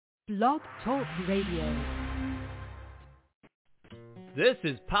Blog Talk Radio. This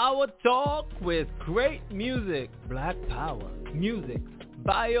is Power Talk with great music, Black Power, music,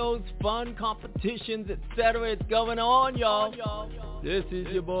 bios, fun competitions, etc. It's going on, y'all. This is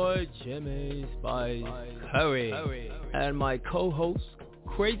your boy Jimmy Spice Curry and my co-host,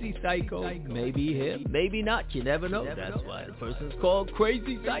 Crazy Psycho. Maybe him, maybe not, you never know. That's why the person's called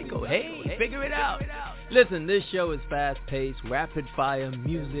Crazy Psycho. Hey, figure it out. Listen, this show is fast-paced, rapid-fire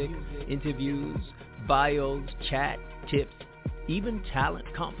music, interviews, bios, chat, tips, even talent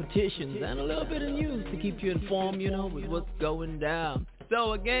competitions, and a little bit of news to keep you informed, with what's going down.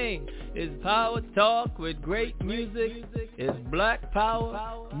 So again, it's Power Talk with great music. It's Black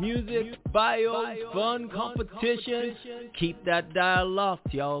Power, music, bios, fun competitions. Keep that dial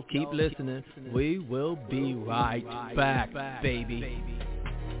locked, y'all. Keep listening. We will be right back, baby.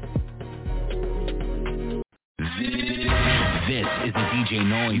 This is a DJ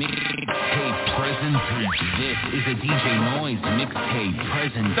Noise mixtape presentation. This is a DJ Noise mixtape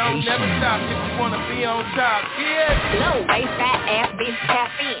presentation. Don't never stop if you wanna be on top. Yeah. Low waist, fat ass, bitch,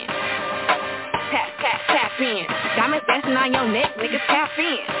 tap in. Tap, tap, tap in. Diamonds dancing on your neck, nigga, tap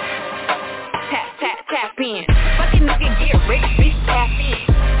in. Tap, tap, tap in. Fucking nigga get rich, bitch, tap in.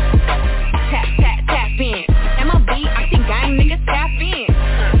 Tap, tap, tap in. MLB, I think gang, nigga, tap in.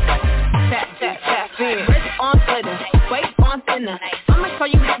 Tap, tap, tap in. Wrist on glitter, waist on thinner. I'ma show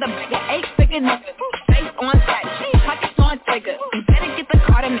you how to make an 8-figure nigga. Face on tight, pockets on trigger. You better get the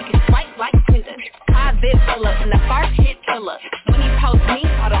card and make it swipe like Tinder. High vid filler and the first hit killer. When he post me,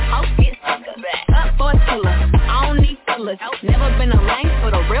 all the house gets sicker. Up for a killer, I don't need fillers. Never been a lane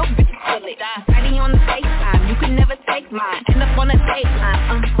for the real bitch kill it. Fighting on the FaceTime, you can never take mine. End up on the dateline,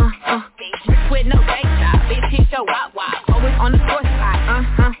 Bitch with no break job, bitch hit your wop. Always on the source side,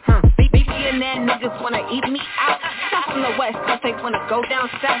 Billionaire niggas wanna eat me out. I'm from the west, cause they wanna go down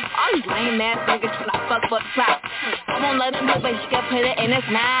south. All these lame ass niggas tryna fuck for clout. I won't let him know, but he can put it in his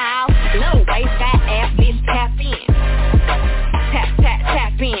mouth. Little waist, fat ass, bitch, tap in. Tap, tap,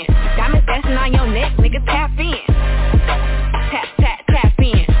 tap in. Diamonds dancing on your neck, nigga, tap in. Tap, tap, tap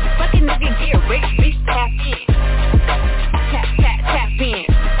in. Fucking nigga get rich, bitch, tap in. Tap, tap, tap in.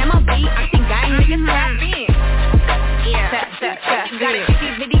 MLB, I think gang, nigga, tap in. Yeah, tap, tap, tap in. Got a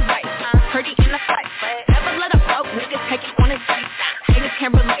itty-bitty right, pretty in the fight. Never let a broke nigga take you on his feet. Niggas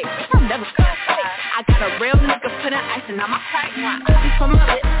can't relate, I'm never gonna fight. I got a real nigga putting icing on my pipe. Cookies from my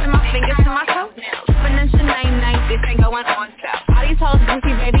lips and my fingers to my toenails. Financial night, this ain't going on south. All these hoes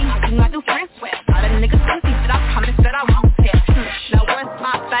goofy, baby, you know I do friends well. All the niggas goofy, but I promise that I won't tell. No one's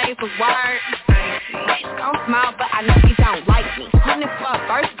my favorite word. Don't smile, but I know you don't like me. Honey for a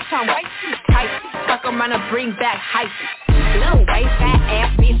verse, I'm way too tight. Fuck around and bring back hype. Little waist, fat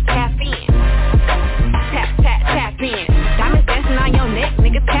ass, bitch, tap in. Tap, tap, tap in. Diamonds dancing on your neck,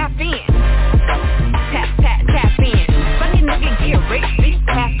 nigga, tap in. Tap, tap, tap in. Funny nigga get rich, bitch,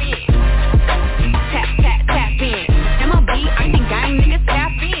 tap in. Tap, tap, tap in. MLB, I think gang, nigga,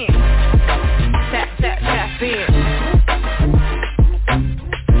 tap in. Tap, tap, tap in.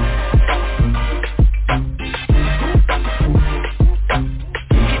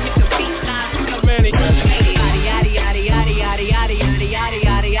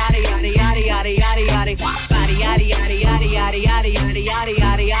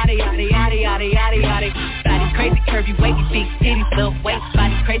 Body crazy, curvy, wavy, big titties, little waist.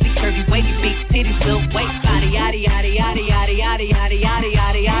 Body crazy, curvy, wavy, big titties, little waist. Body yaddy yaddy yaddy yaddy yaddy yaddy yaddy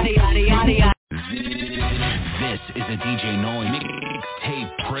yaddy yaddy yaddy yaddy yaddy. This is a DJ Noise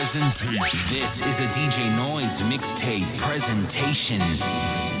mixtape presentation. This is a DJ Noise mixtape presentation.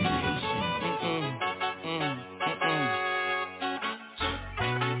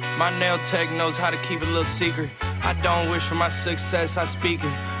 My nail tech knows how to keep a little secret. I don't wish for my success, I speak it.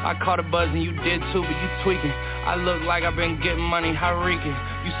 I caught a buzz and you did too, but you tweaking. I look like I've been getting money, how reeking.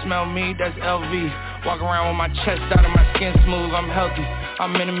 You smell me, that's LV. Walk around with my chest out and my skin smooth, I'm healthy.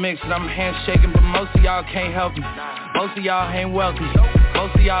 I'm in the mix and I'm handshaking, but most of y'all can't help me. Most of y'all ain't wealthy.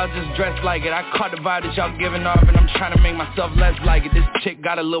 Most of y'all just dress like it. I caught the vibe that y'all giving off and I'm trying to make myself less like it. This chick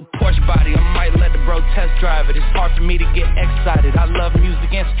got a little Porsche body, I might let the bro test drive it. It's hard for me to get excited. I love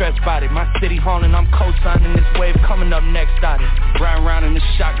music and stretch body. My city haunting, I'm co-signing this wave coming up next out it. Riding around in the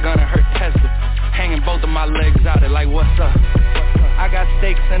shotgun and her Tesla. Hanging both of my legs out it like what's up? I got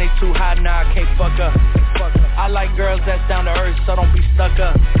stakes and they too high now, I can't fuck up. I like girls that's down to earth, so don't be stuck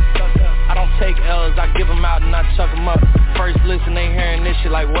up. I don't take L's, I give them out and I chuck them up. First listen, they hearing this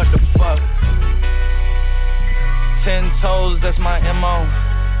shit like what the fuck. 10 toes, that's my MO.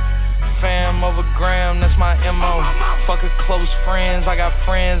 Fam over gram, that's my MO. Fucking close friends, I got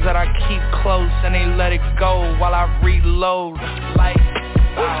friends that I keep close and they let it go while I reload. Like,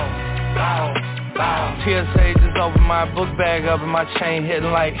 wow. TSA just opened my book bag up and my chain hitting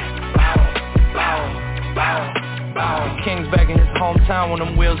like bow, bow, bow, bow. King's back in his hometown when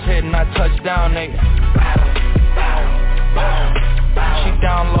them wheels hit and I touch down, they bow, bow, bow, bow. She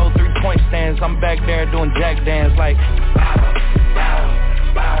down low, 3-point stands, I'm back there doing jack dance like bow,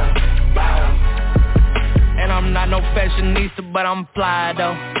 bow, bow, bow. And I'm not no fashionista, but I'm fly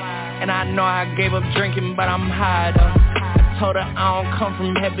though. And I know I gave up drinking, but I'm high though. I told her I don't come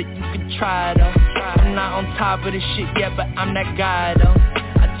from here, but you can try though. I'm not on top of this shit yet, but I'm that guy though.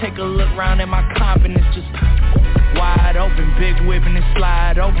 I take a look round and my confidence just wide open, big whip and it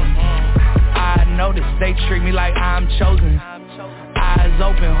slide open. I notice they treat me like I'm chosen. Eyes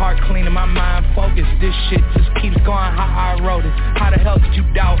open, heart clean and my mind focused. This shit just keeps going how I wrote it. How the hell could you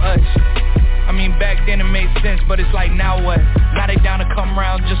doubt us? I mean back then it made sense, but it's like now what? Now they down to come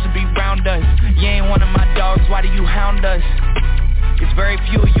round just to be round us. You ain't one of my dogs, why do you hound us? It's very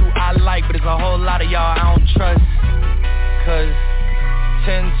few of you I like, but it's a whole lot of y'all I don't trust. Cause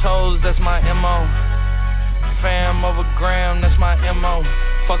 10 toes, that's my MO. Fam over gram, that's my MO.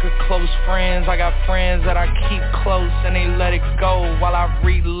 Fucking close friends, I got friends that I keep close and they let it go while I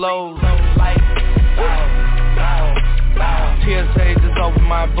reload. Like, bow, bow, bow. TSA just opened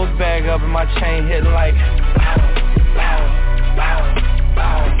my book bag up and my chain hitting like bow, bow, bow,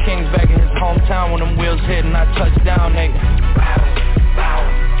 bow. King's back in his hometown when them wheels hit and I touch down, they bow, bow,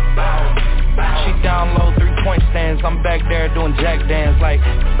 bow, bow. She down low, 3-point stands, I'm back there doing jack dance like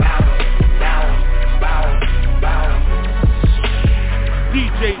bow, bow, bow, bow.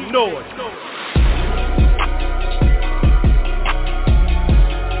 DJ Noise.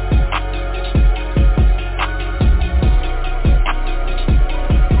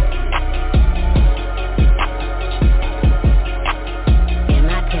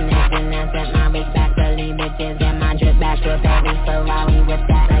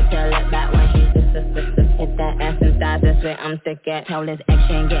 I'm sick at. Told his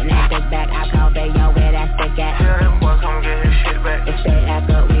action, getting that big back. I call Bayo where that stick at. Tell that boy come get his shit back. If they act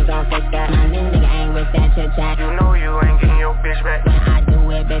up, we gon' fix that. My new nigga ain't with that chit chat. You know you ain't getting your bitch back. When I do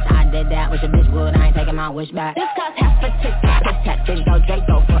it, bitch, I did that. With your bitch wood, I ain't taking my wish back. This cost half a tick, protect. Big dog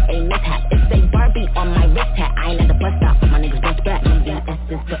Draco for a mishap. It's a Barbie on my wrist hat. I ain't at the bus stop, but my niggas bust back. Moving S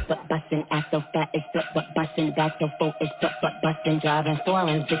is but bustin', ass so fat, it's but bustin'. Back so full, it's but bustin'. Driving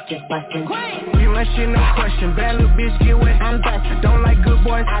foreign, bitches bustin'. You my shit, no question. Bad little bitch, get wet. I'm bustin'. Don't like good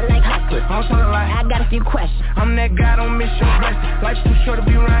boys, I like hustlers. I'm talking like I got a few questions. I'm that guy, don't miss your blessing. Life's too short to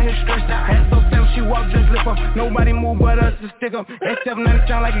be around here stressed. Ass so fam, she walk, just lift up. Nobody move but us to stick up. S790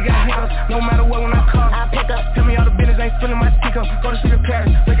 sound like it got hiccups. No matter what, when I call, I pick up. Tell me all the business, ain't spilling my stick up. Go to sleep in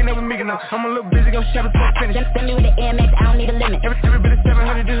Paris, waking up with me enough. I'm a little busy, go shop it till I finish. Send me with the AMX, I don't need a limit. Every bit of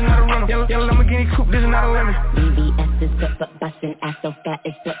 700, this is not a rental. Yellow Lamborghini coupe, this is not a lemon. BBS is but bustin', ass so fat,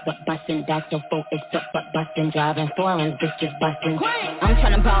 it's but bustin'. Back so full, it's but bustin'. Driving foreign, bitches bustin'. I'm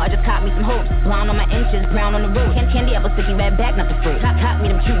tryna ball, I just caught me some hoops. Blonde on my inches, brown on the roof. Candy apple sticky, red back, not the fruit. Caught me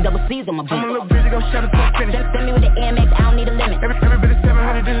them cute double C's on my boot. I'm a little busy, go shop it till I finish. Send me with the AMX, I don't need a limit. Every bit of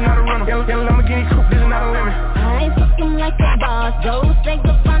 700, this is not a rental. Yellow Lamborghini coupe, this is not a lemon. I ain't fucking like a boss, those things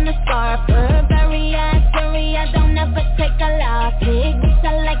up on the scarf. Burberry, I don't ever take a loss. Big bitch,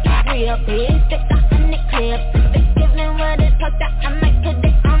 I like it real big, stick a 100 clips. If it's giving what it's talked out, I might put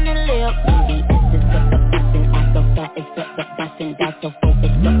it on the lip. BBS is but bustin', ass so fat, it's but bustin'. Back so full,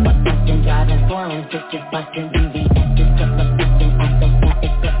 it's but bustin'. Driving foreign, bitches bustin'. BBS is but bustin', ass so fat,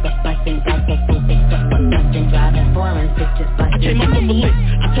 it's but bustin'. Back so full, it's but bustin'. Driving foreign, bitches bustin'. I came up over lit.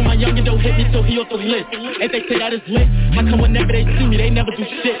 I told my youngin' don't hit me, so he off the list. And they say that is lit. How come whenever they see me, they never do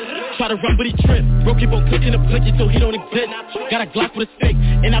shit? Try to run, but he trip. Bro, keep on clicking the blicky so he don't exist. Got a Glock with a stick,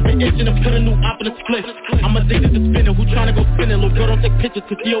 and I've been itching to put a new op in a split. I'm addicted to spinning, who tryna go spinning? Little girl don't take pictures,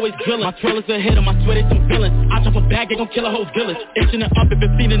 cause he always drilling. My trailers a hit him, I swear they some villains. I drop a bag, they gon' kill a whole village. Itching it up if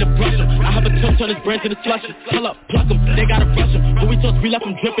it's feeding the brush him. I have a touch on his brain to the slusher. Pull up, pluck him, they gotta rush him. When we toss, we left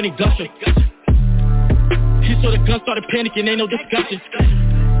him dripping and gushing. He saw the gun, started panicking, ain't no discussion.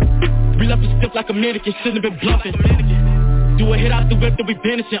 We left him stiff like a mannequin, shouldn't have been bluffing. Do a hit out the whip that we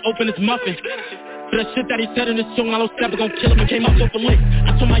vanishing, open his muffin. For the shit that he said in his song, I don't step, gon' kill him, he came up off the list.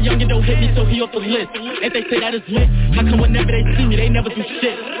 I told my youngin' don't hit me, so he off the list. And they say that is lit, how come whenever they see me, they never do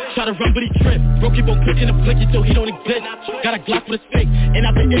shit? Try to run, but he trip. Bro, keep on clicking the blicky, so he don't exist. Got a Glock with a stick, and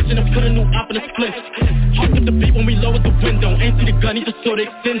I've been itching to put a new op in a split. Heart with the beat when we lowered the window. Ain't see the gun, he just saw the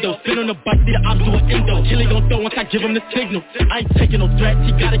extendo. Sit on the bike, see the ops do an endo. Chili gon' throw once I give him the signal. I ain't taking no threats,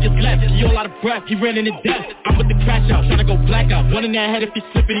 he gotta get left. He all out of breath, he ran in his death. I'm with the crash out, tryna go blackout. One in that head, if he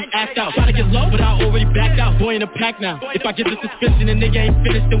slippin', he act out. Tryna get low, but I already backed out. Boy in a pack now. If I get the suspension and nigga ain't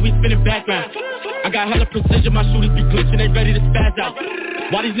finished, then we spinning background. I got hella precision, my shooters be glitching, they ready to spaz out.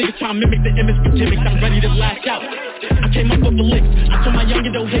 Why these niggas try to mimic the image for gimmicks? I'm ready to lash out. I came up with the licks. I told my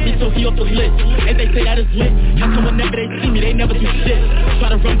youngin' don't hit me, so he off the list. And they say that is lit. How come whenever they see me, they never do shit?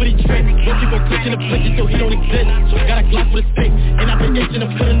 Try to run, but he trip. Don't keep on clicking the blicky, so he don't exist. Got a Glock with a stick, and I've been itching to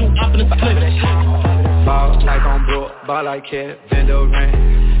put a new op in the slip. Ball like on Brook, ball like Kevin Durant.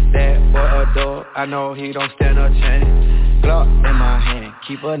 That boy adore, I know he don't stand a chance. Glock in my hand,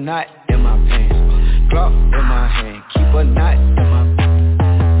 keep a knot in my pants. Glock in my hand, keep a knot in my pants.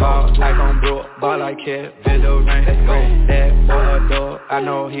 Ball like on Brook, ball like Kevin Durant. Let's go. That boy adore, I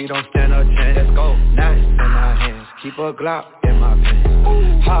know he don't stand a chance. Let's go. Knot in my hands, keep a Glock in my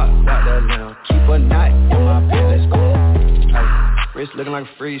pants. Hot like the limb, keep a knot in my pants. Let's go. Wrist looking like a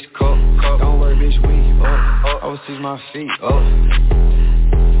freeze cup. Don't worry, bitch, we up. Overseas my feet up.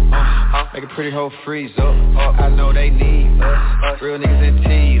 Make a pretty hoe freeze up. I know they need us. Real niggas in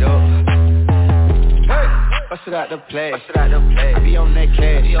teed up. Hey, bust it out the play. I be on that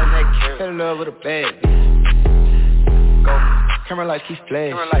cash. Fell in love with a bad bitch. Go. Camera like Keith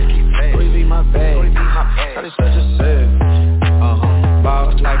Flash. Please be my bag. Try to such a serve.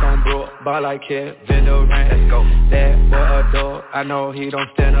 Ball like on Brook, ball like Kevin Durant. Let's go. That boy adore, I know he don't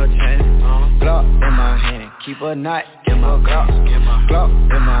stand a chance. Glock in my hand, keep a knot in my Glock. Glock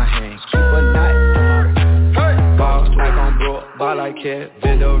in my hand, keep a knot in my ball like on Brook, ball like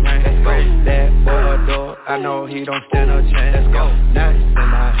Kevin Durant. Let's go. That boy adore, I know he don't stand a chance. Let's go. Knot in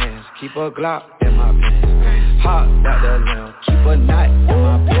my hands, keep a Glock in my pants. Hot like the limb, keep a knot in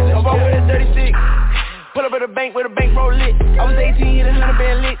my pants. I'm over with a 36. Pull up at the bank with a bankroll lit. I was 18, hit 100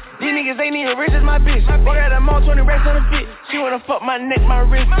 band lit. These niggas ain't even rich as my bitch. Walk out them all 20 racks on the fit. She wanna fuck my neck, my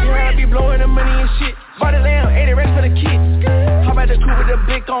wrist. You heard I be blowing the money and shit. Bought a lamb, 80 racks for the kids. Hop out the coupe with the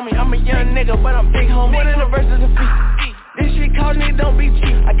blick on me. I'm a young nigga, but I'm big homie. One in the verses a feet. This shit cost me, don't be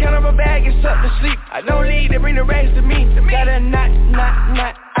cheap. I count up a bag and suck to sleep. I don't need to bring the racks to me. Got a knot.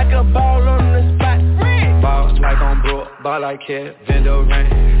 I can ball on the spot. Ball like on Brook, ball like Kevin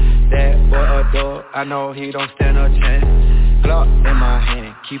Durant. That boy adore, I know he don't stand a chance. Glock in my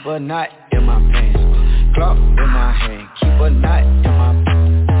hand, keep a knot in my pants. Glock in my hand, keep a knot in my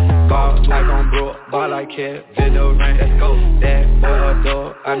pants. Ball like on Brook, ball like Kevin Durant. Let's go. That boy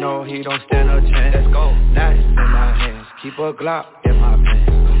adore, I know he don't stand a chance. Let's go. Knot in my hands, keep a Glock in my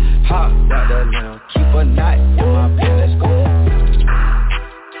pants. Hot like the limb, keep a knot in my pants. Let's go.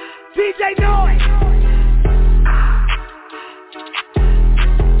 DJ Noise.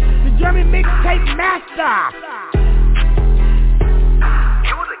 German mixtape master.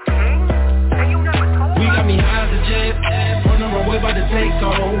 We got me high as a jet, on the runway by the take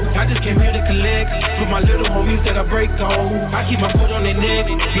off. I just came here to collect for my little homies that I break off. I keep my foot on their neck,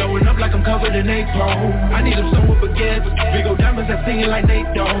 blowing up like I'm covered in napalm. I need them some with baguettes, big old diamonds that singing like Nate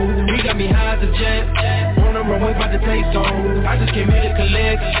Dogg. We got me high as a jet, on the runway by the take off. I just came here to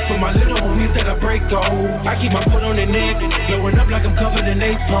collect for my little homies that I break off. I keep my foot on their neck, blowing up like I'm covered in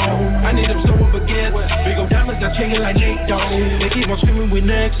napalm. I need them some with baguettes, big old diamonds that singing like Nate Dogg. They keep on screaming we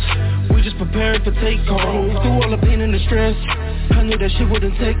next, we just preparing for takeoff. Through all the pain and the stress, I knew that shit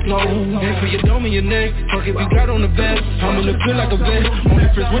wouldn't take long. And for your dome and your neck, fuck if you got on the vest, I'ma look good like a vet. Only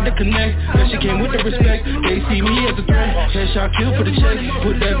friends with the connect, that shit came with the respect. They see me as a threat, headshot kill for the check.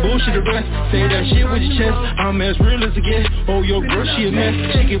 Put that bullshit to rest, say that shit with your chest. I'm as real as it gets, oh your girl she a mess.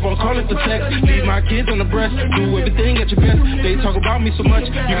 She keep on calling for text, leave my kids on the breast. Do everything at your best, they talk about me so much,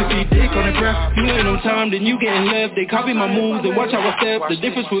 you can see dick on the breath. You ain't on time, then you getting left. They copy my moves and watch how I step. The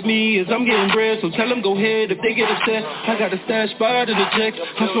difference with me is I'm getting bread, so tell them go ahead if they get upset. I got a stash spot in the checks,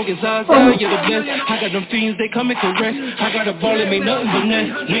 I'm smoking Zaza, you're the best. I got them fiends, they coming correct. I got a ball, it ain't nothing but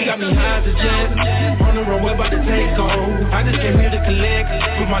net. We got me high as a jet, on the runway about to take off. I just came here to collect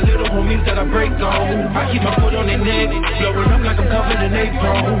for my little homies that I break off. I keep my foot on their neck, blowing up like I'm covered in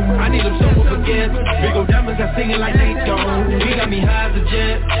napalm. I need them somewhere forget, big old diamonds that singing like Nate Dogg. We got me high as a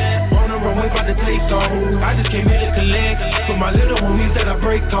jet, on the runway about to take off. I just came here to collect for my little homies that I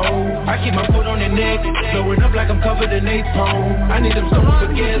break off. I keep my foot on their neck, blowing up like I'm covered in napalm. I need them somewhere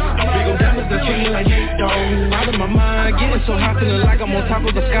forget, big old diamonds that singing like Nate Dogg. Out of my mind, getting so hot, feeling like I'm on top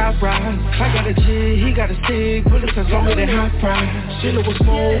of a sky ride. I got a G, he got a stick, bullets as longer than hot fry. Chillin' with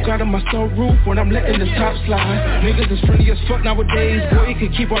smoke out of my sunroof when I'm letting the top slide. Niggas is friendly as fuck nowadays, boy, you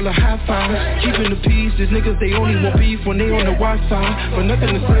can keep all the high fives. Keeping the peace, these niggas, they only want beef when they on the Wi-Fi. But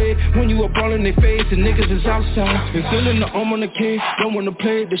nothing to say when you a ball in their face and niggas is outside. Been feeling the arm on the cage, don't wanna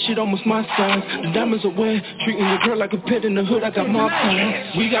play, the shit almost my size. The diamonds are wet, treating your girl like a pet in the hood, I got mob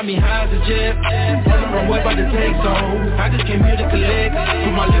time. We got me high as a jet. On the runway about to take on. I just came here to collect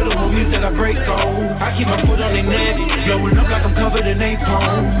for my little homies that I break on. I keep my foot on their neck, blowing up like I'm covered in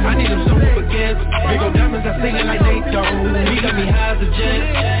napalm. I need them somewhere for guests. Big old diamonds, I singing like they don't. He got me high as a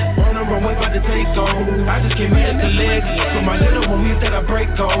jet. On the runway about to take on. I just came here to collect for my little homies that I break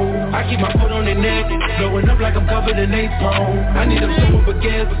on. I keep my foot on their neck, blowing up like I'm covered in napalm. I need them somewhere for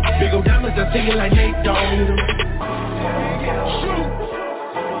guests. Big old diamonds, I singing like they don't. Shoot!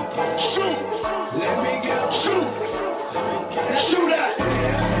 Shoot! Let me go! Shoot! Shoot up!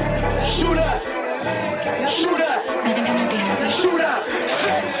 Shoot up! Shoot up! Shoot up!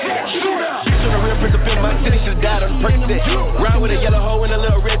 Shoot up! Bitch on the real Prince of Film, my city should've died on the Percocet. Ride with a yellow hoe and a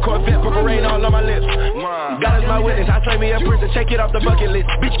little red Corvette, purple rain all on my lips. God is my witness, I claim me a prince and check it off the bucket list.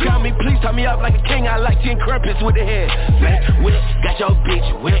 Bitch, call me, please tie me up like a king. I like 10 crumpets with the head. Flat wet, got your bitch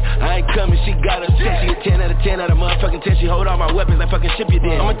wet. I ain't coming, she got her 10. She a 10 out of 10 out of motherfucking 10. She hold all my weapons like fucking ship you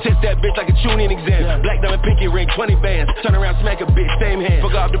then. I'ma test that bitch like a tuning exam. Black diamond pinky ring, 20 bands. Turn around, smack a bitch, same hand.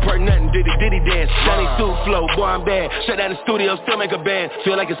 Fuck off the perk, nothing, diddy dance. Johnny suit flow, boy I'm bad. Shut down the studio, still make a band.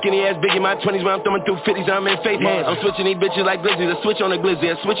 Feel like a skinny ass big in my 20s when I'm thumbing through 50s. I'm in faith hands. I'm switching these bitches like glizzies. I switch on the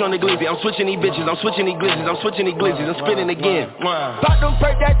glizzy, I switch on the glizzy. I'm switching these bitches, I'm switching these glizzies. I'm switching these glizzies, I'm spinning again. Pop them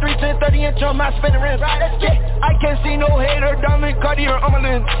perk that 3, 10, 30 inch on my spinning rim. I can't see no hater, diamond Cartier on my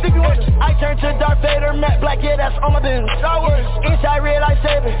lens. I turn to Darth Vader, matte black, yeah that's on my bins. Inside red I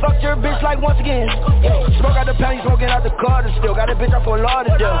save it, fuck your bitch like once again. Smoke out the panties, smoking out the Carter still. Got a bitch out for a lot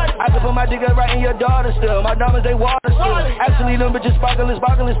of deal. I can put my dick right in your daughter still. My diamonds they water still. Actually them bitches sparkling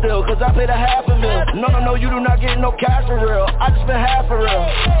still. Cause I paid a half a mil. No, you do not get no cash for real. I just spent half for real.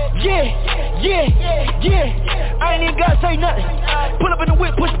 Yeah. I ain't even gotta say nothing. Pull up in the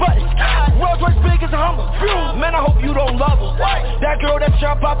whip, push buttons. Rolls Royce big as a Hummer. Man, I hope you don't love her. That girl that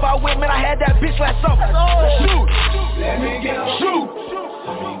shot pop out with, man, I had that bitch last summer. Shoot. Let me get shoot.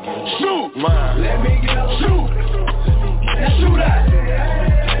 Shoot. Let me get shoot. Shoot up.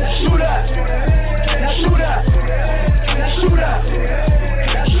 Shoot up. Shoot up. Shoot up.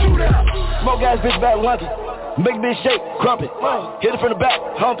 Shoot up. Smoke ass bitch back London. Big bitch shake, crump it. Hit it from the back,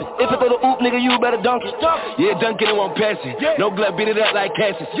 hump it. If it throw the oop, nigga, you better dunk it. Yeah, dunk it, it won't pass it. No glove, beat it up like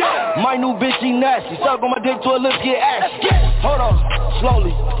Cassius. My new bitch, she nasty. Suck on my dick till her lips get ashy. Hold on,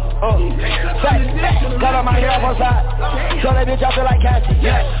 slowly. Fat, cut out my hair off one side. Told that bitch I feel like Cassie.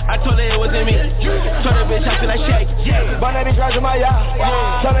 I told her it wasn't me. Told that bitch I feel like Shaggy. Burn that bitch right to my yard.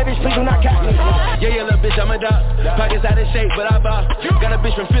 Tell that bitch please do not catch me. Yeah, little bitch, I'm a dog. Pockets out of shape, but I ball. Got a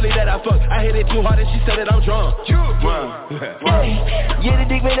bitch from Philly that I fuck. I hit it too hard and she said that I'm drunk. Yeah, the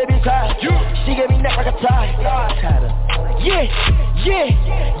dick made that bitch high. She gave me neck like a tie. Yeah.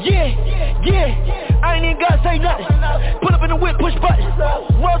 I ain't even gotta say nothing. Put up in the whip, push buttons.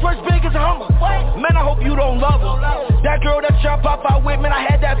 Rolls Royce big as a Hummer. Man, I hope you don't love her. That girl that shot pop out with, man, I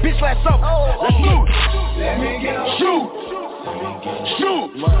had that bitch last summer. Let's shoot. Let me get shoot.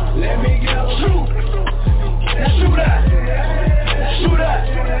 Shoot. Let me get shoot. Shoot up. Shoot up.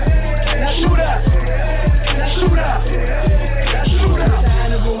 Shoot up. Shoot up. Shoot up.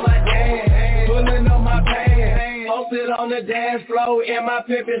 Time to do my dance. Pulling on my pants. Posted on the dance floor in my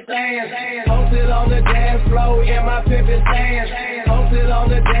pimpin' stance. Posted on the dance floor in my pimpin' stance. Posted on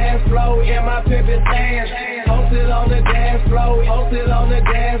the dance floor in my pimpin' stance. Posted on the dance floor. Posted on the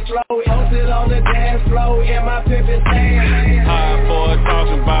dance floor. Posted on the dance floor in my pimpin' stance. Hot boy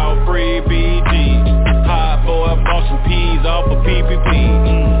talking about free BG. Hot boy bought some peas off of PPP.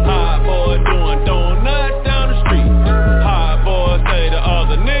 Hot boy doing donuts down the street. Hot boy say the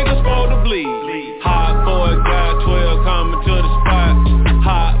other niggas supposed to bleed. Hot boy got 12 coming to the spot.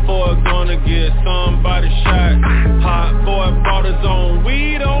 Hot boy gonna get somebody shot. Hot boy bought his own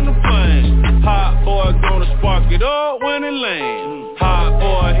weed on the plane. Hot boy gonna spark it up when it lands. Hot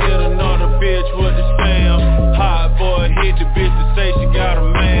boy hit another bitch with the Sam. Hot boy hit the bitch to say she got a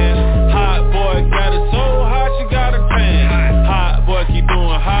man. Hot boy got it so hot she got a tan. Hot boy keep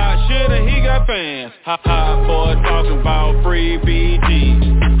doing hot shit and he got fans. Hot boy talking about free BG.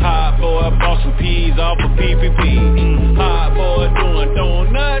 Hot boy bought some peas off of PPP. Hot boy doing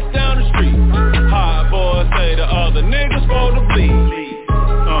donuts down the street. Hot boy say the other niggas supposed to bleed.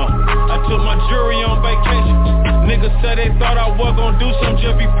 I took my jury on vacation. Niggas said they thought I was gon' do something,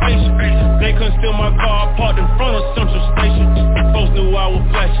 just be patient. They couldn't steal my car parked in front of Central Station. Folks knew I was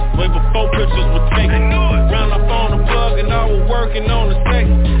flashing, way before pictures were taken. Round up on the plug and I was working on the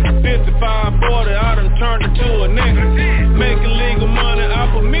second. 55 border, I done turned into a nigga. Making legal money, I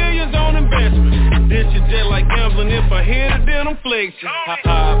put millions on investment. This shit just like gambling, if I hit it then I'm flexing.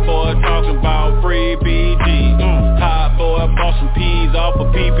 Hot boy talking about free BG. Hot boy bought some peas off of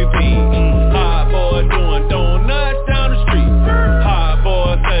PPP. Hot boy doing donuts down the street. Hot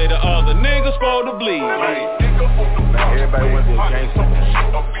boy say the other nigga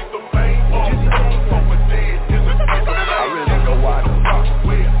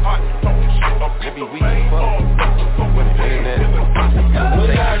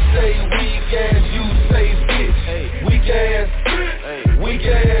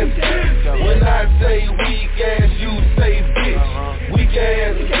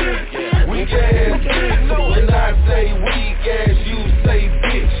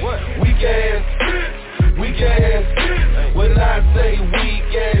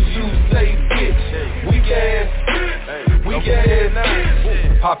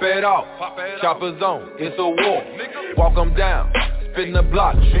Pop it off, choppers on, it's a war. Walk them down, spin the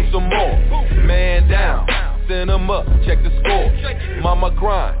block, shoot some more. Man down, send them up, check the score. Mama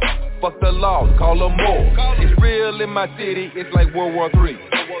crying, fuck the laws, call them more. It's real in my city, it's like World War III.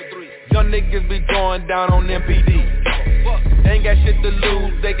 Young niggas be going down on MPD. Ain't got shit to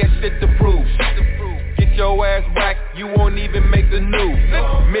lose, they got shit to prove. Get your ass whacked, you won't even make the news.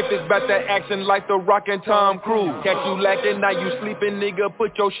 Memphis bout that action like The Rock and Tom Cruise. Catch you lacking, now you sleeping, nigga,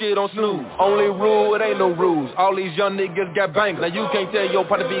 put your shit on snooze. Only rule, it ain't no rules. All these young niggas got bangers. Now you can't tell your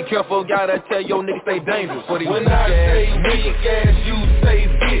partner be careful, gotta tell your niggas stay dangerous. For these when I say weak ass, you say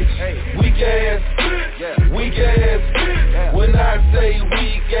bitch. Weak ass, weak ass. When I say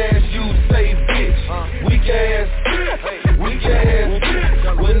weak ass, you say bitch. Weak ass, weak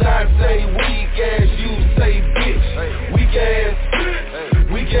ass. When I say weak ass, you say bitch. Weak ass,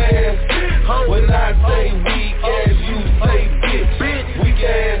 weak ass. When I say weak ass, you say bitch. Weak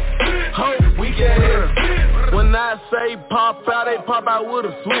ass, weak ass. When I say pop out, they pop out with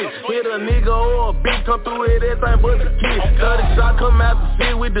a switch. Hit a nigga or a bitch, come through here, everything but the kiss. Cut a shot, come out the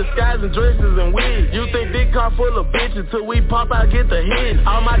city with disguising dresses and wigs. You think this car full of bitches till we pop out, get the hit.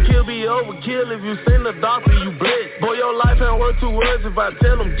 All my kill be overkill if you send the doctor, you blitz. Boy, your life ain't worth 2 words if I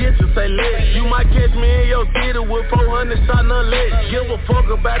tell them get you, say let. You might catch me in your theater with 400 shot, none less. Give a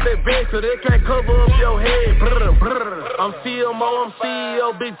fuck about that bitch, so they can't cover up your head. Brr, brr. I'm CMO, I'm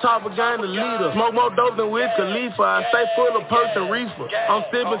CEO, big top of gang, the leader. Smoke more dope than Wiz Khalifa, I stay full of perks and reefer. I'm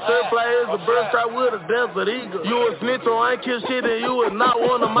sipping surfly as a bird strike with a desert eagle. You a snitch or I ain't kill shit and you is not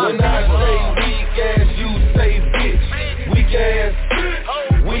one of my people. When I say weak ass, you say bitch. Weak ass,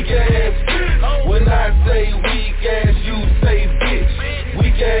 weak ass. When I say weak ass, you say bitch.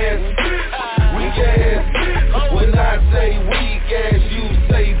 Weak ass, weak ass. When I say weak ass, you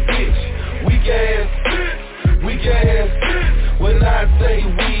say bitch. Weak ass, weak ass. When I say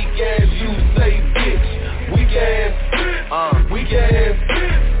weak ass, you say bitch. Weak ass, weak ass.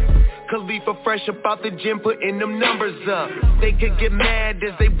 Khalifa fresh up out the gym, putting them numbers up. They could get mad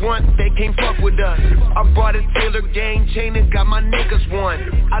as they want, they can't fuck with us. I bought a Taylor gang chain and got my niggas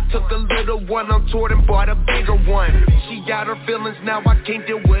one. I took a little one on tour and bought a bigger one. She got her feelings, now I can't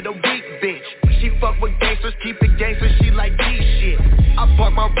deal with a weak bitch. She fuck with gangsters, keep it gangster, she like G shit. I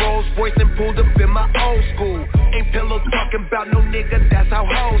parked my Rolls Royce and pulled up in my old school. Ain't pillow talking about no nigga, that's how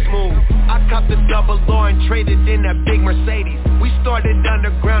hoes move. I copped the double R and traded in that big Mercedes. We started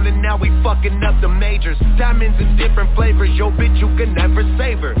underground and now we fucking up the majors. Diamonds in different flavors, yo bitch you can never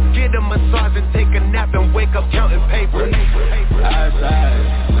save her. Get a massage and take a nap and wake up counting paper.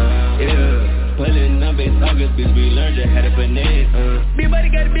 Outside, yeah. Pulling numbers, August, bitch, we learned you how to finesse. Big buddy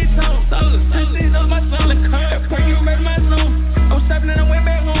got a bitch on, solid. This is my son, the curb. Pray you ready my zone. I'm stopping and I went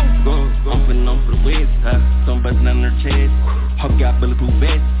back home. I'm putting on for the west, some bustin' on her chest. Hawk got bulletproof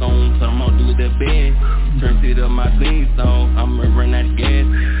vests on, so I'm gonna do it the best. Turn it up my theme song, I'ma run out of gas.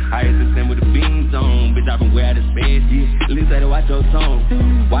 I used to send with the beans on, bitch, I been way out of space. Yeah, at least I had to watch your tone.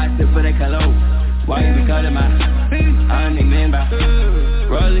 Watch it for that color. Why you be calling my I don't need man by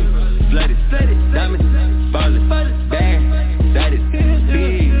rolling, flooded, diamonds, ballin', bad, that is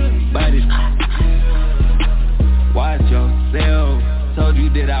big bodies. Watch yourself. Told you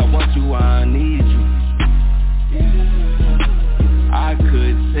that I want you, I need you. I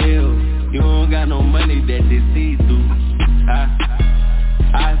could tell you don't got no money that they see through. I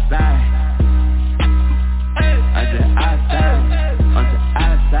sigh. I said I sigh.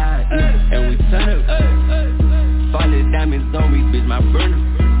 And we turn up. Falling diamonds on me, bitch, my burner.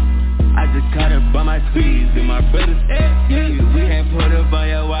 I just caught her by my tweeds and my brothers. Yeah, we ain't put up by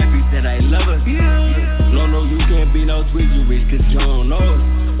your wife, he said I love her. No, you can't be no tweet, you rich cause you don't know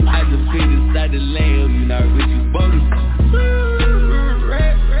it. I just fit inside the lamb, you not rich, you bogus.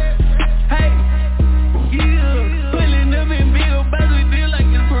 Hey, yeah, pulling up in big old buzz, we feel like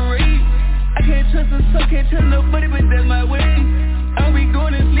it's parade. I can't trust her, so can't trust nobody, but that's my way. I'll be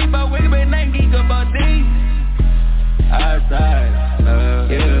going to sleep, I wake up at night, geek up all day. Outside,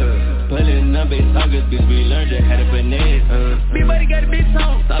 yeah. Pulling up in August, bitch, we learned you how to finesse. Big buddy got a bitch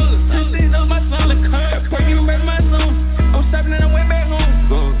on, solid. This is my son, the curb. Pray you ready my zone. I'm stopping and I went back home.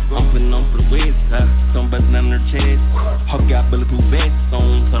 I'm putting on for the west, some bustin' on her chest. Hawk got bulletproof vests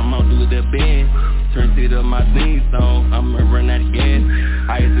on, so I'm gonna do it the best. Turn it up my theme song, I'ma run out of gas.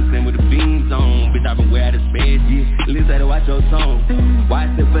 I used to send with the beans on, bitch, I been way out of space. Yeah, at least I had to watch your tone.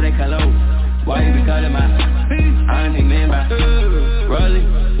 Watch it for that color. Why you be calling my I don't need man by rolling,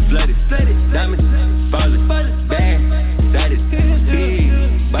 flooded, diamonds, ballin', bad, that is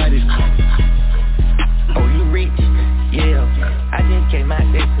big bodies. Oh, you rich? Yeah, I just came out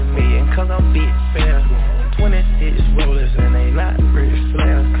this $1 million cause I'm big fair. 26 rollers and they not rich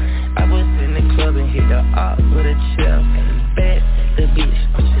flares.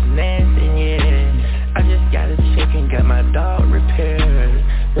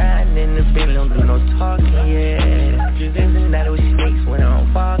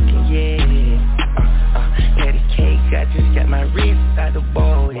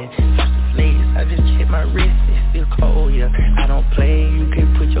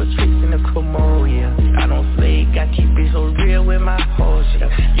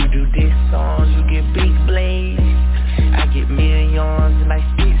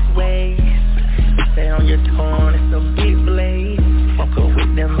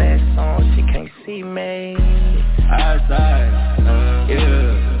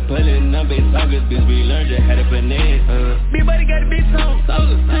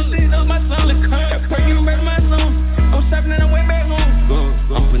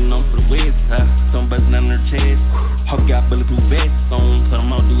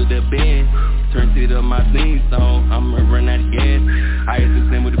 my theme song. I'ma run out of gas. I used to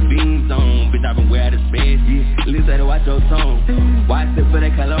sing with the beans on. Bitch, I been way out of space. Yeah. At least I had to watch your tone. Why I still put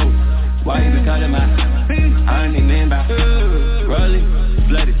that cologne? Why you been calling my? I don't need nothing about rolling,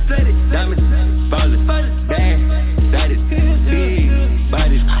 flooded, diamonds, falling, bad, that is big,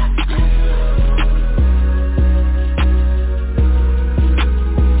 bodies.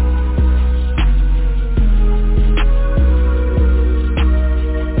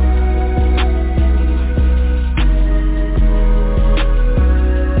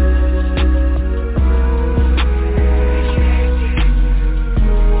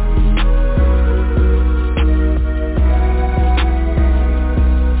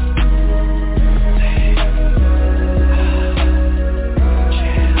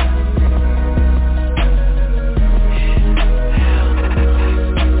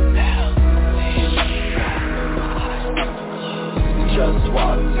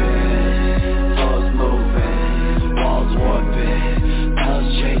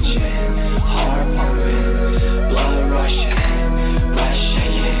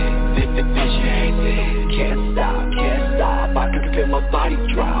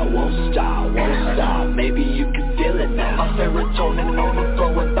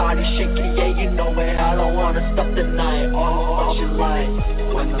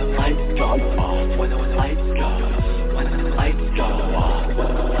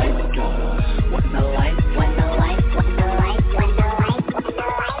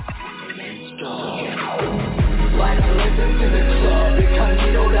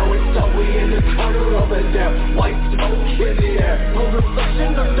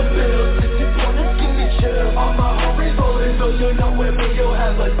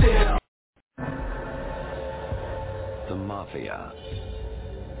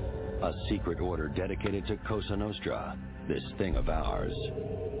 Nostra, this thing of ours.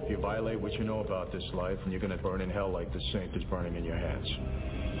 If you violate what you know about this life, and you're gonna burn in hell like the saint is burning in your hands.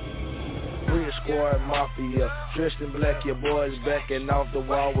 Real Squad Mafia, dressed in black, your boys backing off the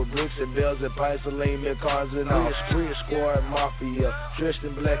wall with bricks and bells and pipes and lame cars and all. Real Squad Mafia, dressed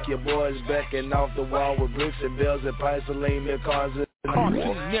in black, your boys backing off the wall with bricks and bells and pipes and lame cars and all.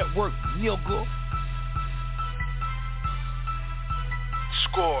 Cartoon Network, nigga.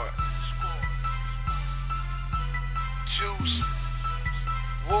 Score. Juice,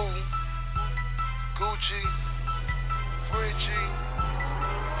 Woo, Gucci, Fridgy,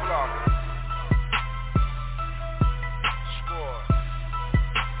 Flock, Score.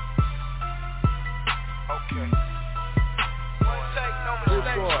 Okay. One take, no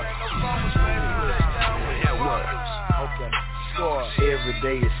mistakes, no fumbles, baby. Touchdown with the Warriors. Okay. Every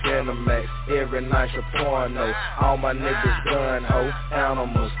day is Cinemax, every night's a porno. All my niggas gun ho,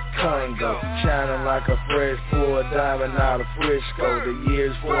 animals, Congo. Shining like a fresh poor diamond out of Frisco. The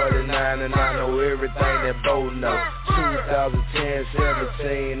year's 49 and I know everything that Bo know. 2010,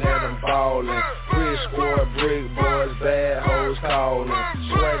 17 and I'm ballin'. Rich Squad, brick boys, bad hoes callin'.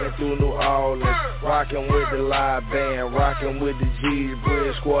 Swaggin' through New Orleans, rockin' with the live band, rockin' with the G's.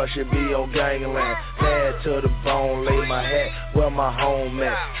 Brick Squad should be on gangland. Bad to the bone, lay my hat where my home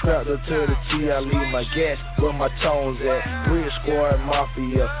at. Strapped up to the T, I leave my gas where my tones at. Brick Squad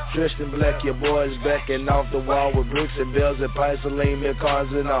Mafia, dressed in black, your boys backing off the wall with bricks and bells and pipes and lame cars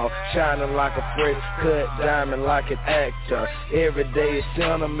and all. Shining like a fresh cut diamond like an actor. Every day is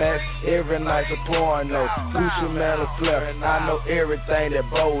Cinemax, every night's a porno. Gucci Mane Flair, I know everything that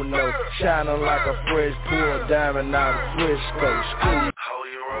Bo know. Shining like a fresh poor diamond out of Frisco. School. Hold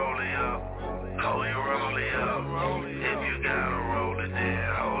your rollie up, hold your rollie up. If you gotta roll it, then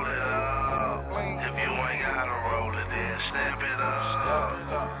hold it up. If you ain't gotta roll it, then step it up.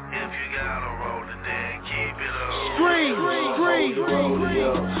 If you gotta roll it, then keep it up. Scream.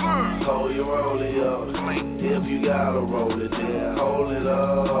 Hold your rollie up. If you gotta roll it, then hold it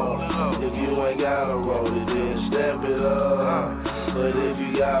up. If you ain't gotta roll it, then step it up. But if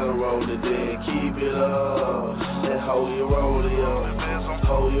you gotta roll it, then keep it up. And hold your rollie up.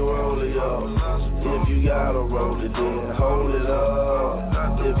 Hold your rollie up. If you gotta roll it, then hold it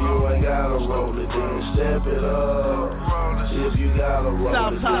up. If you ain't gotta roll it, then step it up. If you gotta roll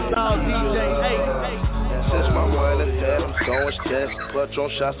it, then keep it up. Since my money fat, I'm throwing stats. Clutch on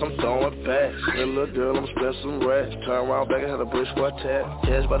shots, I'm throwing backs. Little girl, I'm spreading some rats. Turn around back, I had a British quartet.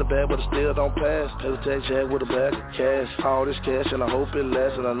 Cash by the bag, but I still don't pass. Hesitate jack with a bag of cash. All this cash, and I hope it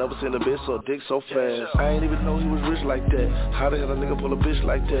lasts. And I never seen a bitch so dick so fast. I ain't even know he was rich like that. How the hell a nigga pull a bitch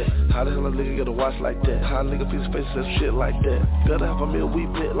like that? How the hell a nigga get a watch like that? How a nigga fix his face and shit like that? Better have a meal, we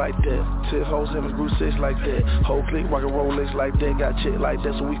bet like that. 10 hoes, having grew 6 like that. Whole clique, rockin' Rolex like that. Got chick like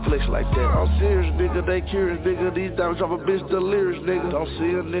that, so we flex like that. I'm serious, nigga, they curious. years, nigga. These diamonds drop a bitch delirious, nigga. Don't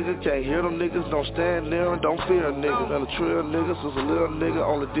see a nigga, can't hear them niggas. Don't stand there and don't fear a nigga. And a trail nigga, since a little nigga.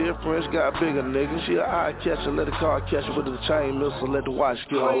 Only difference, got bigger nigga. She a eye catcher, let the car catch her with the chain missile, let the watch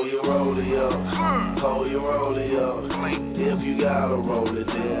get her. Hold your rollie up, hold your rollie up. If you gotta roll it,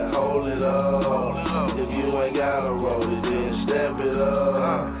 then hold it up. If you ain't gotta roll it, then step it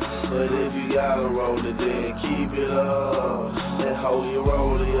up. But if you gotta roll it, then keep it up. And hold your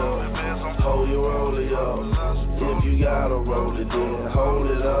rollie up, hold your rollie up. If you gotta roll it, then hold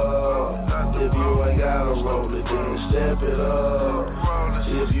it up. If you ain't gotta roll it, then step it up.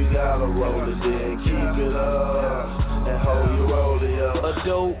 If you gotta roll it, then keep it up. And hold your rollie up. A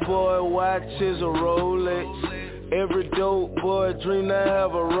dope boy watches a Rolex. Every dope boy dream to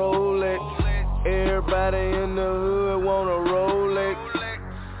have a Rolex. Everybody in the hood want a Rolex.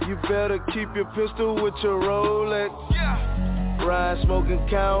 You better keep your pistol with your Rolex. Ride smoking,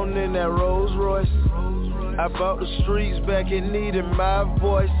 counting in that Rolls Royce. I bought the streets back, it needed my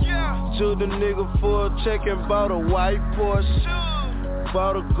voice. Took the nigga for a check and bought a white Porsche.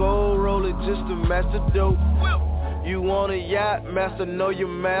 Bought a gold roller just to match the dope. You want a yacht, master, know your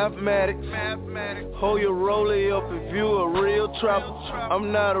mathematics. Hold your rollie up if you a real trapper.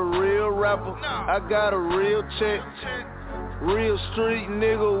 I'm not a real rapper, I got a real check. Real street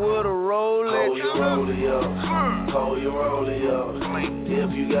nigga with a Rolex. Hold your rollie up, hold your rollie up.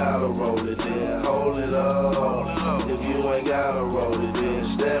 If you gotta roll it, then hold it up. If you ain't gotta roll it,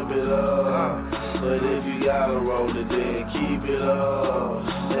 then step it up. But if you gotta roll it, then keep it up.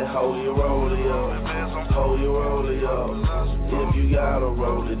 And hold your rollie up, hold your rollie up. If you gotta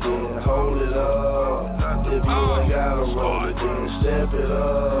roll it, then hold it up. If you ain't gotta roll it, then step it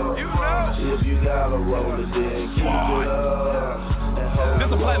up. If you gotta roll it, then keep it up.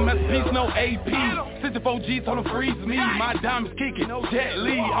 This a platinum masterpiece, no AP. 64 G's on the freeze me. My diamonds kicking, Jet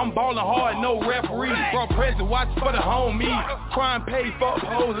Li. I'm ballin' hard, no referee. Bro, present, watch for the homie. Crime paid for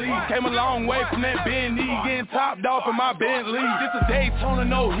police. Came a long way from that Bentley. Getting topped off in my Bentley. This a Daytona,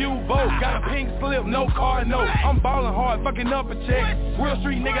 no Hugh Boat. Got a pink slip, no car, no. I'm ballin' hard, fucking up a check. Real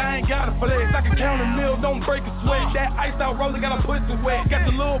street nigga, I ain't got a flex. I can count a meal, don't break a sweat. That iced out roller got a pussy wet. Got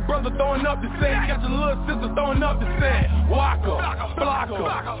your little brother throwing up the set. Got your little sister throwing up the set. Walker, blocker,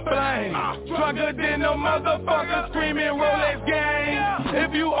 flame. Drunker than a motherfucker screaming Rolex gang.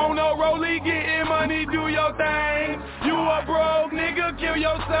 If you own a Rollie, getting money, do your thing. You a broke nigga, kill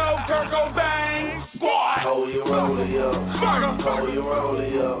yourself, Kurt Cobain. Squad. Hold your rollie up, hold your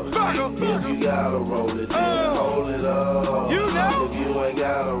rollie up. If you gotta roll it, then hold it up. You know. If you ain't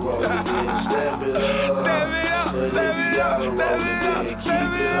gotta roll it, then step it up. But if you gotta roll it, then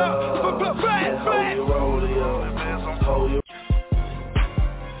keep it up. And hold your rollie up, hold your.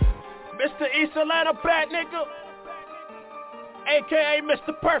 Mr. East Atlanta bad nigga, a.k.a.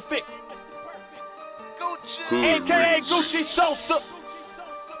 Mr. Perfect, a.k.a. Gucci Sosa,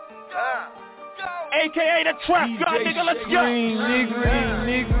 a.k.a. the Trap God nigga, let's go.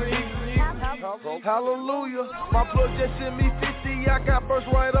 Hallelujah. My plug just sent me 50, I got first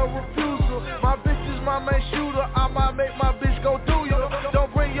right of refusal. My bitch is my main shooter, I might make my bitch go do you.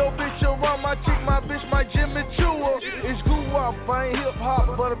 Don't bring your bitch around my chick, my bitch my Jimmy Chewer. It's goo up, I ain't hip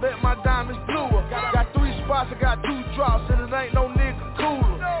hop, but I bet my diamonds bluer. Got 3 spots, I got 2 drops, and it ain't no nigga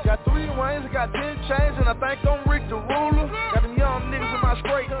cooler. Got 3 rings, I got 10 chains, and I think I'm Rick the Ruler. Got them young niggas in my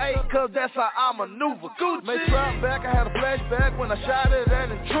straight 8, cause that's how I maneuver. Made trap back, I had a flashback when I shot at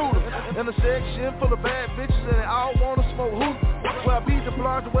an intruder. In a section full of bad bitches, and they all wanna smoke hookah. Where I beat the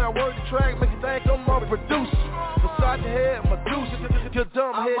blonde, the way I work the track, make you think I'm a producer. Beside your head, Medusa, your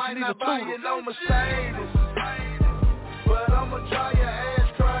dumb head, you need a tutor. I might not buy you no Mercedes, but I'ma try your ass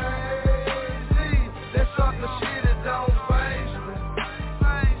crazy. That sucker shit, it don't faze me.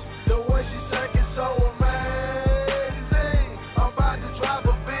 The way she take it so amazing. I'm about to drive a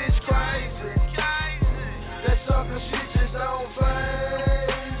bitch crazy. That sucker shit just don't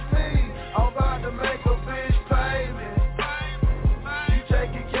faze me. I'm about to make a bitch pay me. You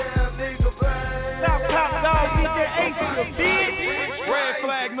taking care of nigga, babe. Now top dog, DJ Ace, bitch. Red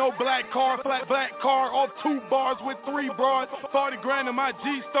flag, no black car, black car, off 2 bars with 3 bras, 40 grand in my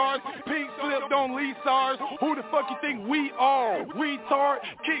G-Stars, pink slip on Lee-Stars, who the fuck you think we are? Retard,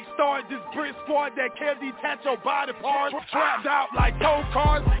 kickstart this Brit squad that can't detach your body parts, trapped out like tow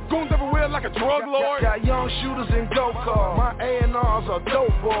cars, goons everywhere like a drug lord. Got young shooters in go-kart, my A&Rs are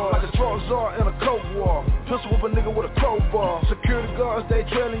dope boys, like a drug czar in a coke war. pistol whip a nigga with a crowbar. Security guards, they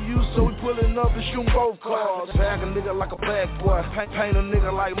trailing you, so we pulling up and shooting both cars. Bag a nigga like a black boy, paint a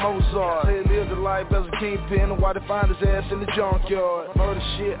nigga like Mozart. Say he lived a life as a kingpin, and why they find his ass in the junkyard. Know the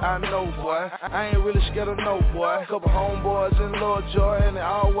shit I know, boy, I ain't really scared of no boy. Couple homeboys in Lord Joy, and they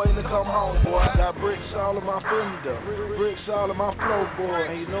all waiting to come home, boy. Got bricks all in my fender, bricks all in my floorboard.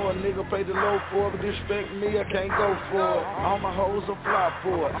 And you know a nigga paid the low for it, but disrespect me, I can't go for it. All my hoes will fly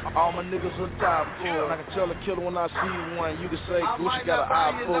for it, all my niggas will die for it. I can tell a killer when I see one, you can say Gucci got an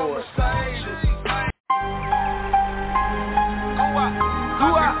eye for it.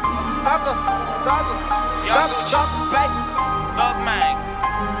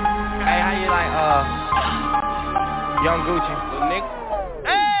 Hey, how you like, Young Gucci, little nigga?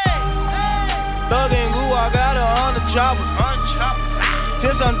 Hey! Thug and Goo, I got her on the chopper.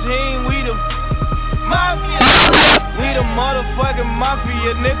 Since I'm team, we the mafia. We the motherfucking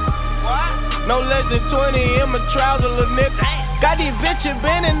mafia, nigga. What? No less than 20 in my trouser, little nigga. Got these bitches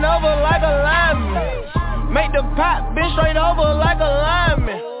bending over like a lineman. Make the pop bitch straight over like a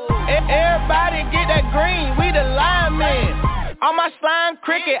lineman. Everybody get that green, we the linemen. On my slime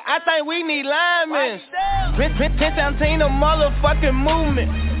cricket, I think we need linemen. 1017 the motherfucking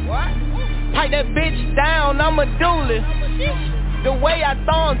movement. Pipe that bitch down, I'm a duelist. The way I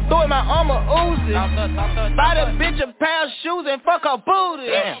throw him through it, my armor oozes. Buy the bitch a pair of shoes and fuck her booty.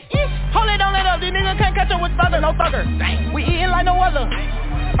 Hold it, don't let up, these niggas can't catch up with thugger, no thugger. We eating like no other.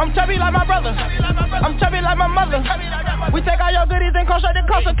 I'm chubby like my brother. I'm chubby like my mother. We take all your goodies and come straight to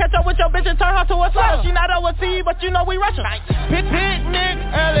Costa. Catch up with your bitch and turn her to a slut. She not overseas, but you know we Russian. Picnic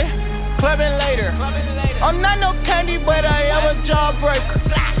early, clubbing later. I'm not no candy, but I am a jawbreaker.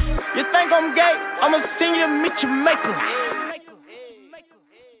 You think I'm gay? I'ma send you to meet your maker.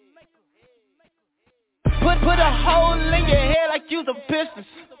 Put a hole in your head like you's a Pistons.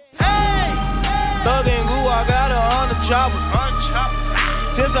 Hey! Thug and Goo, I got her on the chopper.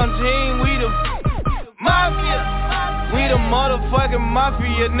 Since I'm team, we the mafia. We the motherfucking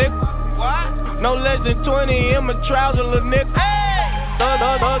mafia, nigga. What? No less than 20 in my trouser, little nigga. Hey!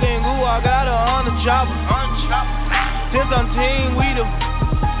 Thug and Goo, I got her on the chopper. Since I'm team, we the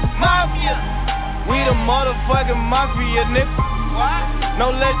mafia. We the motherfucking mafia, nigga. What?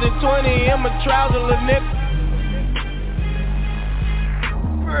 No less than 20 in my trouser, little nigga.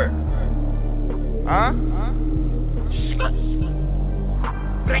 Huh?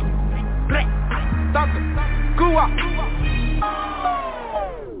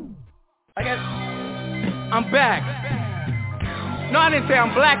 I guess I'm back. No, I didn't say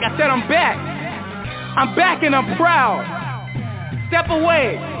I'm black, I said I'm back. I'm back and I'm proud. Step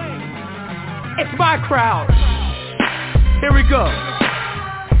away. It's my crowd. Here we go.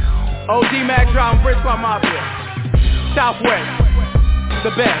 OG Mac Drum, Bridgeport Mafia. Southwest,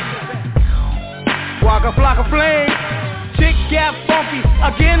 the best. Walk a flock of flames. Chick got funky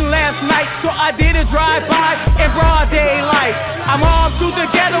again last night, so I did a drive-by in broad daylight. I'm all two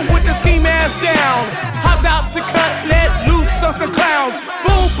together with the ski mask down. Hop out to cut, let loose on some clowns.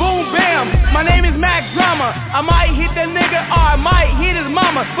 Boom, boom, bam. My name is Mac Drama. I might hit the nigga or I might hit his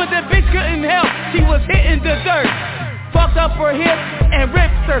mama, but the bitch couldn't help. She was hitting the dirt. Fucked up her hip and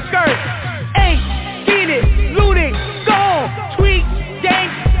ripped her skirt. Ain't seen it, looted, gone, tweet, dank,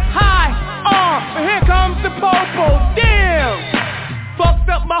 high. Here comes the popo, damn. Fucked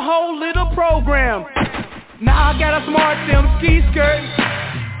up my whole little program. Now I got a smart sim ski skirt.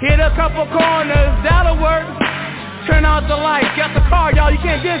 Hit a couple corners, that'll work. Turn out the lights, got the car, y'all, you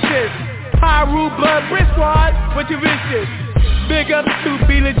can't diss this. High Rue Blood, Brick Squad, what you wish this? Big up to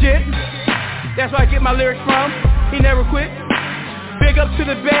Be Legit. That's where I get my lyrics from. He never quit. Big up to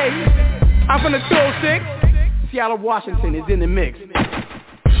the Bay. I'm from the 206. Seattle, Washington is in the mix.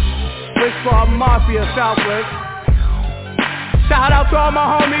 Bridgeport Mafia, Southwest. Shout out to all my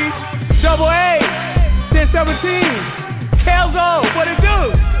homies. Double A, 1017. Kelzo, what it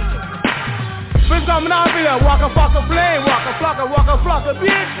do? Bridgeport Mafia, walk a fuck a flame, walk a flocka,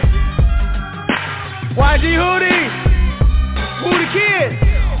 bitch. YG Hoodie, Who the Kid.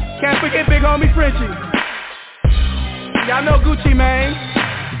 Can't forget big homie Frenchie. Y'all know Gucci, man.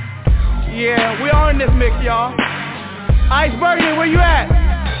 Yeah, we all in this mix, y'all. Iceberg, where you at?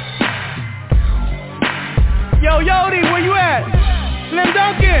 Yo, Yodi, where you at? Slim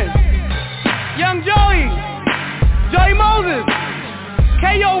Duncan, Young Joey, Joey Moses,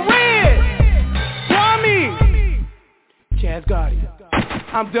 K.O. Red, Kwame, Chaz Gotti.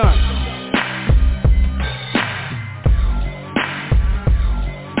 I'm done.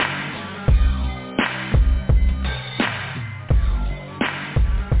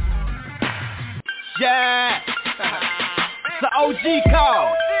 Yeah, it's an OG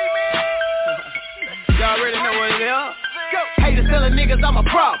call. Y'all ready?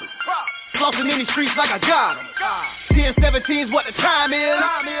 Flossing in these streets like I got 'em. 10-17's what the time is.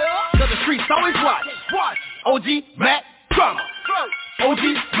 Cause the streets always watch. OG Mac Drama.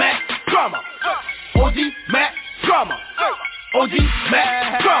 OG Mac Drama. OG Mac Drama. OG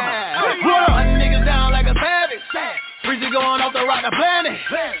Mac Drama. Hunting niggas down like a savage. Breezy going off the rock the planet.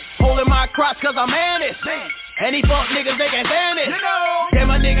 Holding my crotch cause I'm managed. And these fuck niggas, they can't stand it. Damn,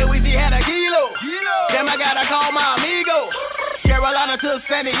 my nigga Weezy had a kilo. Damn, I gotta call my amigo. Carolina to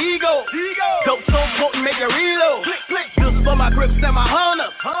San Diego. Dope so potent, make it reload. Just for my grips and my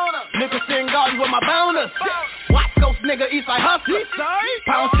hunters. Niggas sing gardens with my bounders. West Coast nigga, East Side hustlers.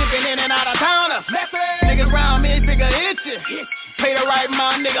 Pound shipping in and out of towners. Niggas round me, figure itching. Pay the right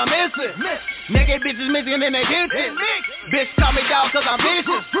mind, nigga missing. Naked bitches missing in their kitchen. Bitch call me down cause I'm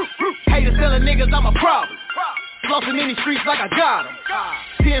vicious. Haters telling niggas I'm a problem. Flossing in these streets like I got 'em.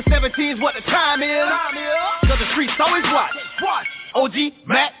 10-17's what the time is. Cause the streets always watch. OG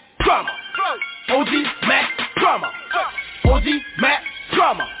Mac Drama. OG Mac Drama. OG Mac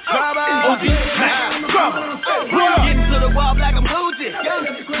Drama. OG Mac Drama. Getting to the wall like I'm Gucci.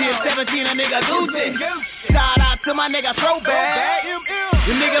 10-17 a nigga Gucci. Shout out to my nigga Throwback.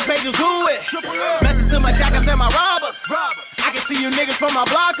 The nigga pages who it. Message to my jackets and my robbers. I can see you niggas from my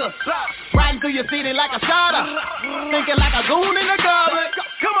blockers. Riding through your city like a shotter. Thinking like a goon in the garbage.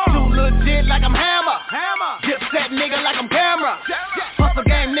 Too legit like I'm Hammer. Dip set nigga like I'm Camera. Hustle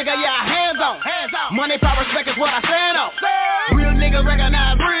game nigga, yeah, hands on. Money, power, respect is what I stand on. Real nigga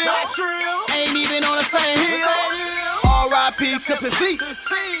recognize real. Ain't even on the same hill. R.I.P. to P.C.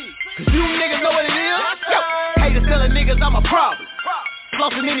 Cause you niggas know what it is. Haters telling niggas I'm a problem.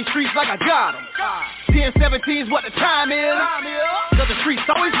 Flossing in these streets like I got 'em. 10-17's what the time is. Cause the streets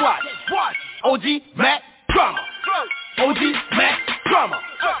always watch. OG Mac Drama. OG Mac Drama.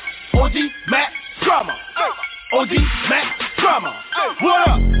 OG Mac Drama. OG Mac Drama. What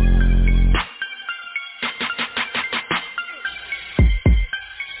up?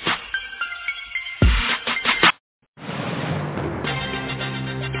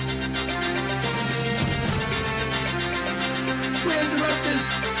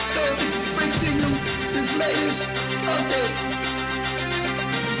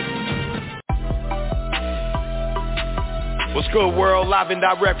 What's good, world? Live and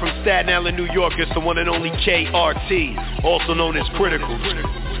direct from Staten Island, New York. It's the one and only KRT, also known as Critical.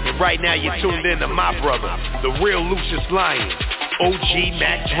 And right now you're tuned in to my brother, the real Lucius Lyon, OG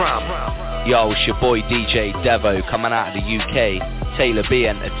Mac Drama. Yo, it's your boy DJ Devo coming out of the UK, Taylor B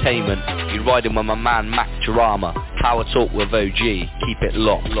Entertainment. You're riding with my man Mac Drama. Power Talk with OG. Keep it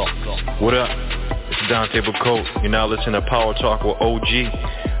locked. What up? It's Dante Bacote. You're now listening to Power Talk with OG.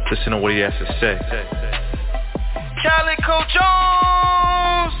 Listen to what he has to say. Calico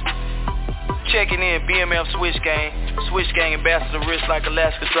Jones! Checking in, BMF Switch Gang ambassador, wrist like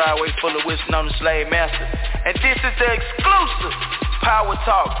Alaska driveway full of wisdom on the slave master. And this is the exclusive Power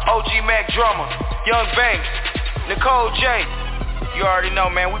Talk, OG Mac Drummer, Young Banks, Nicole J. You already know,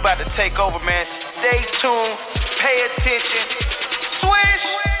 man, we about to take over, man. Stay tuned, pay attention, switch!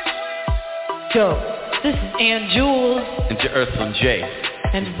 Yo, this is Ann Jules. And to Earthland J.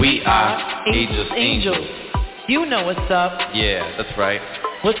 And we are Angels. You know what's up. Yeah, that's right.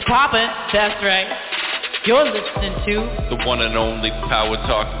 What's poppin'? That's right. You're listening to the one and only Power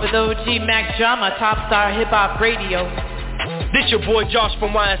Talk with OG Mac Drama, Top Star Hip Hop Radio. This your boy Josh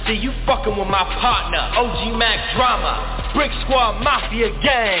from YNC. You fucking with my partner, OG Mac Drama, Brick Squad Mafia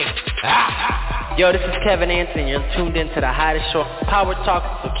Gang. Yo, this is Kevin Anson. You're tuned in to the hottest show, Power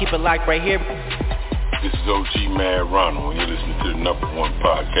Talk. So keep it locked right here. This is OG Mad Ronald. You're listening to the #1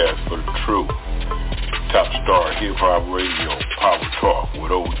 podcast for the truth. Top Star Hip Hop Radio, Power Talk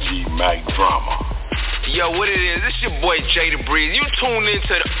with OG Mac Drama. Yo, what it is? This your boy Jay the Breeze. You tuned into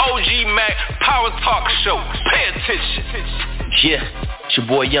the OG Mac Power Talk Show. Pay attention. Yeah, it's your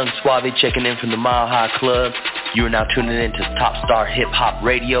boy Young Suave checking in from the Mile High Club. You are now tuning in to Top Star Hip Hop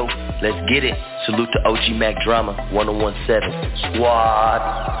Radio. Let's get it. Salute to OG Mac Drama, 1017 Squad.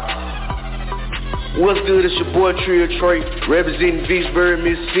 What's good? It's your boy Trio Trey, representing Vicksburg,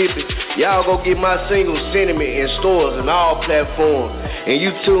 Mississippi. Y'all go get my single Sentiment in stores and all platforms. And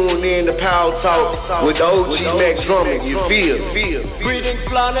you tune in to Power Talk with the OG Mac Drama. You feel? Greetings,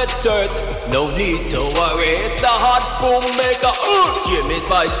 planet Earth. No need to worry. It's the hot boom maker. Give me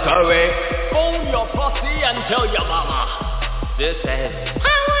spice curry. Phone your posse and tell your mama. This is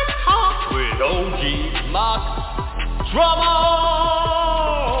Power Talk with OG Mac Drama.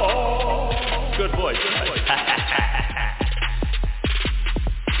 Good voice.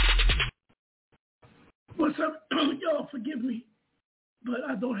 What's up? Y'all forgive me, but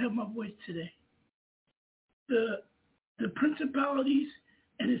I don't have my voice today. The principalities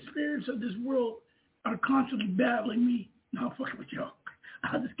and the spirits of this world are constantly battling me. No, I'm fucking with y'all.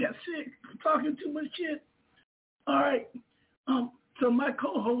 I just got sick from talking too much shit. All right. So my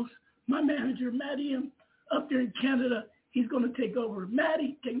co-host, my manager, Matty M, up there in Canada, he's going to take over.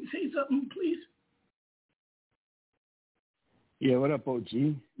 Matty, can you say something, please? Yeah, what up,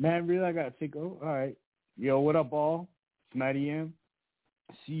 OG? Man, really, I got to take over? All right. Yo, what up, all? It's Matty M,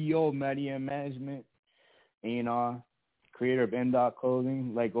 CEO of Matty M Management, A&R, creator of M.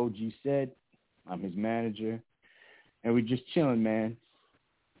 Clothing. Like OG said, I'm his manager. And we're just chilling, man.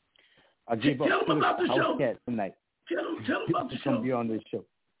 I gave up to the house cat tonight. Tell them about the show. Be on this show.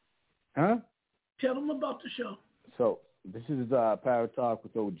 Huh? Tell them about the show. So this is Power Talk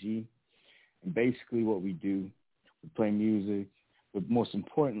with OG. And basically what we do, we play music. But most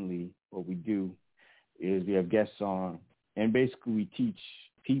importantly, what we do is we have guests on. And basically we teach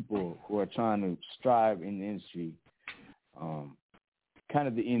people who are trying to strive in the industry kind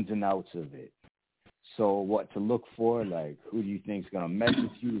of the ins and outs of it. So what to look for, like who do you think is going to mess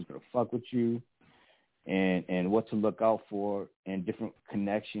with you, is going to fuck with you, and what to look out for, and different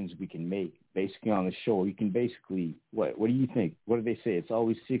connections we can make. Basically on the show, you can basically, what do you think? What do they say? It's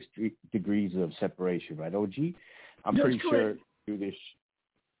always 6 degrees of separation, right, OG? I'm pretty sure through this,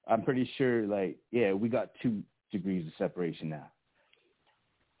 I'm pretty sure, like, yeah, we got 2 degrees of separation now.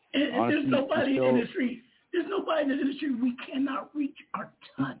 And honestly, there's nobody in the industry. There's nobody in the industry we cannot reach or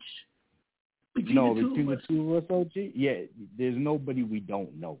touch. Between the two of us, OG, yeah, there's nobody we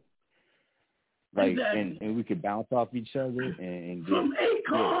don't know. Like, exactly. and we could bounce off each other and from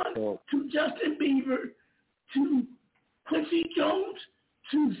Akon to Justin Bieber to Quincy Jones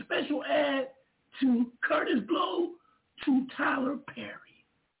to Special Ed to Curtis Blow to Tyler Perry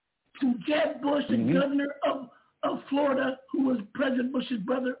to Jeb Bush, the governor of Florida, who was President Bush's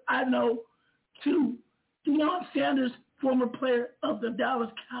brother, I know, to Deion Sanders, former player of the Dallas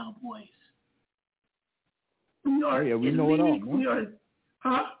Cowboys. We are. Oh, yeah, we know it all. We are.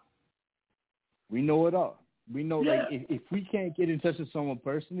 Huh? We know it all. We know, like, if we can't get in touch with someone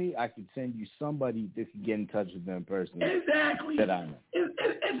personally, I could send you somebody that can get in touch with them personally. Exactly. That I know.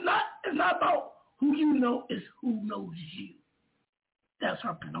 It's not about who you know, it's who knows you. That's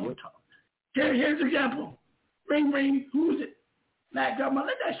our Pinot talk. Here's an example. Ring, ring. Who is it? Matt Grandma,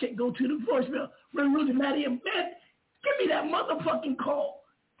 let that shit go to the voicemail. Ring, Rudy, Matty, and man, give me that motherfucking call.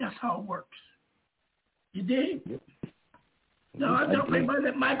 That's how it works. You dig? Yep. No, I tell everybody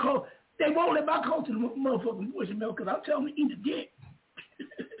that my call, they won't let my call to the motherfucking voicemail because I'll tell them to eat a dick.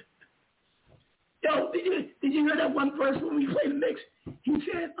 Yo, did you hear that one verse when we played the mix? He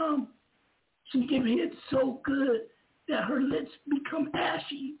said, she give head so good that her lips become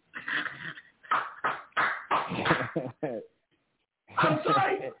ashy. I'm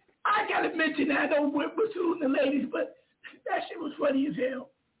sorry. I gotta mention that. I don't whistle the ladies, but that shit was funny as hell.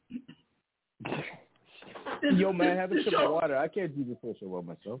 Yo, man, have a sip of water. I can't do this for so well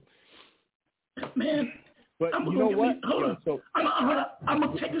myself. Man. But you know what? Hold on. I'm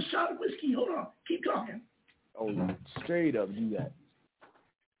going to take a shot of whiskey. Hold on. Keep talking. Oh, straight up, do that.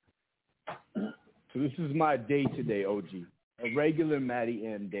 So this is my day today, OG. A regular Matty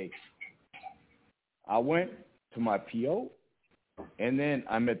M day. I went to my PO, and then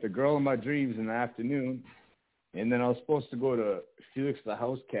I met the girl of my dreams in the afternoon, and then I was supposed to go to Felix the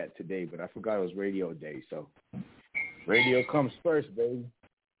House Cat today, but I forgot it was radio day, so radio comes first, baby.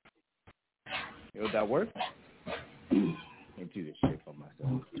 Yo, that work? Can't do this shit for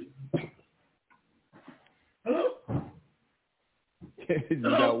myself. Hello? Does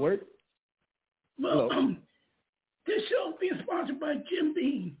that work? Well, this show is being sponsored by Jim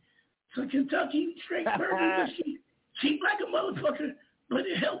Beam. So Kentucky straight burger whiskey. Cheap like a motherfucker, but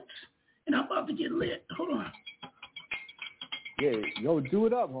it helps. And I'm about to get lit. Hold on. Yeah, yo, do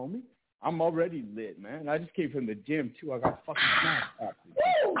it up, homie. I'm already lit, man. I just came from the gym, too. I got fucking smashed up.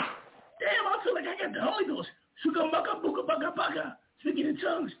 Woo! Damn, I feel like I got the Holy Ghost. Suka buka baka baka. Speaking in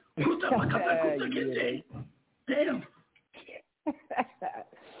tongues. Kuta baka kuta kente. Damn.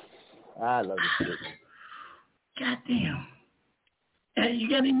 I love this shit. God damn. Hey, you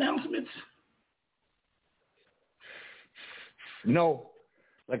got any announcements? No.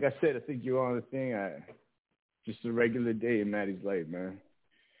 Like I said, I think you're on the thing. Just a regular day in Matty's life, man.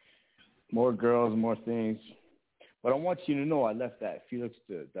 More girls, more things. But I want you to know I left that Felix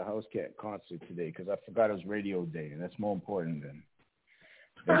the House Cat concert today because I forgot it was radio day, and that's more important than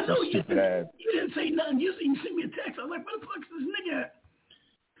I know you didn't say nothing. You sent me a text. I was like, where the fuck is this nigga at?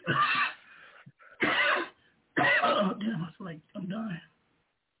 Oh, damn. I feel like I'm dying.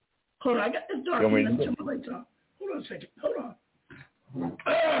 Hold on. I got this dark. Let me turn my lights on. Hold on a second. Hold on.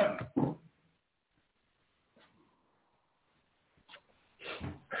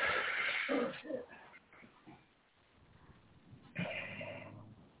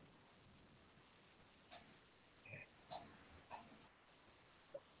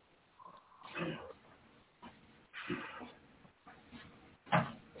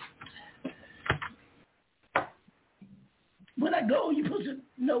 when I go, you supposed to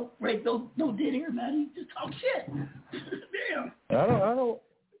no dead air, Maddie. Just talk shit. Damn. I don't.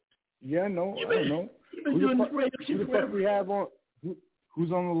 Yeah, no, I don't know. You've been doing this radio shit forever. We have on?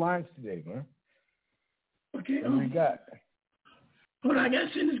 Who's on the lines today, man? Okay. What we got? Hold on, I gotta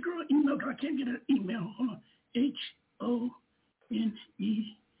send this girl an email because I can't get her email. Hold on. HONEYY.DEE.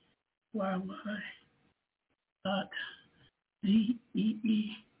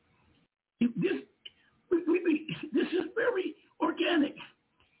 This is very organic.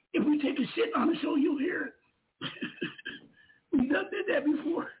 If we take a shit on the show, you'll hear it. We done did that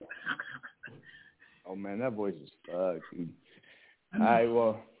before. Oh man, that voice is fucked, dude. All right,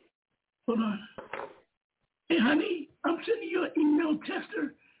 well. Hold on. Hey, honey, I'm sending you an email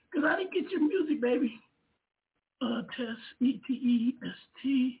tester because I didn't get your music, baby. Test,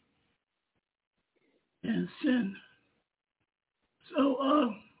 E-T-E-S-T, and send.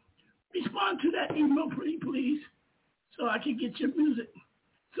 So, respond to that email, pretty please, so I can get your music.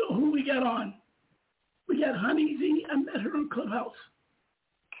 So, who we got on? We got Honey Z. I met her on Clubhouse.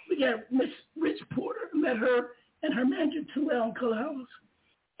 We got Miss Rich Porter. I met her and her manager, Terrell, on Clubhouse.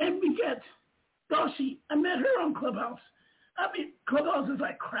 And we got Doshy. I met her on Clubhouse. I mean, Clubhouse is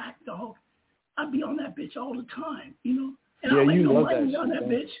like crack, dog. I be on that bitch all the time, you know? And yeah, I you no love money that on shit, that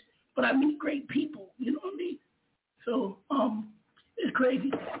bitch, but I meet great people, you know what I mean? So, it's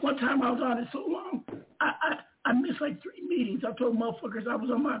crazy. One time I was on it so long, I missed like 3 meetings. I told motherfuckers I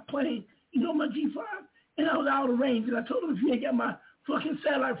was on my plane, you know, my G5, and I was out of range. And I told them, if you ain't got my fucking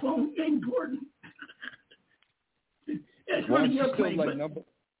satellite phone, it ain't important. It's running your plane, like but...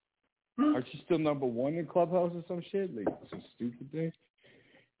 Aren't you still number 1 in Clubhouse or some shit? Like some stupid thing?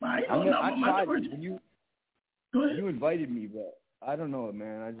 I tried when you invited me, but I don't know,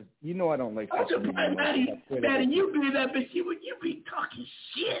 man. I just, you know, I don't like. I'm surprised, Maddie, you be that bitch. You be talking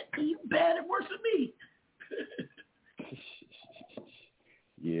shit because you bad at worse than me.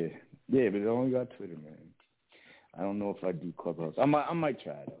 yeah, but it only got Twitter, man. I don't know if I do Clubhouse. I might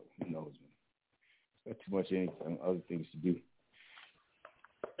try it out. Who knows, man? Got too much other things to do.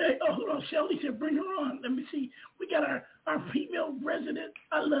 Hey, hold on. Shelly said bring her on. Let me see. We got our female resident.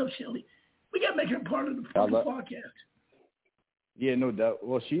 I love Shelly. We got to make her part of the podcast. Yeah, no doubt.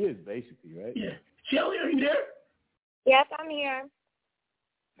 Well, she is basically, right? Yeah. Shelly, are you there? Yes, I'm here.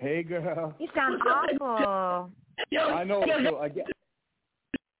 Hey, girl. You sound awful. I know. So I get.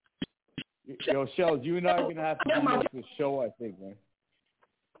 Yo, Shells, you and I are going to have to do this show, I think, man.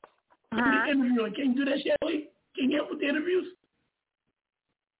 Can you do that, Shelly? Can you help with the interviews?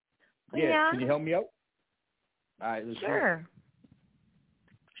 Yeah. Can you help me out? All right, let's sure.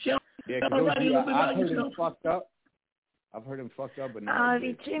 Yeah, because I've heard him fucked up. I've heard him fucked up, but now. Oh,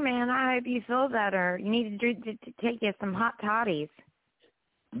 you too, man. I hope you feel better. You need to take you some hot toddies.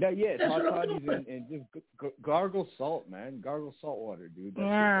 Yeah, hot toddies and just gargle salt, man. Gargle salt water, dude.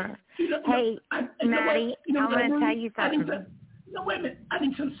 That's hey, Maddie, I'm going to tell you something. No, wait a minute. I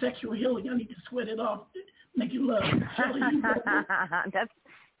need some sexual healing. I need to sweat it off, make you love.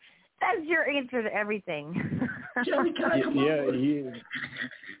 That's your answer to everything. Shelly, can I come on? He is.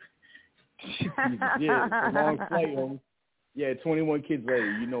 Yeah, it's a long flight, homie. Yeah, 21 kids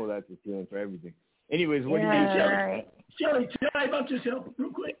later, you know that's the feeling for everything. Anyways, what do you think, Shelly? Right. Shelly, tell me about yourself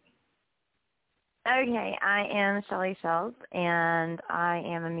real quick. Okay, I am Shelly Shells, and I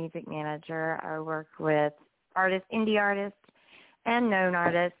am a music manager. I work with artists, indie artists, and known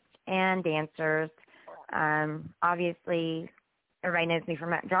artists, and dancers. Obviously, everybody knows me from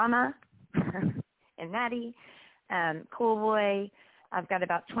Mac Drama and Maddie, Cool Boy. I've got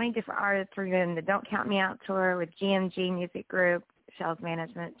about 20 different artists. We're doing the Don't Count Me Out tour with GMG Music Group, Shells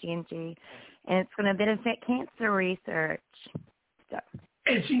Management, GMG, and it's going to benefit cancer research. So.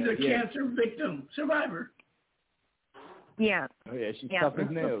 And she's a cancer victim, survivor. Yeah. Oh, yeah, she's tough as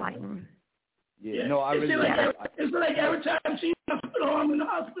nails. Yeah, no, I really it's like every time she's in the hospital, I'm in the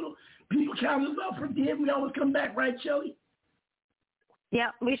hospital, people count us up for dead. We always come back, right, Shelly?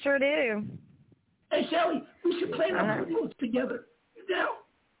 Yeah, we sure do. Hey, Shelly, we should play our films together. You down?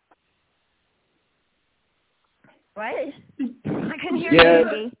 What? I couldn't hear you,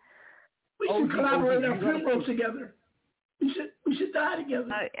 Andy. We should collaborate our film together. We should die together.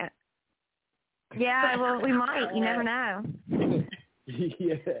 Oh, yeah. Yeah, well, we might. You never know.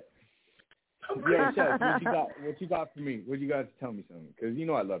 Yeah. Yeah, Chef, what you got for me? What you got to tell me something? Because you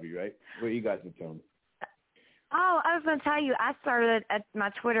know I love you, right? What you got to tell me? Oh, I was going to tell you, I started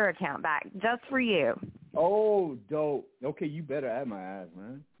my Twitter account back just for you. Oh, dope. Okay, you better add my ass,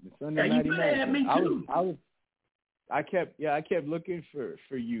 man. The Sunday you better add me too. I kept looking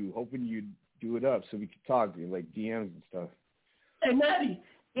for you, hoping you'd do it up so we could talk to you, like DMs and stuff. Hey, Maddie,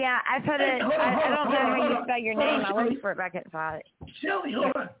 Yeah, I put it. I don't know how you spell your name. I looked for it, but I couldn't find it. Shelly,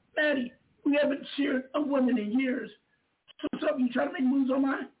 hold on. Maddie, we haven't shared a woman in years. So what's up? You trying to make moves on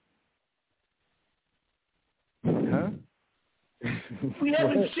mine? Huh? We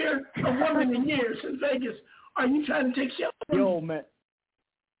haven't shared a woman in years since Vegas. Are you trying to take Shelly? Yo, man.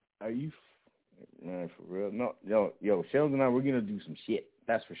 Are you... Man, for real? No, yo, Shells and I, we're going to do some shit.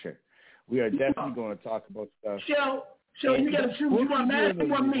 That's for sure. We are definitely going to talk about stuff. Shell, you got to choose. You want Matt or you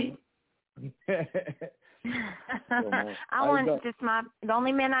want me? I want just the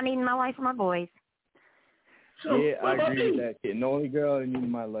only men I need in my life are my boys. So, yeah, I agree with that kid. The only girl I need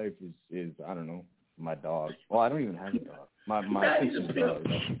in my life is I don't know, my dog. Well, I don't even have a dog. My sister's dog.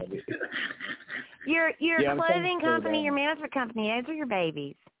 Your clothing company, your management company, those are your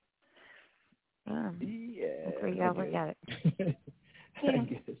babies. Yeah. That's where you gotta look at it. I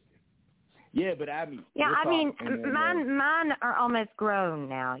guess. Yeah, but I mean. Yeah, I mean, mine are almost grown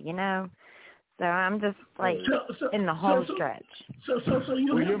now, you know. So I'm just like in the home stretch. So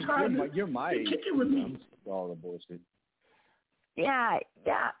you have time. You're my age. Kick it with me. All the bullshit. Yeah.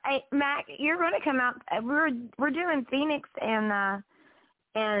 Hey, Mac, you're going to come out. We're doing Phoenix and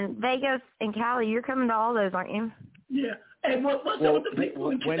Vegas and Cali. You're coming to all those, aren't you? Yeah. And what's up with the people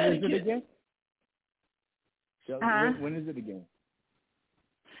in when is it again? Huh? When is it again?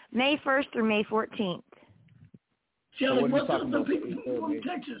 May 1st through May 14th. Shelly, what's up with the people from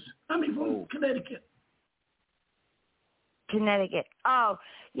Texas? From Connecticut. Connecticut. Oh,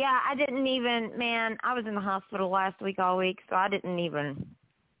 yeah, I was in the hospital last week all week, so I haven't even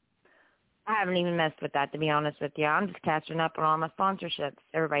messed with that, to be honest with you. I'm just catching up on all my sponsorships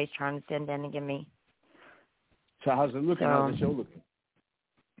everybody's trying to send in and give me. So how's it looking? How's the show looking?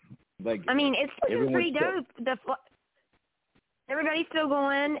 Like, it's looking pretty dope. Everybody's still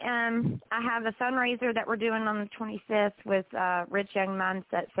going. I have a fundraiser that we're doing on the 25th with Rich Young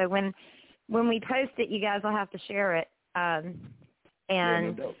Mindset. So when we post it, you guys will have to share it.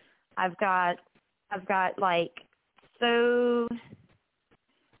 And I've got like so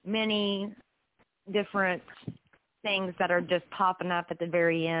many different things that are just popping up at the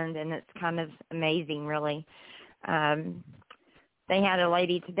very end, and it's kind of amazing, really. They had a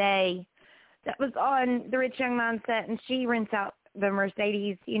lady today that was on the Rich Young Mindset, and she rents out the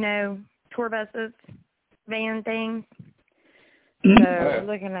Mercedes, tour buses, van things. So we're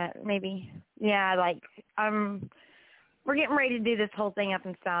looking at maybe, we're getting ready to do this whole thing up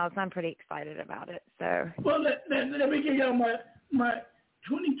in style, so I'm pretty excited about it. So. Well, let me give y'all my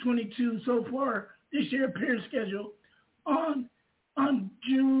 2022 so far this year appearance schedule. On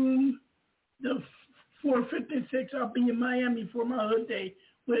June the 4th, 5th, and 6th, I'll be in Miami for my hood day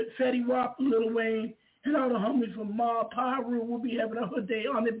with Fetty Wap, Lil Wayne, and all the homies from Mob Pyru. We'll be having a hood day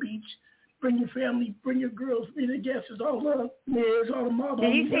on the beach. Bring your family, bring your girls, bring the guests, all the Miz, all the Mob.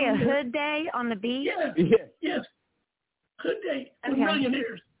 Did you say a hood day on the beach? Yeah. Yes. Hood day with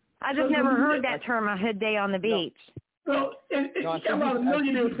millionaires. I just never heard that term, a hood day on the beach. Well, you got a lot of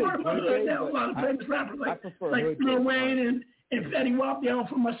millionaires part of my hood now, a lot of famous rappers like Lil Wayne and Fetty Wap, they're all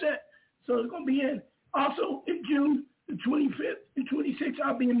from my set. So it's going to be in. Also, in June the 25th and 26th,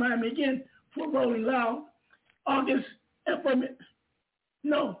 I'll be in Miami again for Rolling Loud. August, that's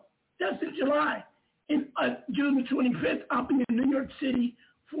in July. In June the 25th, I'll be in New York City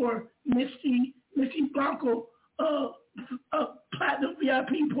for Misty Blanco Platinum VIP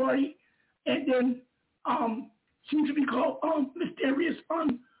party. And then she used to be called Mysterious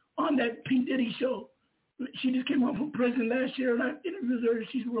on that P. Diddy show. She just came home from prison last year, and I interviewed her.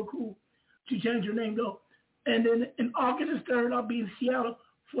 She's real cool. She changed her name, though. And then in August the 3rd, I'll be in Seattle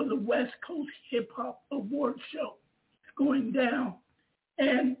for the West Coast Hip Hop Awards show. It's going down.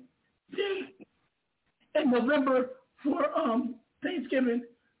 And then in November for Thanksgiving,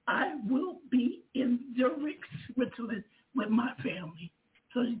 I will be in Zurich, Switzerland with my family.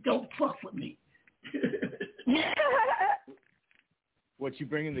 So don't fuck with me. What, you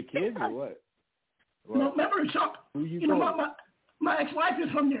bringing the kids or what? No, remember, Chuck, my ex-wife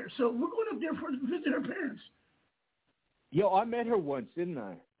is from there, so we're going up there to visit her parents. Yo, I met her once, didn't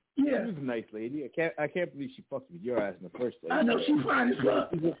I? Yeah. She was a nice lady. I can't believe she fucked with your ass in the first place. I know, she's fine as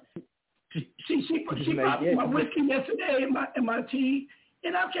fuck. She brought me my whiskey yesterday and my tea,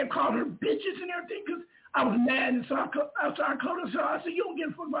 and I kept calling her bitches and everything because I was mad, and so I called her. So I said, "You don't give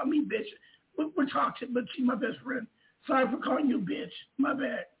a fuck about me, bitch. We're toxic, but she's my best friend. Sorry for calling you a bitch. My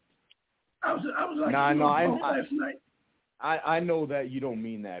bad." I was like, last night. I know that you don't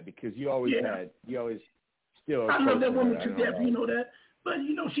mean that because you always still. I love that woman to death, you know that. But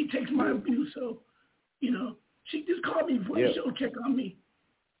she takes my abuse, so she just called me before the show, check on me.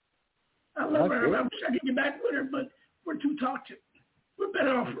 I love her. I wish I could get back with her, but we're too toxic. We're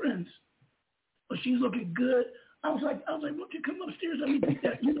better off friends. But she's looking good. I was like, why don't you come upstairs? Let me take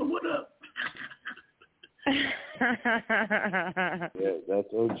that. You know, what up? Yeah,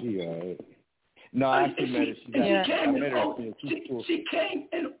 that's OG, all right. No, I actually met her. She came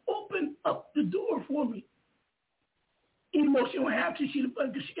and opened up the door for me. Even though she don't have to,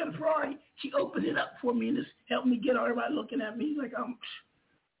 because she got a Ferrari, she opened it up for me and just helped me get everybody looking at me like I'm,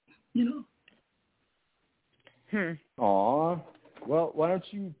 you know. Aw. Well, why don't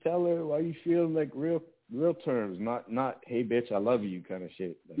you tell her why you feel like real terms, not hey bitch I love you kind of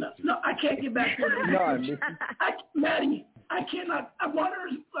shit. Like, no, I can't get back with her. Maddie, I cannot. I want her,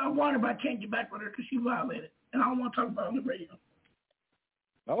 but I can't get back with her because she violated, and I don't want to talk about it on the radio.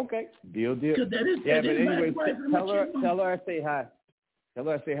 Okay, deal. But anyway, tell her I say hi. Tell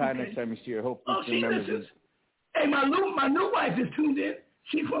her I say hi next time you see her. Hope she listens. Hey, my new wife is tuned in.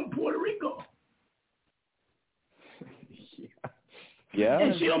 She's from Puerto Rico. Yeah.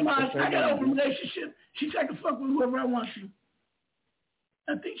 And she don't mind. I got an open relationship. I can fuck with whoever I want to.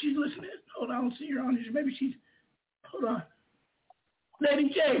 I think she's listening. Hold on, I don't see her on here. Maybe she's. Hold on. Lady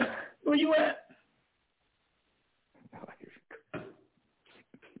J, where you at?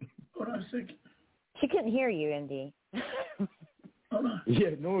 Hold on a second. She couldn't hear you, Indy. Hold on. Yeah,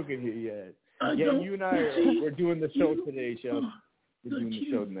 no one can hear you yet. You and I we're doing the show today, Shel. We're doing the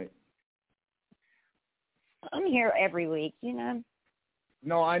show tonight. I'm here every week, you know.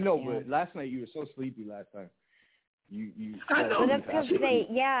 No, I know, but last night you were so sleepy last time. You I know. But that's because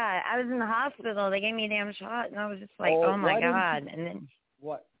I was in the hospital. They gave me a damn shot, and I was just like, oh my God. And then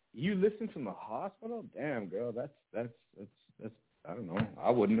what? You listened from the hospital? Damn, girl, that's I don't know.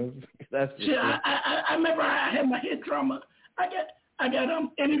 I wouldn't have. That's just I remember I had my head trauma. I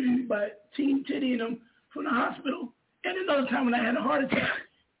got interviewed by Team Titty and them from the hospital. And another time when I had a heart attack,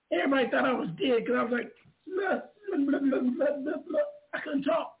 everybody thought I was dead because I was like, blah, blah, blah, blah, blah, blah. I couldn't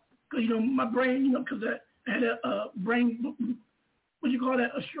talk because, you know, my brain, because I had a brain, what do you call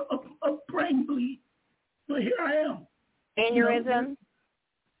that, a brain bleed. But here I am. Aneurysm?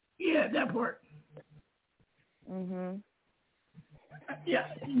 Yeah, that part. Mm-hmm. Yeah,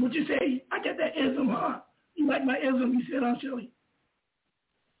 would you say, I got that ism, huh? You like my ism, you said, Shelly?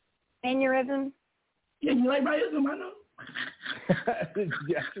 Aneurysm? Yeah, you like my ism, I know. Did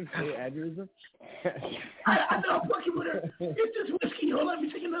you actually say aneurysm? I know, I'm fucking with her. It's just whiskey. Hold on, let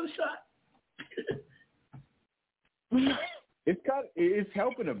me take another shot. It's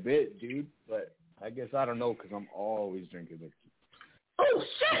helping a bit, dude, but I guess I don't know because I'm always drinking whiskey. Oh,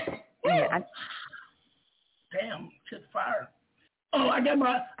 shit! Yeah. Damn, shit fire. Oh, I got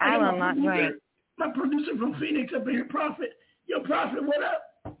my producer from Phoenix up in here, Prophet. Yo, Prophet, what up?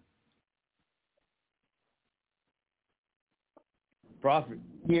 Prophet.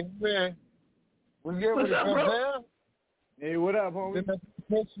 Yeah, man. We're good with it, man. Hey, what up, homie?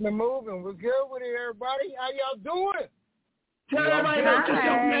 Mixing and moving. We're good with it, everybody. How y'all doing? Tell everybody about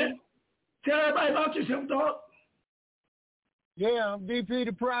yourself, man. Tell everybody about yourself, dog. Yeah, I'm DP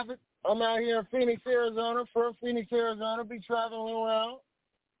the Prophet. I'm out here in Phoenix, Arizona. From Phoenix, Arizona. Be traveling around,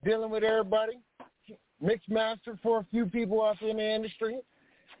 dealing with everybody. Mix master for a few people out in the industry.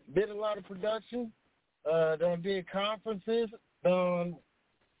 Did a lot of production. Did conferences.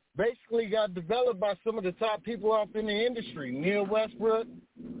 Basically got developed by some of the top people out in the industry. Neil Westbrook.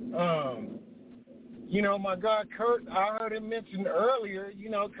 You know, my guy Kurt, I heard him mention earlier, you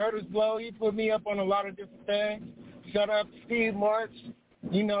know, Curtis Blow, he put me up on a lot of different things. Shout out to Steve March.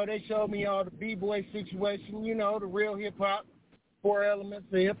 You know, they showed me all the B-boy situation, you know, the real hip-hop, 4 elements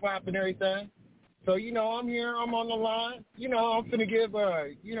of hip-hop and everything. So, you know, I'm here, I'm on the line. You know, I'm going to give,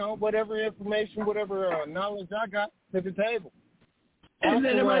 you know, whatever information, whatever knowledge I got to the table. And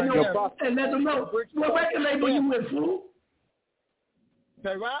let everybody know, and let them know. What record label you with, fool?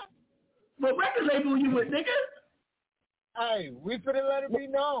 Say what? What record label you with, nigga? Hey, we finna let it be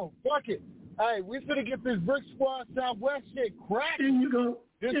known. Fuck it. Hey, we finna get this Brick Squad Southwest shit cracked. There you go.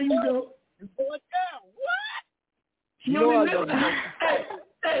 There you go. It's going down. What? You only live,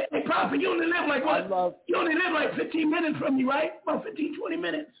 hey, Prophet, you only live like what? You only live like 15 minutes from me, right? About 15, 20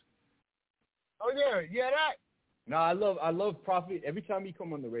 minutes. Oh, yeah. Yeah, that. No, I love Prophet. Every time you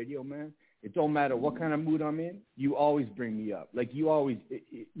come on the radio, man, it don't matter what kind of mood I'm in, you always bring me up. Like, you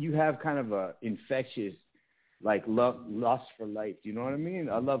have kind of a infectious, like, lust for life. Do you know what I mean?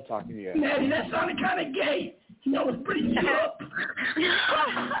 I love talking to you. Man, that sounded kind of gay. You know, it's pretty up.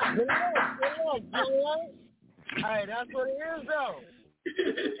 Hey, that's what it is, though.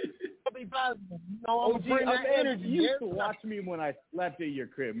 Be positive. You know, I'm bring that energy. You used to watch me when I slept at your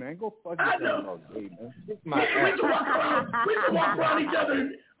crib, man. Go fuck yourself all day, man. This is my we used to walk around each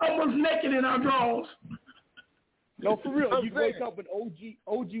other almost naked in our drawers. No, for real. You'd wake up and OG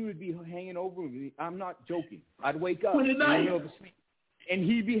would be hanging over me. I'm not joking. I'd wake up in the middle of the sleep, and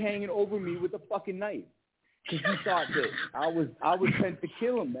he'd be hanging over me with a fucking knife because he thought that I was sent to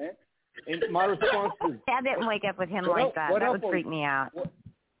kill him, man. And my response was, I didn't wake up with him like that. That would freak me out.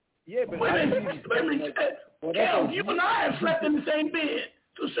 Yeah, but wait a minute. Kel, you and I have slept in the same bed,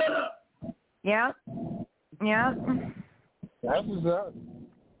 so shut up. Yeah. That's what's up.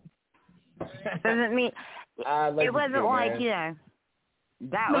 Doesn't mean it wasn't like, you know,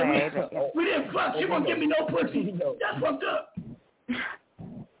 that way. We didn't fuck. She won't give me no pussy. That's fucked up.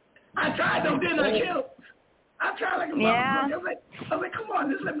 I tried though, didn't I, Kel? I tried like a motherfucker. I was like, come on,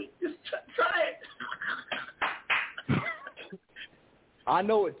 just let me try it. I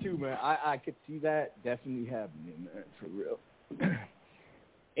know it too, man. I could see that definitely happening, man, for real.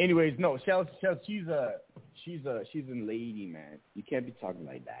 Anyways, no, Shell, she's a lady, man. You can't be talking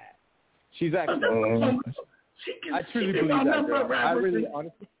like that. She's actually. I truly believe that, girl. I really,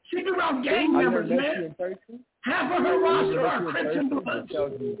 honestly. She be around gang members, man. Half of her roster are Christian bloods.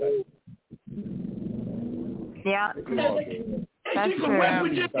 Yeah. And she's from West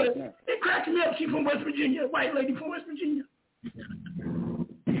Virginia. It cracks me up. She's from West Virginia. White lady from West Virginia.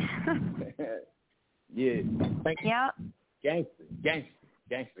 Yeah. Yeah. Gangster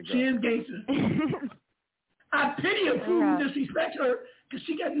girl. She is gangster. I pity a fool who disrespects her because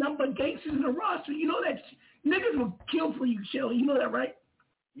she got nothing but gangsters in the roster. You know that niggas will kill for you, Shelly. You know that, right?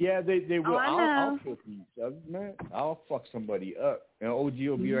 Yeah, they will. I'll kill for you, man. I'll fuck somebody up. And OG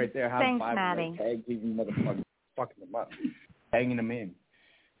will be right there having five tag team motherfuckers, fucking them up, hanging them in.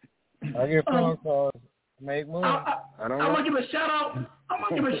 I get phone calls. Make moves. I want to give a shout out. I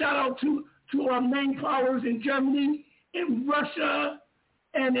want to give a shout out to our main powers in Germany, in Russia,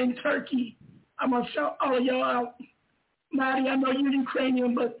 and in Turkey. I'm going to shout all of y'all out. Maddie, I know you're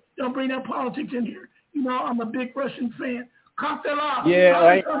Ukrainian, but don't bring that politics in here. You know, I'm a big Russian fan. Cocktail. Yeah,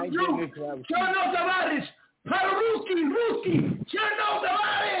 I Cherno Tavares, Ruski, Cherno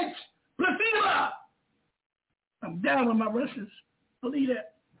Tavares, Placila. I'm down with my Russians. Believe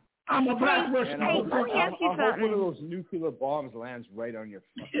that. I'm a black Russian. I hope one of those nuclear bombs lands right on your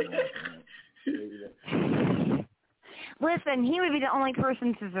fucking head. Listen, he would be the only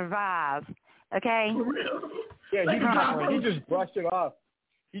person to survive. Okay. For real? Yeah, he just brushed it off.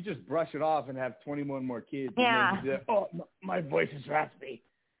 He just brushed it off and have 21 more kids. Yeah. And then my voice is raspy.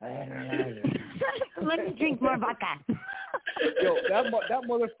 Let me drink more vodka. Yo, that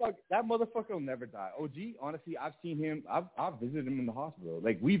motherfucker will never die. OG, honestly, I've seen him. I've visited him in the hospital.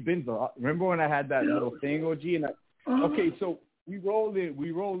 Like we've been to. Remember when I had that little thing, OG? And okay, so we roll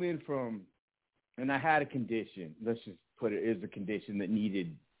in from, and I had a condition. Let's just put it as a condition that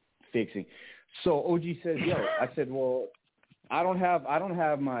needed fixing. So OG says, "Yo," I said, "Well, I don't have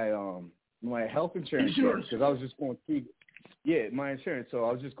my my health insurance because I was just going through." Yeah, my insurance. So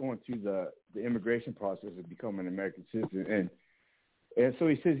I was just going through the immigration process of becoming an American citizen, and so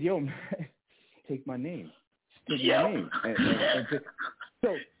he says, "Yo, man, take my name, my name." And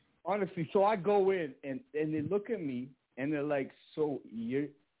so honestly, so I go in and they look at me and they're like, "So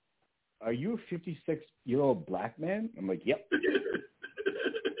are you a 56-year-old black man?" I'm like, "Yep."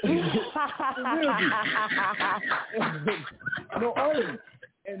 No, honestly.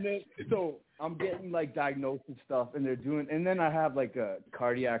 And then, so I'm getting like diagnosed and stuff, and then I have like a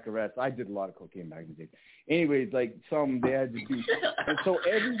cardiac arrest. I did a lot of cocaine back in the day. Anyways, like they had to do, and so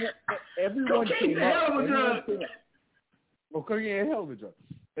everyone came up. Well, cocaine is a hell of a drug.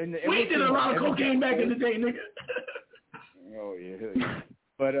 And we did a lot of cocaine back in the day, nigga. Oh yeah,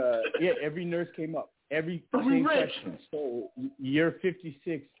 but yeah, every nurse came up, every same question. So you're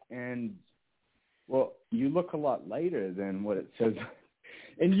 56, and well, you look a lot lighter than what it says.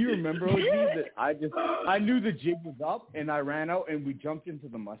 And you remember, OG, that I knew the jig was up, and I ran out, and we jumped into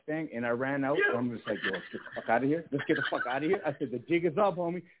the Mustang, and I ran out, and I'm just like, yo, let's get the fuck out of here. Let's get the fuck out of here. I said, the jig is up,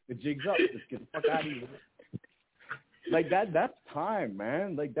 homie. The jig's up. Let's get the fuck out of here. Like, that's time,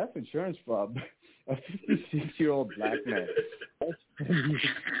 man. Like, that's insurance fraud. A 56-year-old black man.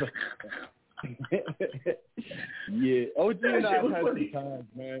 Yeah, OG and I have had some times,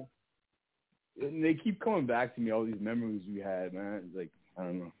 man. And they keep coming back to me, all these memories we had, man. Like, I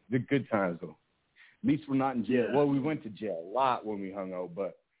don't know. They're good times, though. At least we're not in jail. Well, we went to jail a lot when we hung out,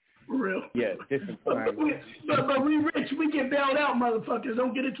 but for real. Yeah, different times. But we rich. We get bailed out, motherfuckers.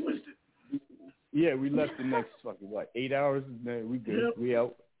 Don't get it twisted. Yeah, we left the next fucking, 8 hours? Man, we good. Yep. We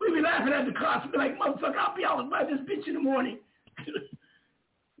out. We be laughing at the cops and be like, motherfucker, I'll be out by this bitch in the morning.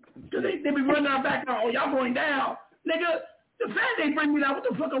 Because they be running our back now. Oh, y'all going down. Nigga, the fact they bring me down, what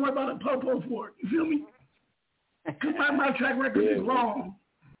the fuck I worry about a popo for? You feel me? Because my track record is long.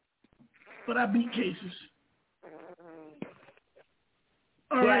 But I beat cases.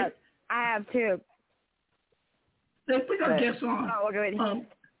 All right. I have two. Let's bring our guests on. Oh, we'll go ahead.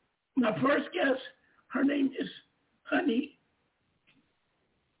 My first guest, her name is Honey.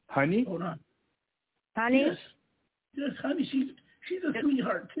 Honey? Hold on. Honey? Yes, Honey. She's a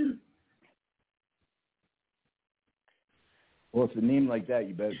sweetheart, too. Well, if a name like that,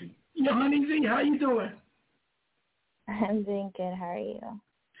 you better be. Yo, Honey Z, how you doing? I'm doing good. How are you?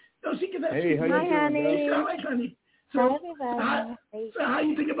 No, she can have Hey, Honey. Hi, Honey. You sound like Honey. So, Hi, everybody. So how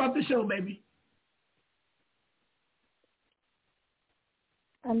you think about the show, baby?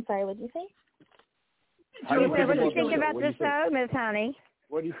 I'm sorry, what did you say? What do you think about the show, Miss Honey?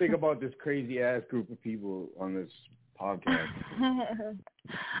 What do you think about this crazy-ass group of people on this podcast?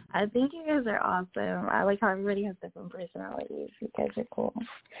 I think you guys are awesome. I like how everybody has different personalities. You guys are cool.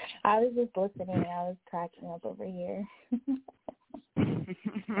 I was just listening. I was cracking up over here.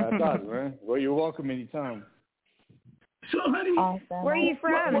 That's awesome, man. Well, you're welcome anytime. So, Honey, awesome. Where are you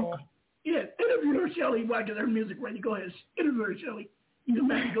from? Yeah, interview her, Shelly, while I get her music ready. Go ahead. Interview her, Shelly. You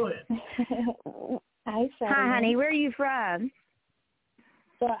man, go ahead. Hi, Shelly. Hi, Honey. Where are you from?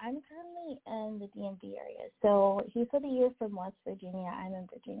 So I'm currently in the DMV area. So he said that you're from West Virginia. I'm in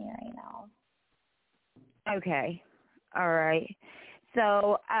Virginia right now. Okay. All right.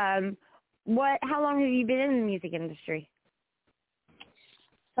 So, how long have you been in the music industry?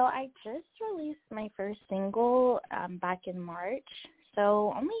 So I just released my first single back in March.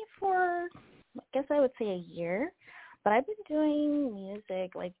 So only for, I guess I would say a year. But I've been doing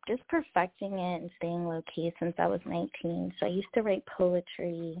music, like just perfecting it and staying low-key since I was 19. So I used to write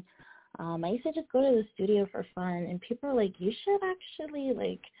poetry. I used to just go to the studio for fun. And people are like, you should actually,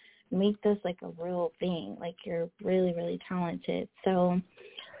 like, make this, like, a real thing. Like, you're really, really talented. So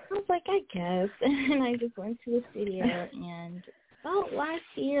I was like, I guess. And I just went to the studio. And about last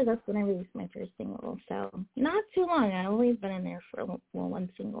year, that's when I released my first single. So not too long. I've only been in there for one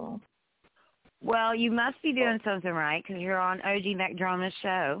single. Well, you must be doing something right because you're on OG Mac Drama's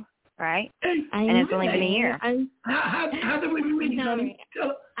show, right? And it's only been a year. How did we meet, Honey?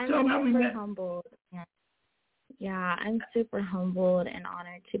 I'm tell how we super met. humbled. Yeah, I'm super humbled and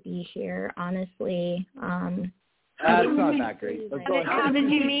honored to be here, honestly. That's not that great. How did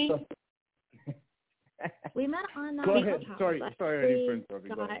you meet? We met on Go ahead. Clubhouse. Sorry, We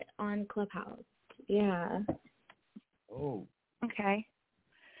got on Clubhouse. Yeah. Oh. Okay.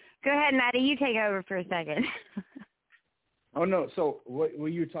 Go ahead, Maddie. You take over for a second. Oh, no. So what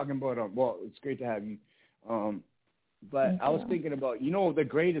you were talking about, well, it's great to have you. But I was thinking about, the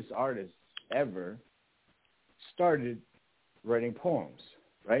greatest artists ever started writing poems,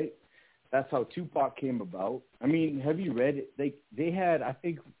 right? That's how Tupac came about. I mean, have you read it? They had, I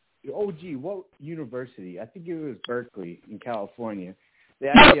think, what university? I think it was Berkeley in California. They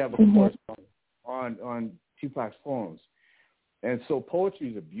actually have a course on Tupac's poems. And so poetry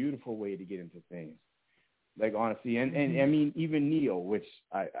is a beautiful way to get into things, like, honestly. And I mean, even Neo, which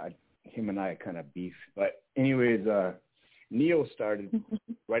him and I kind of beef. But anyways, Neo started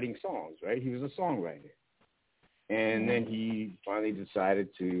writing songs, right? He was a songwriter. And then he finally decided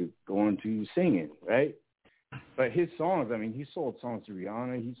to go into singing, right? But his songs, I mean, he sold songs to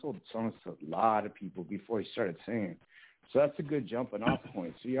Rihanna. He sold songs to a lot of people before he started singing. So that's a good jumping off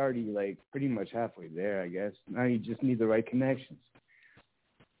point. So you're already, like, pretty much halfway there, I guess. Now you just need the right connections.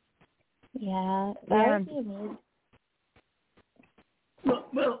 Yeah, that would be amazing.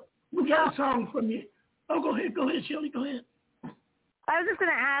 Well, we got a song from you. Oh, go ahead, Shelly, go ahead. I was just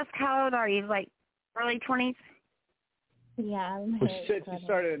going to ask, how old are you, like early 20s? Yeah. Well, she said she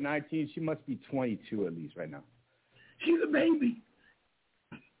started at 19. She must be 22 at least right now. She's a baby.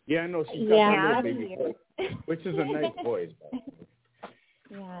 Yeah, I know. She's got that little baby voice, which is a nice voice.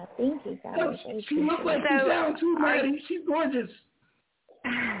 Yeah, thank you, guys. She looks like she's down too, Maddie. She's gorgeous.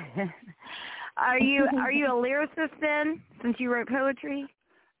 Are you a lyricist then, since you wrote poetry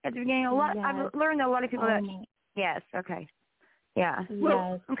at the beginning? I've learned that a lot of people that. Yes. Okay. Yeah.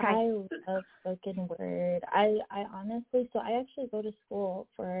 Yes. Okay. I love spoken word. I honestly, so I actually go to school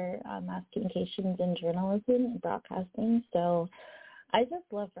for mass communications and journalism and broadcasting. So I just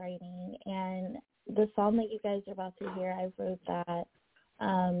love writing, and the song that you guys are about to hear, I wrote that.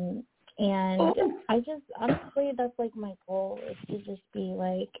 And I just, honestly, that's like my goal, is to just be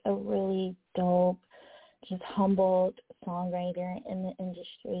like a really dope, just humbled songwriter in the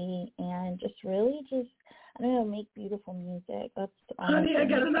industry, and just really just, I don't know, make beautiful music. That's Honey, I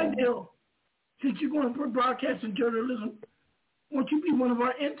got an idea. Since you're going for broadcasting journalism, won't you be one of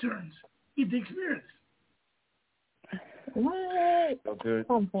our interns? Get the experience. What? Okay.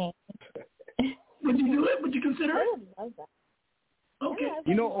 Something. Would you do it? Would you consider it? I would love that. Okay.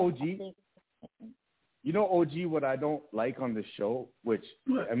 You know OG? You know, OG, what I don't like on the show, which,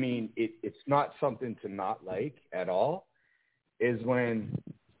 I mean, it's not something to not like at all, is when,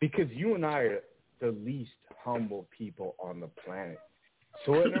 because you and I are the least humble people on the planet.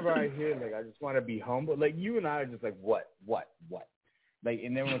 So whenever I hear, like, I just want to be humble, like, you and I are just like, what? Like,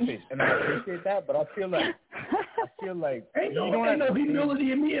 and everyone says, and I appreciate that, but I feel like ain't no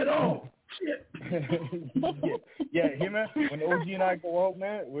humility in me at all. Shit. yeah, man. When OG and I go out,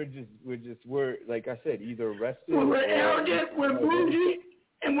 man, we're like I said, either arrested. We're arrogant, we're bougie,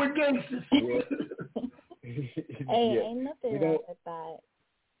 and we're gangsters. Hey, ain't nothing wrong with that.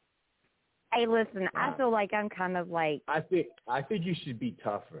 Hey, listen, I feel like I'm kind of like. I think you should be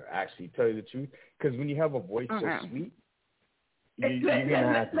tougher. Actually, tell you the truth, because when you have a voice so sweet, you're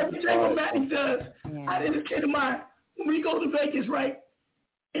gonna have to. Let me tell you what Matty does. I did a kid of mine. When we go to Vegas, right,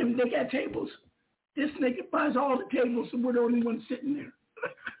 and they got tables, this nigga buys all the tables, and we're the only ones sitting there.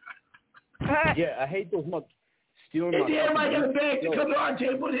 Yeah, I hate those mugs stealing my. Everybody got a bag to come to our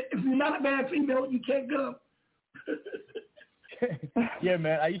table. If you're not a bad female, you can't come. Yeah,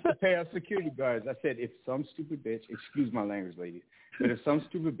 man, I used to pay our security guards. I said, if some stupid bitch, excuse my language, ladies, but if some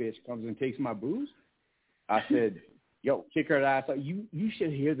stupid bitch comes and takes my booze, I said, yo, kick her ass out. You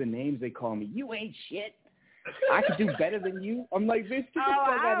should hear the names they call me. You ain't shit. I could do better than you. I'm like, bitch, get the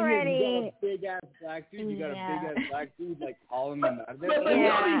fuck out of here. You got a big ass black dude. You got a big ass black dude, like, calling them out of there. But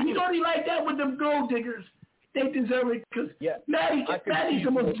you don't even like that with them gold diggers. They deserve it because Maddie's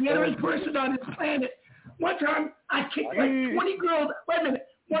the most generous person on this planet. One time, I kicked like 20 girls. Wait a minute.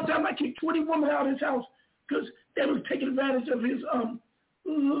 One time, I kicked 20 women out of his house because they was taking advantage of his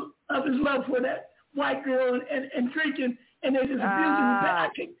love for that white girl and drinking, and they just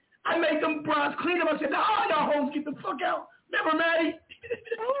abusing him. I made them bras clean them. I said, "Now all y'all hoes get the fuck out." Remember, Maddie?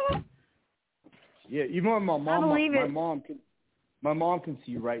 Yeah, even my mom can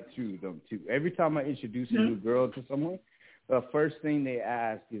see right through them too. Every time I introduce a new girl to someone, the first thing they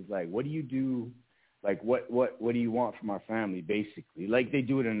ask is like, "What do you do? Like, what do you want from our family?" Basically, like they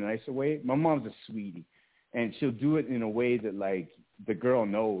do it in a nicer way. My mom's a sweetie, and she'll do it in a way that like the girl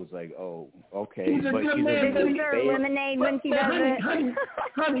knows, like, oh, okay. He's a good man. Lemonade when she does it.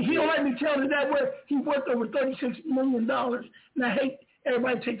 Honey, he don't let me tell her that he's worth over $36 million, and I hate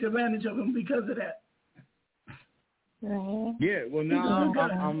everybody takes advantage of him because of that. Right. Yeah, well now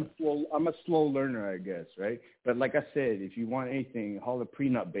I'm a slow learner, I guess, right? But like I said, if you want anything, holler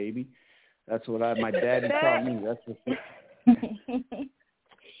prenup, baby. That's what my daddy taught me. That's what.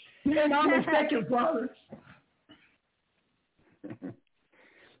 And I'm a second father.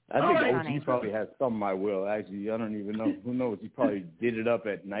 I think OG probably has some of my will. Actually, I don't even know. Who knows? He probably did it up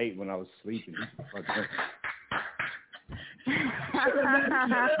at night when I was sleeping.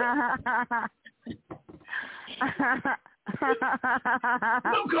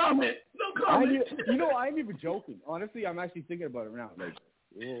 No comment. I ain't even joking. Honestly, I'm actually thinking about it now. Like,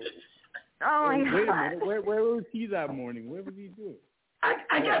 whoa. Oh my God. Wait a minute. Where was he that morning? What was he doing?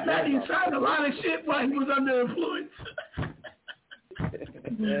 I got that inside a lot of shit while he was under influence.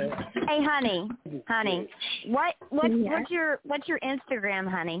 Hey, honey, what's your Instagram,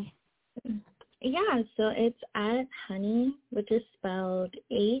 honey? Yeah, so it's at honey, which is spelled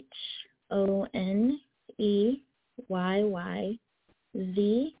HONEYYZ,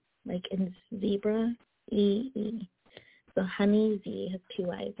 like in zebra, EE. So Honey Z has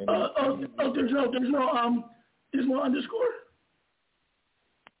 2 I's in it. There's no underscore.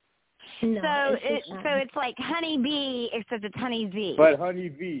 No, so it's like Honey Bee, except it's Honey Z. But Honey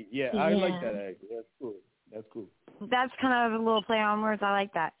V, yeah, I like that actually. That's cool. That's kind of a little play on words. I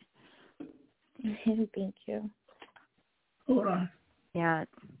like that. Thank you. Hold on. Yeah.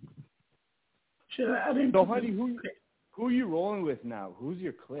 So, honey, who are you rolling with now? Who's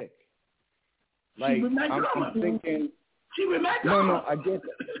your clique? Like, I'm thinking. She with Mac No, I guess.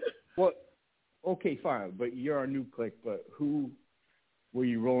 Well, okay, fine, but you're our new clique. But who were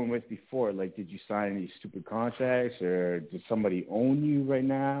you rolling with before? Like, did you sign any stupid contracts, or does somebody own you right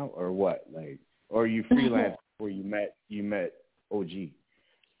now, or what? Like, or are you freelance before you met OG?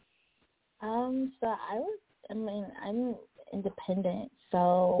 So I'm independent,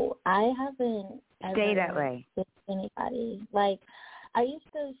 so I haven't stay that way with anybody. Like, I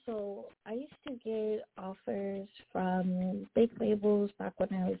used to get offers from big labels back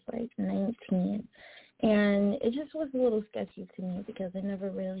when I was like 19, and it just was a little sketchy to me because I never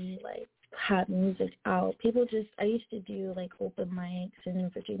really like had music out. I used to do like open mics in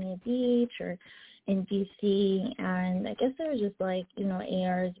Virginia Beach or in DC, and I guess there was just like,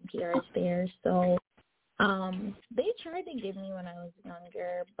 ARs and PRs there. So they tried to give me when I was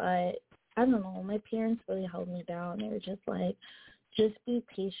younger, but I don't know, my parents really held me down. They were just like, just be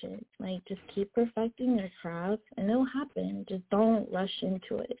patient. Like, just keep perfecting your craft, and it'll happen. Just don't rush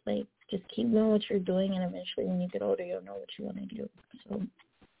into it. Like, just keep doing what you're doing, and eventually when you get older, you'll know what you want to do. So.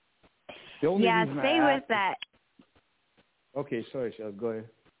 Yeah, stay with that. Okay, sorry, Shell. Go ahead.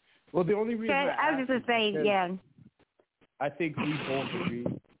 Well, the only reason I was just going to say, yeah. I think we both agree,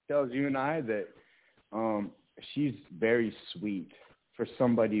 tells you and I, that she's very sweet for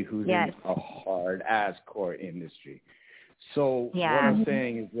somebody who's in a hard-ass core industry. So what I'm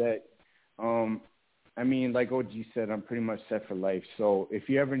saying is that, I mean, like OG said, I'm pretty much set for life. So if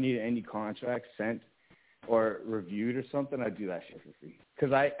you ever need any contracts sent or reviewed or something, I do that shit for free.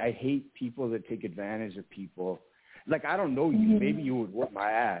 Because I hate people that take advantage of people. Like, I don't know you. Maybe you would whip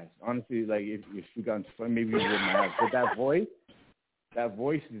my ass. Honestly, like, if we got into fun, maybe you would whip my ass. But that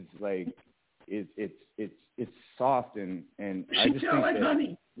voice is like, it's soft and I just think like that,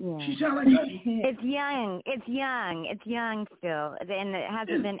 honey. Yeah. She sounds like honey. It's young still, and it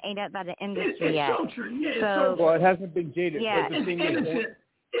hasn't been ate up by the industry yet. It's so true. Yeah, so, well, it hasn't been jaded. Yeah. But the thing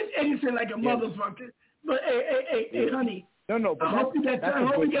It's innocent like a motherfucker. But hey, honey. No, but I hope you got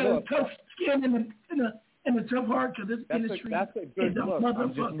a tough skin and a tough heart, because this industry that's a good look.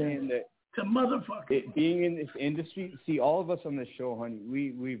 I'm just saying that it's a motherfucker. Being in this industry, see, all of us on this show, honey,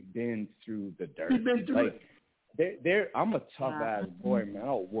 we've been through the dirt. We've been through it. I'm a tough ass boy, man.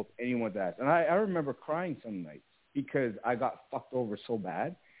 I'll whoop anyone's ass. And I remember crying some nights because I got fucked over so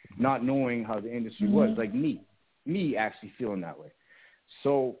bad, not knowing how the industry was. Like me actually feeling that way.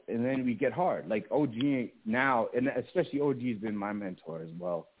 So, and then we get hard. Like OG now, and especially OG's been my mentor as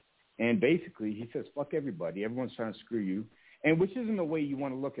well. And basically, he says, fuck everybody. Everyone's trying to screw you. And which isn't the way you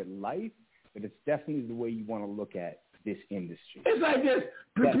want to look at life, but it's definitely the way you want to look at this industry. It's like this.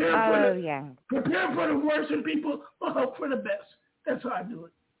 Prepare for the worst and people, but hope for the best. That's how I do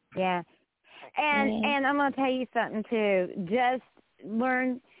it. Yeah. And I'm going to tell you something, too. Just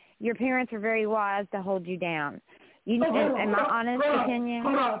learn, your parents are very wise to hold you down. In my honest opinion.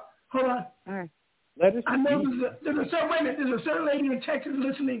 Hold on. All right. I know there's a certain lady in Texas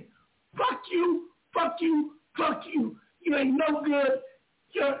listening. Fuck you. You ain't no good.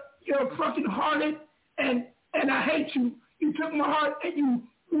 You're fucking hearted, and I hate you. You took my heart and you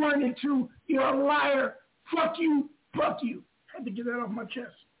ruined it too. You're a liar. Fuck you. Had to get that off my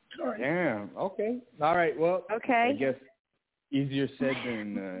chest. Sorry. Damn. Okay. All right. Well. Okay. I guess easier said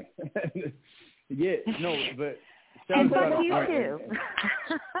than. Yeah. No, but. And fuck you too.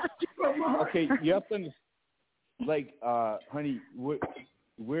 Okay, you have to understand, like, honey,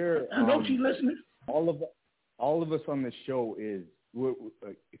 we're I hope she's listening. All of us on the show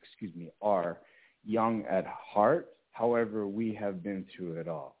are young at heart. However, we have been through it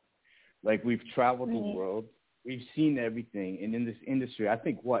all. Like, we've traveled the world, we've seen everything, and in this industry, I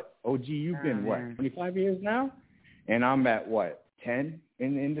think OG, you've been 25 years now, and I'm at 10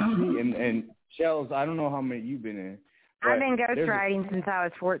 in the industry, and Shells, I don't know how many you've been in. I've been ghostwriting since I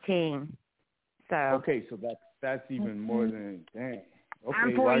was 14. So. Okay, so that's even more than dang. Okay,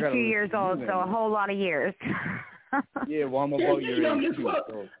 I'm 42 years old, so a whole lot of years. Yeah, well, I'm about your age too.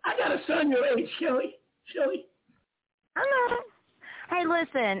 So. I got a son your age, Shelly. I know. Hey,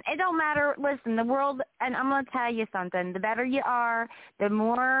 listen, it don't matter. Listen, the world, and I'm going to tell you something. The better you are, the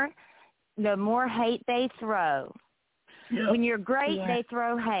more hate they throw. Yep. When you're great, they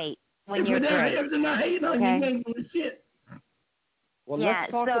throw hate. When you're great. If they're not hating on you, you ain't doing shit. Well,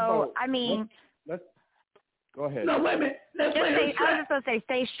 let's talk about. I mean, let's go ahead. No, wait a minute. I was just gonna say,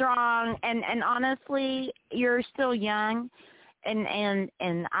 stay strong, and honestly, you're still young, and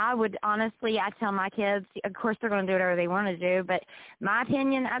I would honestly, I tell my kids, of course they're gonna do whatever they want to do, but my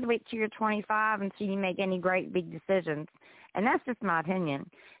opinion, I'd wait till you're 25 until you make any great big decisions, and that's just my opinion.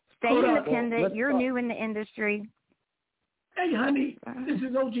 Stay independent. Well, you're new in the industry. Hey, honey, this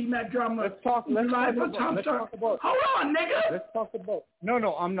is OG Mac Drama. Let's talk about. Hold on, nigga. Let's talk about.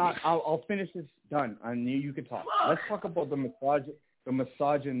 No, I'm not. I'll finish this. Done. I knew you could talk. Fuck. Let's talk about the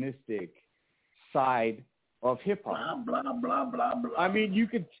misogynistic side of hip hop. Blah blah blah. I mean, you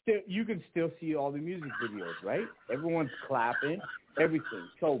can still see all the music videos, right? Everyone's clapping, everything.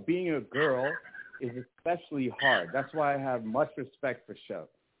 So being a girl is especially hard. That's why I have much respect for Shell,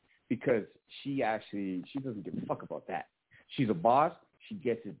 because she doesn't give a fuck about that. She's a boss. She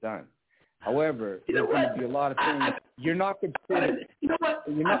gets it done. However, there's going to be a lot of things you're not considered. You know what?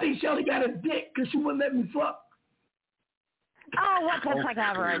 I think Shelly got a dick because she wouldn't let me fuck. Oh, what the fuck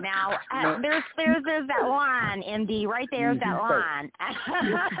ever now? There's that line, MD, right there. That line.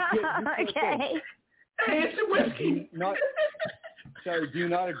 Okay. Hey, it's a whiskey. Sorry, do you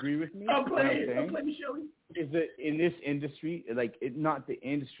not agree with me? I'll play Shelly. Is that in this industry, not the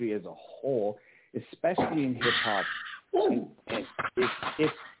industry as a whole, especially in hip hop, Ooh.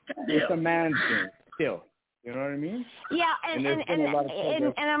 It's a man thing still. You know what I mean? Yeah, and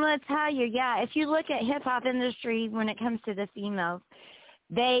I'm going to tell you, yeah, if you look at hip hop industry when it comes to the females,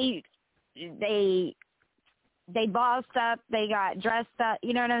 they bossed up, they got dressed up.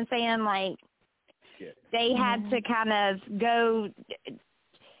 You know what I'm saying? Like they had to kind of go.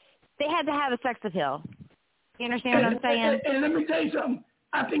 They had to have a sex appeal. You understand what I'm saying? And let me tell you something.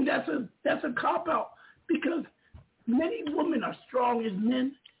 I think that's a cop out because many women are strong as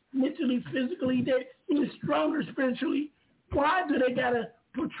men, mentally, physically. They're even stronger spiritually. Why do they gotta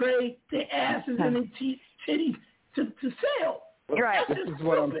portray their asses and their titties to sell? Right. This is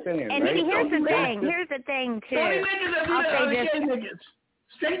what I'm saying. And right? here's the thing too. Only niggas that do that are gay niggas.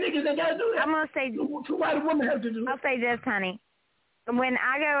 Straight niggas that gotta do that. I'm gonna say. So why do women have to do that? I'll say this, honey. When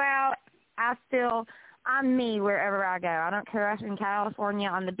I go out, I'm me wherever I go. I don't care if I'm in California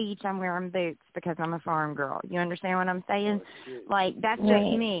on the beach, I'm wearing boots because I'm a farm girl. You understand what I'm saying? Like, that's just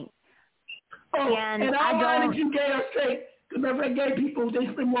me. Oh, and I don't mind if you gay or straight, because remember, gay people, they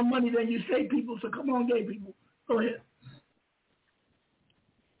spend more money than you straight people, so come on, gay people. Go ahead.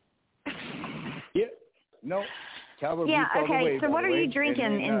 Yeah. No. Cowboy yeah, boots all the okay, way, so what the are way. you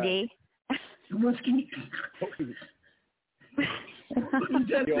drinking, Indy? Whiskey.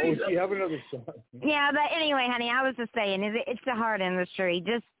 Yo, OG, have another shot. Yeah, but anyway, honey, I was just saying, it's the hard industry.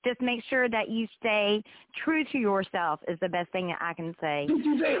 Just make sure that you stay true to yourself is the best thing that I can say. Did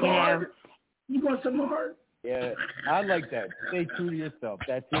you say hard? You want some hard? Yeah, I like that. Stay true to yourself.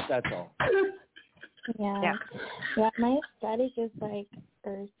 That's it. That's all. Yeah, my aesthetic is like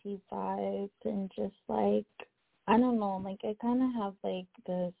earthy vibes and just like, I don't know, like I kind of have like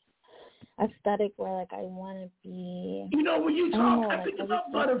this aesthetic where like I want to be. You know, when you talk, I think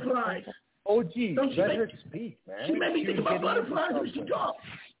about butterflies. OG, let her speak, man. She made me think about butterflies when she talks.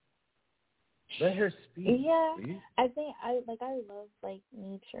 Let her speak. Yeah, please. I think I love like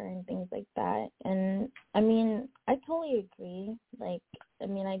nature and things like that, and I mean I totally agree. Like, I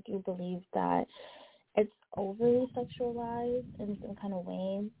mean, I do believe that it's overly sexualized in some kind of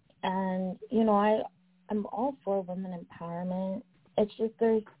way, and you know I'm all for women empowerment. It's just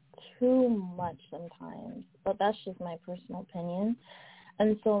there's too much sometimes, but that's just my personal opinion.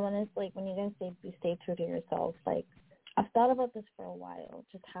 And so when it's like, when you guys say be stay true to yourself, like I've thought about this for a while,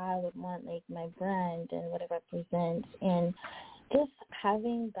 just how I would want like my brand and what it represents, and just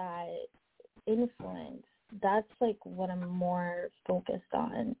having that influence. That's like what I'm more focused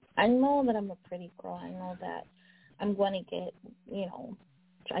on. I know that I'm a pretty girl. I know that I'm going to get, you know,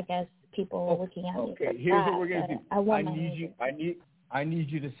 I guess people looking at me. Okay, here's what we're gonna do. I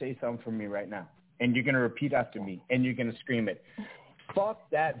need you to say something for me right now, and you're gonna repeat after me, and you're gonna scream it. Fuck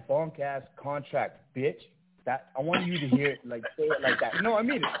that bunk ass contract, bitch. That I want you to hear it, like say it like that. No, I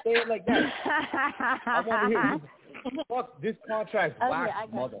mean it. Say it like that. I want to hear it. Fuck this contract, whack,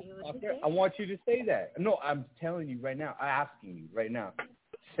 motherfucker. I want you to say that. No, I'm telling you right now. I'm asking you right now.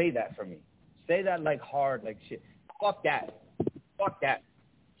 Say that for me. Say that like hard, like shit. Fuck that. Fuck that.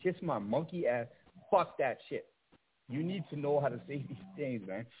 Kiss my monkey ass. Fuck that shit. You need to know how to say these things,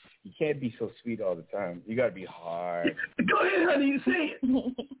 man. You can't be so sweet all the time. You gotta be hard. Go ahead, honey. You say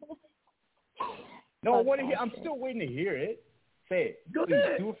it. No, I want to hear. I'm still waiting to hear it. Say it. Go Please,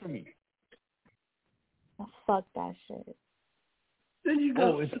 ahead. do it for me. Fuck that shit. There you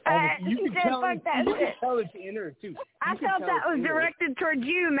go. Oh, it's you he can said tell fuck it, that you shit. can tell it in her too. I felt that was directed towards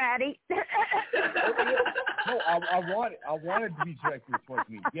you, Maddie. No, I want it to be directed towards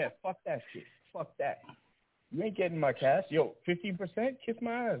me. Yeah, fuck that shit. Fuck that. You ain't getting my cash. Yo, 15%? Kiss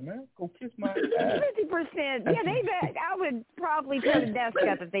my ass, man. Go kiss my ass. 50%. Yeah, I would probably turn the desk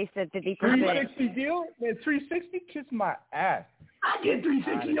up if they said 50%. 360 deal? Man, 360? Kiss my ass. I get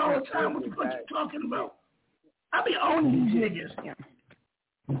 360 all the time. What the fuck you talking about? I be owning these niggas.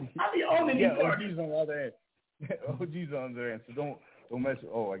 I be owning these OG's on the other end. OG's on the other end. So don't mess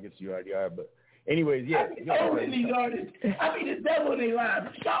with, I guess you already are, but anyways, yeah. I be owning these artists. I be the devil in their lives.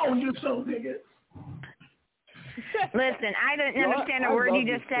 I own your soul, nigga. Listen, I didn't understand a word you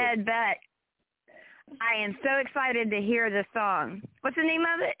just said, but I am so excited to hear the song. What's the name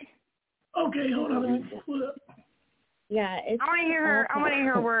of it? Okay, hold on. Yeah, it's. I want to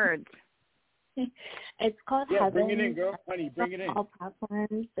hear her words. It's called Heaven. Bring it in, girl. Honey, bring it in. All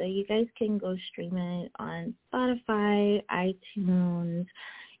platforms, so you guys can go stream it on Spotify, iTunes,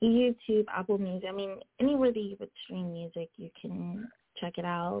 YouTube, Apple Music. I mean, anywhere that you would stream music, you can check it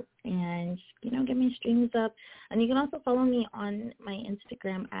out and, get my streams up. And you can also follow me on my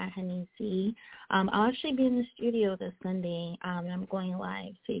Instagram at HoneyC. I'll actually be in the studio this Sunday, and I'm going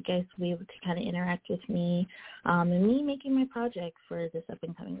live, so you guys will be able to kind of interact with me and me making my project for this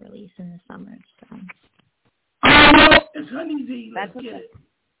up-and-coming release in the summer. So. It's Honey Z. Let's get it.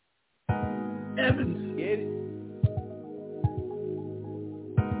 Evans. Get it.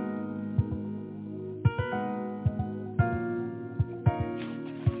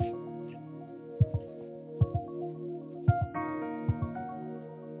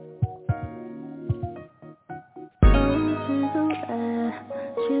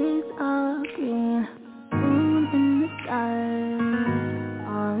 She's all green, moon in the sky,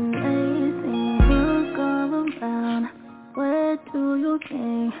 amazing. We'll go around. Where do you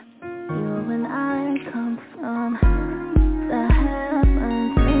think you and I come from? The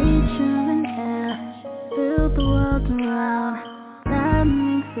heavens, nature and air, fill the world around. That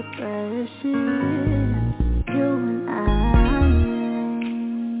makes it precious. You and I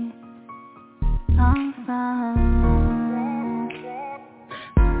come from.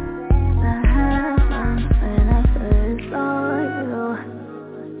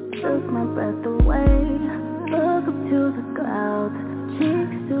 Took my breath away, look up to the clouds,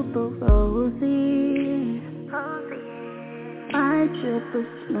 cheeks super rosy. My trip was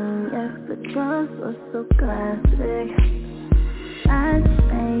smooth, yes, the trust was so classic. That's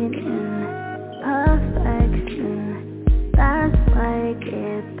made in perfection. That's like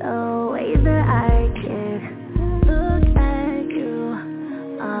it, the way that I care. Look at you,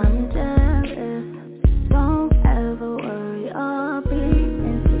 I'm jealous. Don't ever worry, I'll be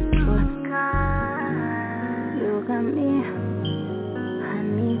me,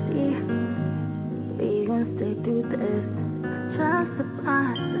 honey, see, we gon' stay through this, trust the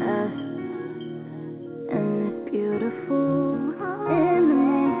process, and it's beautiful in the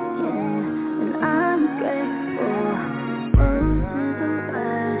making, and I'm grateful. Roses are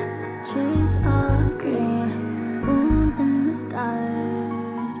red, trees are green, moon in the sky,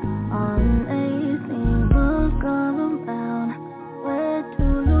 amazing. We'll go around. Where do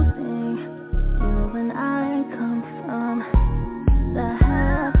you think you and I come from? The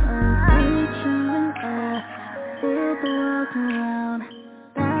heavens, nature and air, fill the world around.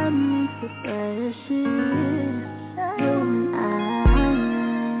 That makes it precious. You and I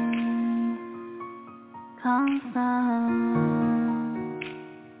come from.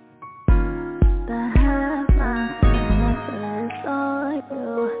 The heavens, and I said it's all you.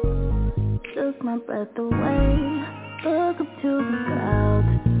 Took my breath away, look up to the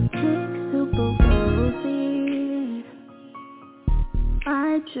clouds, cheeks super rosy.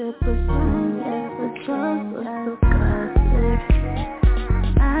 My trip was smooth, yes, the trust was so classic.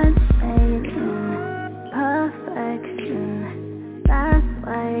 That's made in perfection. That's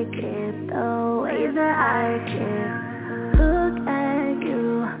like it, the way that I care. Look at you,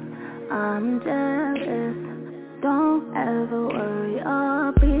 I'm jealous. Don't ever worry,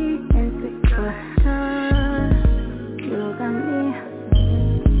 I'll be insecure. You got me,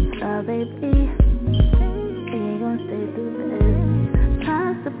 baby. We gon' stay through this.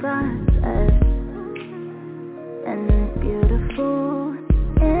 Trust the process, and it's beautiful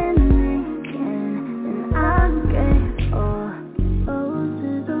in the making, and I'm grateful.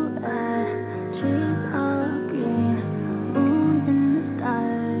 Roses are red, trees are green, moon in the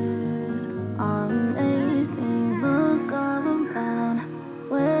stars, amazing. Look all around.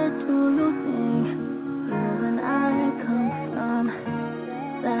 Where do you think you and I come from?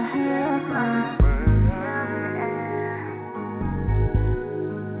 The heavens.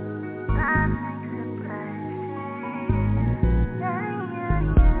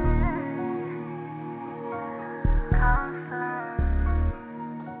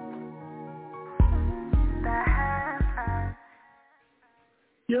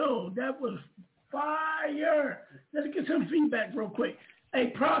 Yo, that was fire. Let's get some feedback real quick. Hey,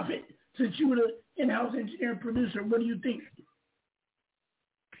 Prophet, since you were the in-house engineer and producer, what do you think?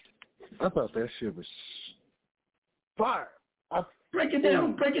 I thought that shit was fire. Break it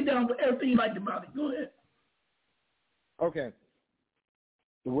down with everything you liked about it. Go ahead. Okay.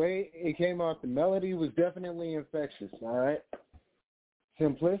 The way it came off, the melody was definitely infectious, all right?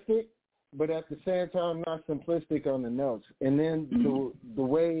 Simplistic, but at the same time not simplistic on the notes. And then the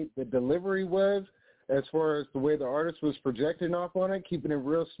way the delivery was, as far as the way the artist was projecting off on it, keeping it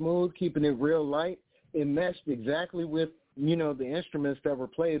real smooth, keeping it real light, it meshed exactly with, the instruments that were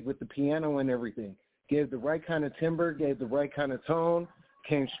played with the piano and everything. Gave the right kind of timbre, gave the right kind of tone,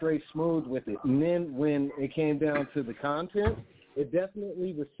 came straight smooth with it. And then when it came down to the content, it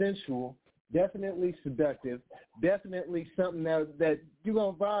definitely was sensual, definitely seductive, definitely something that you're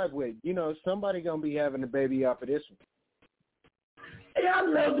going to vibe with. Somebody going to be having a baby off of this one. Hey, I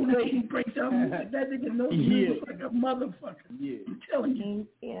love the way he breaks down music. That nigga knows music like a motherfucker. Yeah. I'm telling you.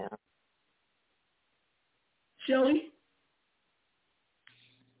 Yeah. Shelly?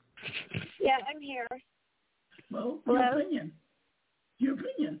 Yeah, I'm here. Well, Hello? Your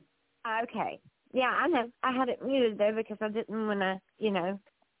opinion. Okay. Yeah, I know. I had it muted though because I didn't want to,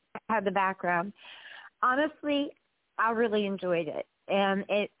 have the background. Honestly, I really enjoyed it, and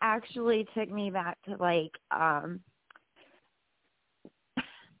it actually took me back to I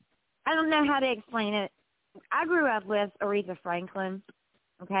don't know how to explain it. I grew up with Aretha Franklin,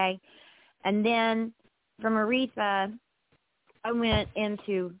 okay, and then from Aretha, I went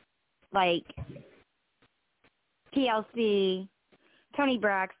into TLC, Toni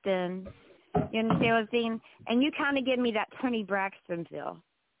Braxton. You understand what I'm saying? And you kind of give me that Toni Braxton feel.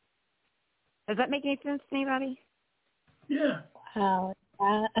 Does that make any sense to anybody? Yeah. Wow.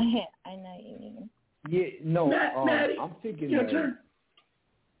 I know you mean. Yeah, no, Maddie, I'm thinking your turn.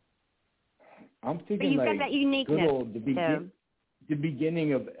 I'm thinking but you've got that uniqueness, good old the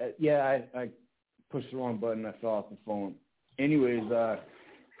beginning of I pushed the wrong button. I fell off the phone. Anyways,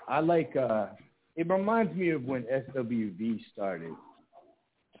 I like it reminds me of when SWV started.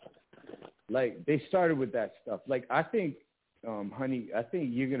 Like they started with that stuff. Like I think, honey, I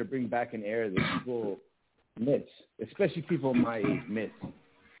think you're gonna bring back an era that people miss, especially people my age miss.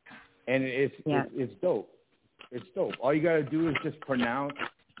 And it's dope. It's dope. All you gotta do is just pronounce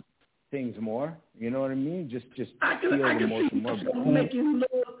things more. You know what I mean? Just feel them more.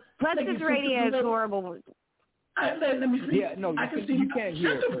 Plus, radio is horrible. Let me speak. Yeah, no, you can't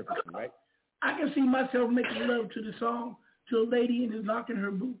hear it perfectly, right? I can see myself making love to the song to a lady and is knocking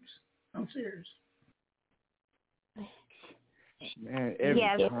her boots. I'm serious. Man,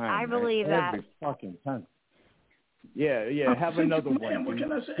 every time. I believe that. Every fucking time. Yeah. Have another one. What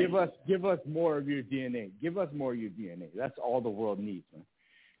can I say? Give us more of your DNA. Give us more of your DNA. That's all the world needs, man.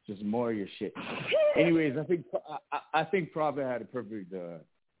 Just more of your shit. Anyways, I think Prabha had a perfect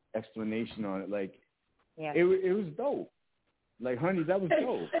explanation on it. Like, it was dope. Like, honey, that was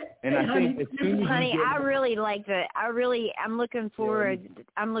dope. And I think as soon as I really liked it. I'm looking forward.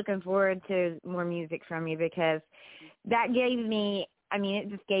 I'm looking forward to more music from you because that gave me. I mean, it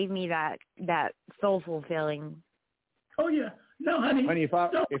just gave me that soulful feeling. Oh yeah, no, honey. Honey, if I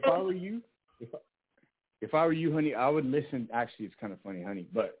were you, honey, I would listen. Actually, it's kind of funny, honey,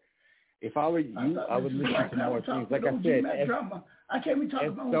 but if I were you, I would listen to more things. Like I said, I can't be talking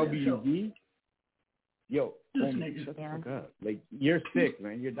about SWV. Yo, homie, shut the fuck up. Like, you're sick,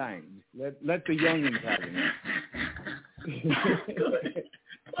 man. You're dying. Let the youngins have it. Good.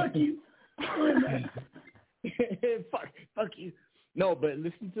 Fuck you. Good, man. Fuck you. No, but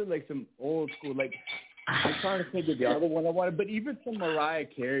listen to, like, some old school, like, I'm trying to think of the other one I wanted, but even some Mariah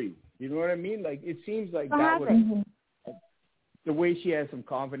Carey. You know what I mean? Like, it seems like that would, the way she has some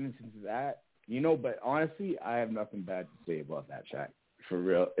confidence into that, but honestly, I have nothing bad to say about that track. For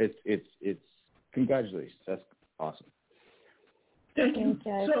real. It's congratulations. That's awesome. Thank you.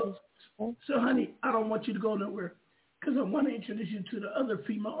 So, honey, I don't want you to go nowhere because I want to introduce you to the other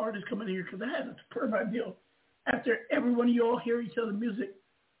female artists coming here because I had a superb idea. After every one of you all hear each other's music,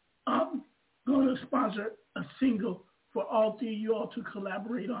 I'm going to sponsor a single for all three of you all to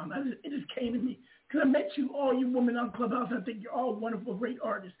collaborate on. It just came to me because I met all you women on Clubhouse. I think you're all wonderful, great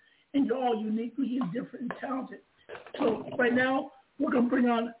artists, and you're all uniquely and different and talented. So right now, we're going to bring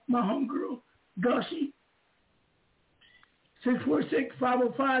on my homegirl, Gushi.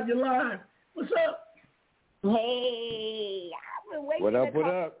 646-505, you're live. What's up? Hey, I've been waiting What up?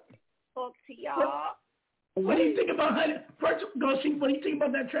 to talk to y'all. What do you think about first, Gushi, what do you think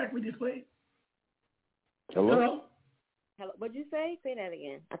about that track we just played? Hello? Hello? What'd you say? Say that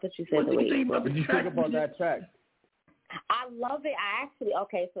again. I thought you said what did you think about that track? I love it.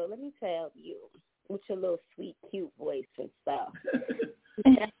 Okay, so let me tell you, with your little sweet, cute voice and stuff.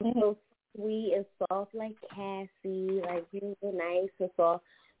 That's so sweet and soft like Cassie, like real nice and soft.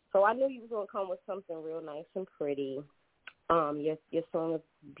 So I knew you was going to come with something real nice and pretty. Your song is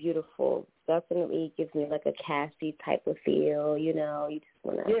beautiful. Definitely gives me like a Cassie type of feel, you just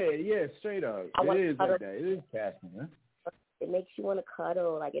want to... Yeah, straight up. It is like that. It is Cassie, huh? It makes you want to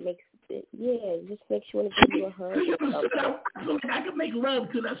cuddle. Like, it just makes you want to give you a hug. I can make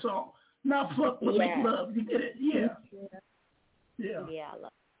love to that song. Not fuck, but make love. You get it? Yeah. Yeah, I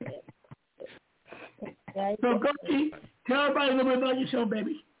love it. So, Gushi, tell everybody a little bit about yourself,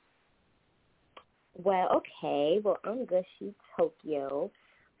 baby. Well, okay. Well, I'm Gushi Tokyo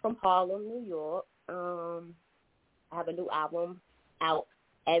from Harlem, New York. I have a new album out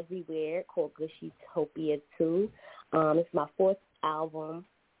everywhere called Gushitopia 2. It's my 4th album,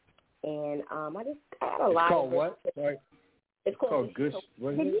 and I got a lot. It's called what? Sorry. It's called Gush.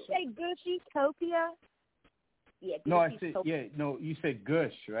 Did you say Gushitopia? Yeah. No, I said you said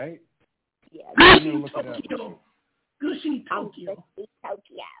Gush, right? Yeah. Gushitopia. Tokyo.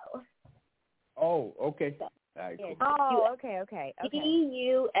 Oh, okay. All right, cool. Oh, okay.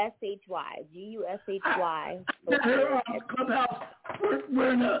 G-U-S-H-Y. G-U-S-H-Y. Her Clubhouse,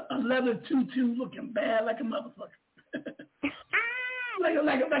 wearing a leather tutu, looking bad like a motherfucker. like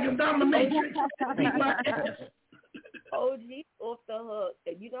a dominatrix. OG off the hook.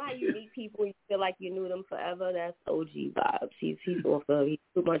 You know how you meet people and you feel like you knew them forever? That's OG vibes. He's off the hook. He's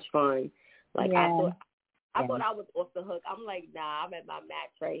too much fun. Like I thought I was off the hook. I'm like, nah, I'm at my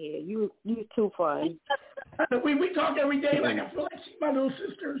match right here. You too fun. we talk every day like I feel like she's my little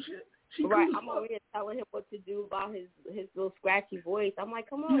sister and shit. Right, I'm over here telling him what to do about his little scratchy voice. I'm like,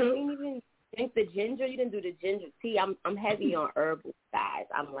 come on, you didn't even drink the ginger. You didn't do the ginger tea. I'm heavy on herbal, guys.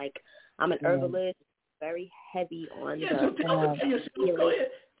 I'm an herbalist. Very heavy on so tell us yourself. Go ahead.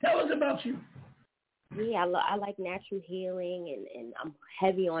 Tell us about you. Yeah, I like natural healing, and I'm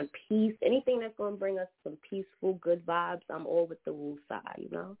heavy on peace. Anything that's going to bring us some peaceful, good vibes, I'm all with the woo side, you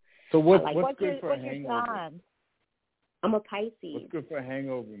know? So what's good for a hangover? I'm a Pisces. What's good for a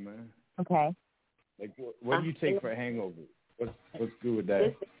hangover, man? Okay. Like, what do you take for a hangover? What's good with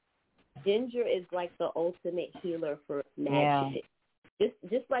that? Ginger is like the ultimate healer for mad shit.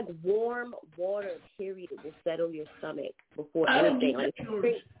 Just like warm water, period, will settle your stomach before anything. Like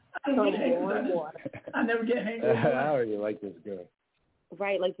warm water. I never get hangovers. I already like this girl.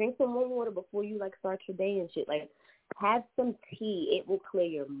 Right, like drink some warm water before you like start your day and shit. Like have some tea. It will clear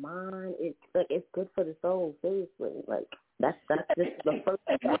your mind. It's good for the soul. Seriously, like that's just the first.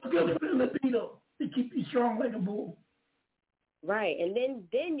 What's good for the libido to keep you strong like a bull. Right, and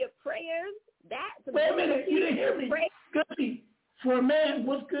then your prayers. Wait a minute, you didn't hear me. Good. For a man,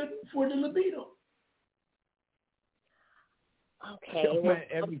 what's good for the libido? Okay.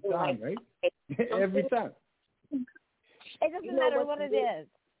 Every time, right? Every time. It doesn't matter what it is.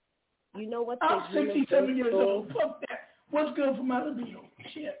 You know what? I'm 67 years old. Fuck that. What's good for my libido?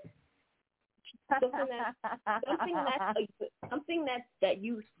 Shit. Something that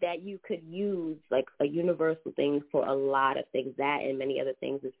you could use, like a universal thing for a lot of things. That and many other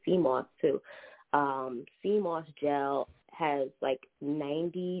things is sea moss too. Sea moss gel has like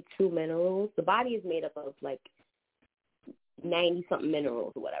 92 minerals. The body is made up of like 90 something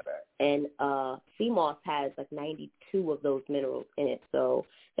minerals or whatever, and sea moss has like 92 of those minerals in it. So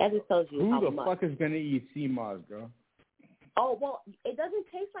that just tells you how much. Who the fuck is gonna eat sea moss, girl? Oh, well, it doesn't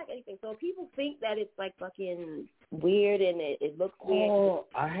taste like anything. So people think that it's like fucking weird and it looks weird. Oh,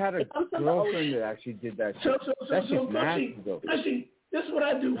 I had a girlfriend that actually did that shit. That's just nasty, though. Listen, this is what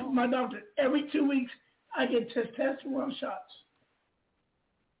I do for my doctor. Every 2 weeks, I get testosterone shots.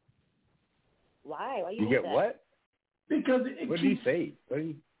 Why? Why you get that? What? Because what did he say?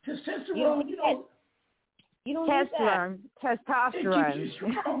 Testosterone, you don't testosterone. Testosterone. It keeps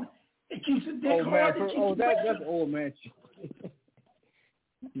you strong. It keeps the dick hard. That's old man shit.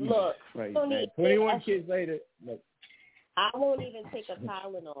 Look, right, 21 kids later. Look. I won't even take a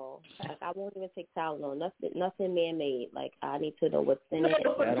Tylenol. Like, I won't even take Tylenol. Nothing man-made. Like, I need to know what's in it. I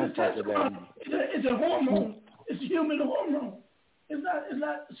don't fuck with that. It's a hormone. It's a human hormone. It's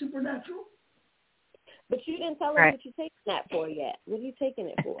not supernatural. But you didn't tell us what you're taking that for yet. What are you taking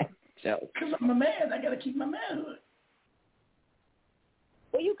it for? Because I'm a man. I got to keep my manhood.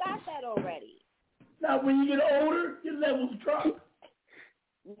 Well, you got that already. Now, when you get older, your levels drop.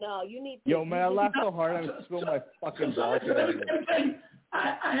 No, you need to. Yo, man, I laughed so hard I spilled my fucking blood.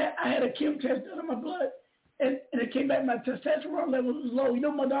 I had a Kim test done on my blood, and it came back my testosterone level was low. You know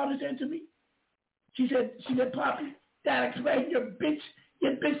what my daughter said to me? She said, Poppy, that explains your bitch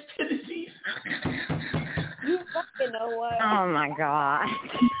tendencies. You fucking know what? Oh, my God.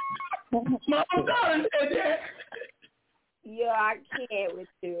 My daughter said that. Yeah, I can't with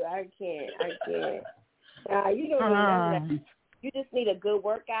you. I can't. You don't need none of that. You just need a good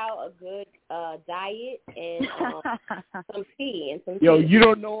workout, a good diet, and some tea and some. Yo, you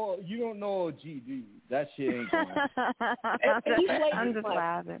don't know OG, do you? That shit ain't going on. I'm just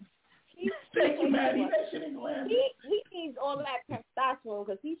laughing. Thank you, Maddie. That shit ain't going on. He needs all that testosterone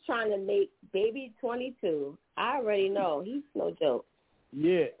because he's trying to make baby 22. I already know. He's no joke.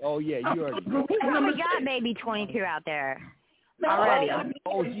 Yeah. Oh, yeah. You already know. He probably got baby 22 out there already. OG,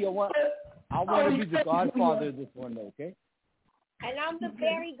 I want to be the godfather of this one, though, okay? And I'm the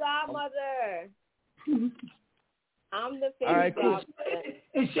fairy godmother. I'm the fairy all right, godmother. Cool.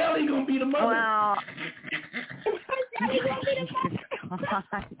 And Shelly gonna be the mother. Well, Shelly gonna be the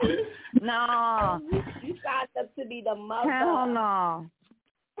mother. No. You got up to be the mother. Hell no.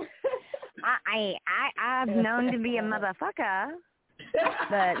 I've known to be a motherfucker,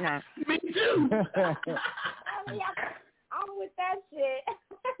 but no. Me too. I'm with that shit.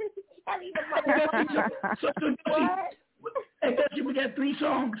 Shelly the mother. What? Hey, we got 3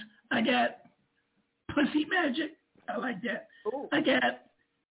 songs. I got Pussy Magic. I like that. Ooh. I got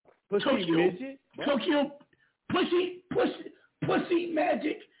Tokyo Pussy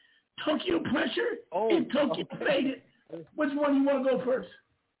Magic, Tokyo Pressure, and Tokyo Faded. Which one you want to go first?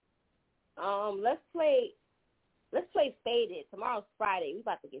 Let's play Faded. Tomorrow's Friday. We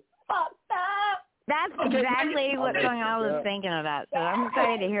about to get fucked up. That's exactly what song I was thinking about. So I'm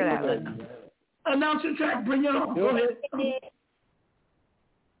excited to hear that one. Announce your track. Bring it on. Go ahead.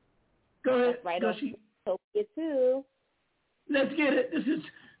 Go ahead. Right Gushy. Tokyo 2. Let's get it. This is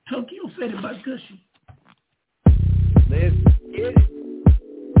Tokyo Faded by Gushy. Let's get it.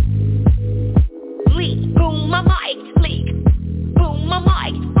 Leak, boom, my mic, leak. Boom, my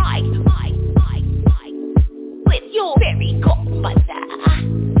mic, mic. With your very godmother.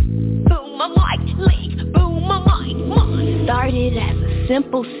 Boom, my mic, leak. Boom, my mic. Started as a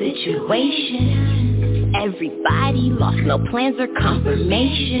simple situation. Everybody lost, no plans or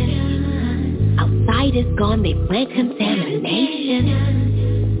confirmation. Outside is gone, they plant contamination.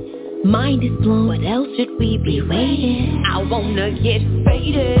 Mind is blown, what else should we be waiting? I wanna get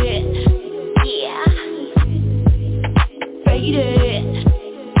faded. Yeah. Faded.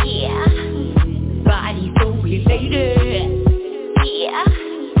 Yeah. Body so related. Yeah.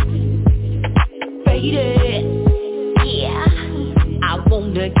 Faded. Yeah. I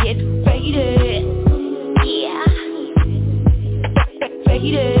wanna get faded. Yeah.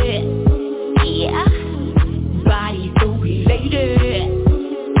 Faded. Yeah. Body so related.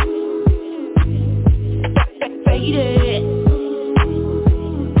 Faded.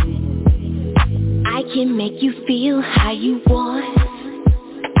 I can make you feel how you want.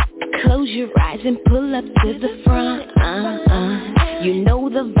 Close your eyes and pull up to the front. You know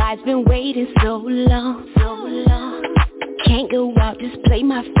the vibe's been waiting so long. Can't go out, just play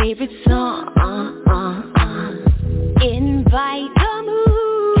my favorite song. Invite the mood.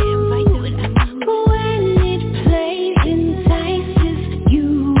 When it plays, entices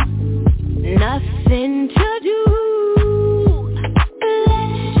you. Nothing to do.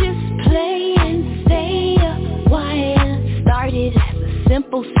 Let's just play and stay a while. Started as a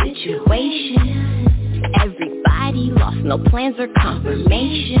simple situation. Everybody lost, no plans or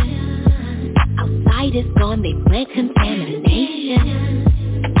confirmation. Outside is gone, they plant contamination.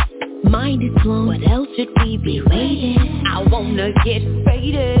 Mind is blown, what else should we be waiting? I wanna get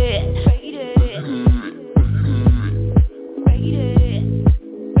faded.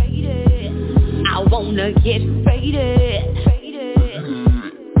 I wanna get faded.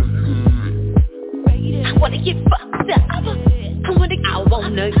 I wanna get fucked up. I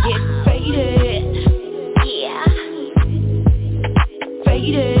wanna get faded. Yeah.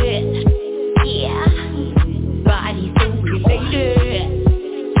 Faded. Yeah. Body so related.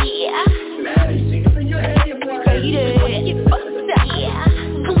 Yeah. Faded. I wanna get fucked up. Yeah.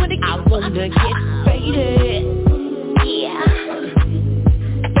 I wanna get faded. Yeah.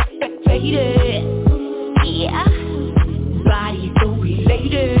 Faded. Yeah. Body so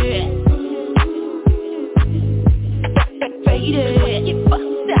related. Faded. I wanna get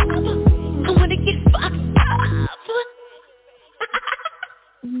fucked up. I wanna get fucked up.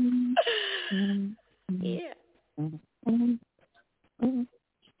 Yeah.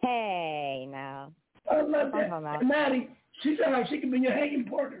 Hey, now. I love that. Maddie, she sounds like she can be your hanging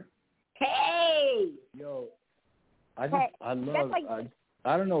partner. Hey. Yo, I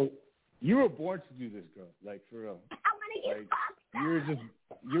don't know. You were born to do this, girl. Like, for real. I wanna get fucked up.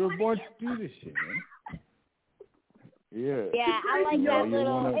 You were born to do this shit, man. Yeah. Yeah, I like that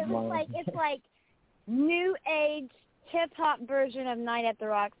little. It's like new age hip hop version of Night at the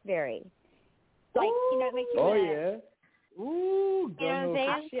Roxbury. Like, you know, it makes you. Oh yeah. Ooh, you know what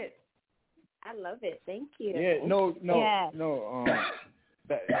I'm saying? Shit. I love it. Thank you. Yeah. No.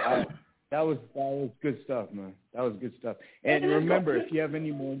 That was good stuff, man. That was good stuff. And remember, if you have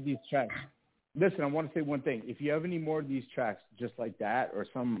any more of these tracks, listen, I want to say one thing. If you have any more of these tracks just like that or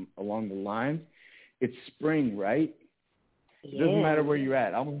some along the lines, it's spring, right? It doesn't matter where you're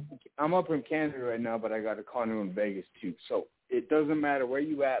at. I'm up in Canada right now, but I got a condo in Vegas too. So it doesn't matter where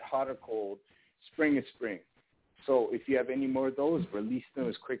you at, hot or cold. Spring is spring. So if you have any more of those, release them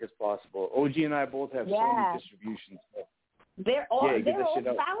as quick as possible. OG and I both have so many distributions. So. They're all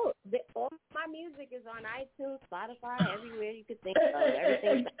out. All my music is on iTunes, Spotify, everywhere you could think of.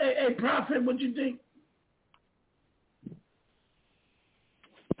 Everything. Hey, Prophet, what you think?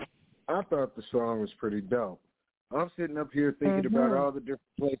 I thought the song was pretty dope. I'm sitting up here thinking about all the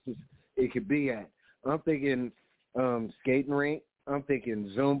different places it could be at. I'm thinking skating rink. I'm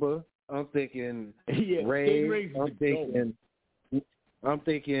thinking Zumba. I'm thinking rave. I'm thinking I'm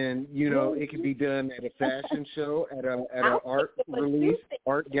thinking, it could be done at a fashion show, at an art release,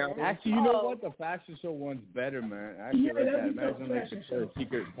 art gallery. Actually, you know what? The fashion show one's better, man. I actually like that. Imagine like the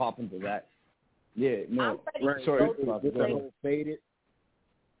secret pop into that. Yeah, no. Right. Sorry. With the whole faded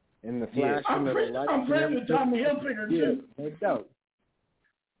and the flashing of the lights. I'm friends with Tommy Hilfiger, too. No doubt.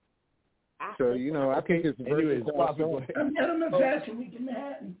 So, I think it's versatile. I'm at Fashion Week in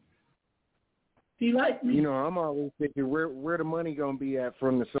Manhattan. He liked me. I'm always thinking where the money gonna be at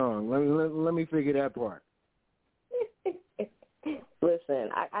from the song. Let me figure that part. Listen,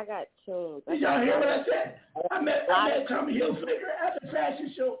 I got tunes. Did y'all hear what I said? I met Tommy Hilfiger at the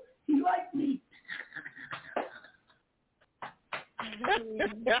fashion show. He liked me.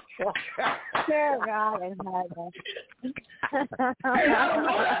 Dear God in heaven. Hey, I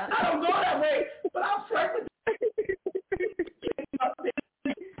don't go that way, but I'll flirt with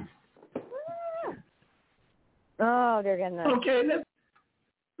Oh, they're gonna. Okay,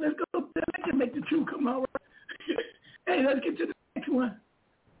 let's go. I can make the two come out. Hey, let's get to the next one.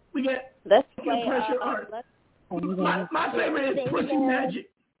 We got pressure art. My favorite is Pussy Magic.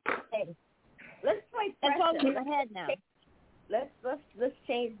 Let's play pressure. In my head now. Let's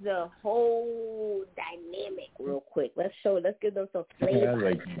change the whole dynamic real quick. Let's give them some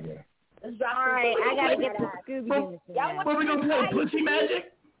flavor. Let's drop. All right, I gotta get the Scooby-Doo. What we gonna play? Pussy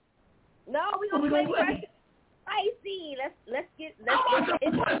Magic? No, we gonna play pressure. Spicy. Let's get.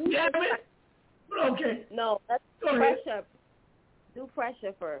 Okay. No, let's do pressure. Do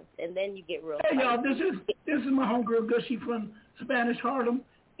pressure first, and then you get real. Hey y'all, this is my homegirl Gushy from Spanish Harlem,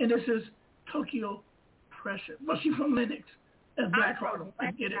 and this is Tokyo Pressure. Well, she's from Lenox. That's Black Harlem.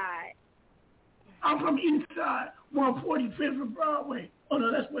 I get it. I'm from East Side, 145th from Broadway. Oh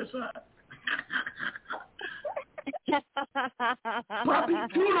no, that's West Side. Poppy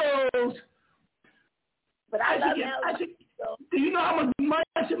kudos. But I should, do you know how much money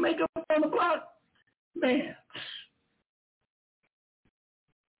I should make up on the block? Man.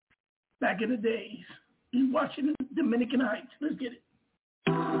 Back in the days. You watching Dominican Heights. Let's get it.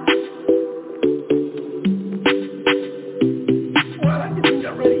 Well, I can do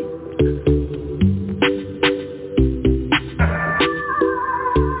that ready.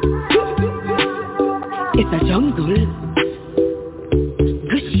 It's a jungle.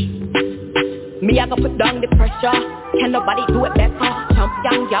 Me, I go put down the pressure. Can nobody do it better?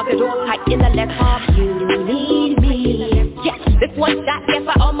 Champion, y'all get all tight in the letter. You need me. Yes, this one shot, yes,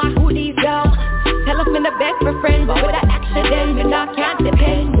 for all my hoodies, yo. Tell us me the best for friends, but with an accident, you know, can't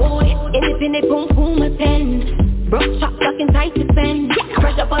depend. Boy, anything they boom, boom, a pen. Broke shot, sucking tight to spend. Yeah,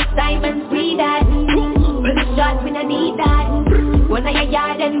 pressure bust diamonds, read that. With a shot, when I need that. When I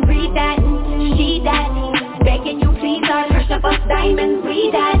yard and breathe that. She that. Begging you, please, I pressure bust diamonds,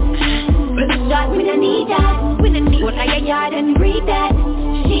 read that. With a shot, when I need that. When I yard and breathe that.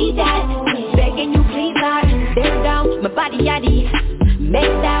 She that. Begging you, please, I bear down, my body yaddy.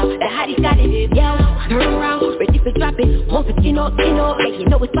 Messed out, the hottie got it, yo. Turn around, ready to drop it. Won't you know, like you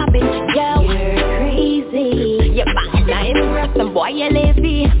know it's poppin', yo. You're crazy. You're fine, I impressed, some boy you're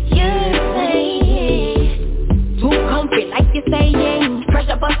lazy. You're saying too comfy, like you're saying.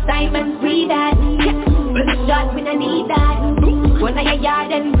 Pressure bust diamonds, read that. With a shot, when I need that. When I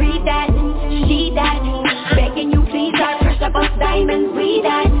yard and breathe that. She that. Begging you, please, I pressure bust diamonds, read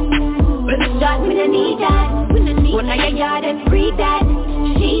that. With a shot, when I need that. When I yard and breathe that.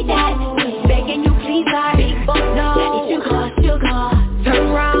 She that. Begging you, please, I big boss, no. Sugar. Turn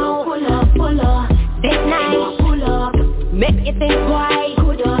round. Pull up. That night. Pull up. Make you think why.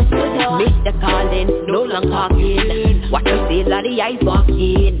 Mr. Calling, no long talking. Watch her still on the ice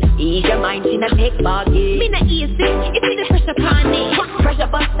walking. Ease your mind, she not take bargain. Me not easy, it's the pressure upon me. Pressure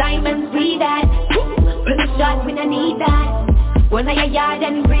bust diamonds, read that. Put a shot when I need that. When I yard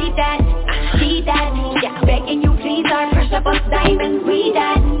and breathe that. See that, yeah. Begging you please, our pressure bust diamonds, read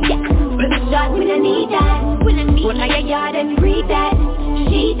that. Yeah. Put a shot when I need that. When I yard and breathe that.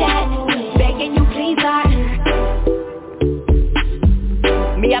 See that, begging you please, our.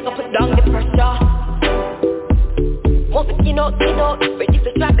 Me, I go put down the pressure. Want to, you know, ready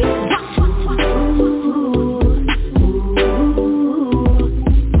to drop it.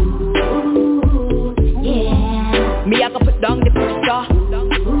 Yeah. Me, I go put down the pressure.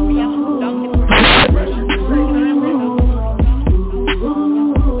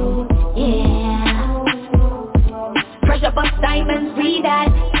 Yeah. Pressure bust diamonds, read that.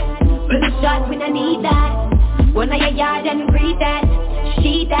 Put a shot when I need that. When I yard and breathe that.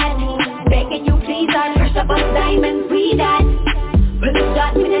 She that, begging you please, I pressure bust diamonds, read that. With a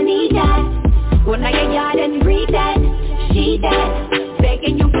shot when I need that. When I yard and breathe that. She that,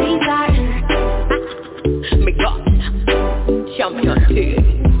 begging you please, I. Me God, champion.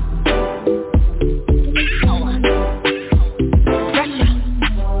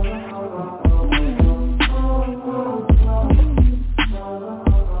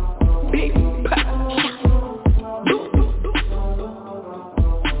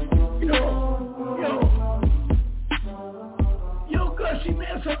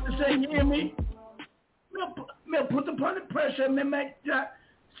 Put the under pressure, man, make that,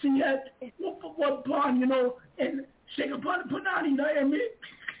 see that, what bond, you know, and shake upon the punani, you know what I mean?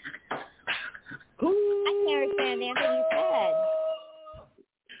 I can't understand anything you said.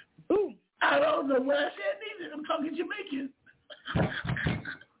 I don't know what I said either. I'm talking Jamaican.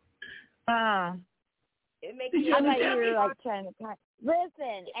 It makes you I thought you were like trying to talk.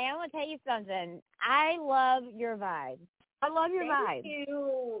 Listen, I want to tell you something. I love your vibe. I love your vibe. Thank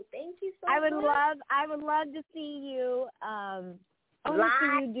you. Thank you so I would much. love to see you. I want to see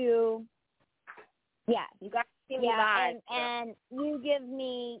you do. Yeah, you got to see me live. live. And you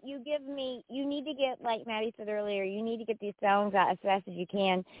need to get, like Maddie said earlier, you need to get these songs out as fast as you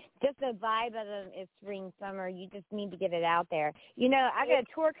can. Just the vibe of them is spring, summer. You just need to get it out there. You know, I got a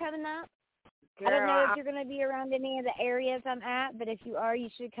tour coming up. Girl, I don't know if you're going to be around any of the areas I'm at, but if you are, you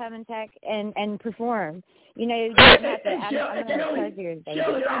should come and perform. You know, you don't have to. I'm going to charge you anything.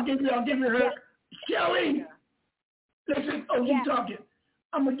 Shelly, I'll give you her. Yeah. Shelly, listen, talking.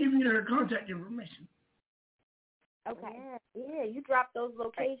 I'm going to give you her contact information. Okay. Yeah, you drop those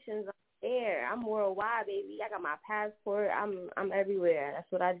locations on there. I'm worldwide, baby. I got my passport. I'm everywhere.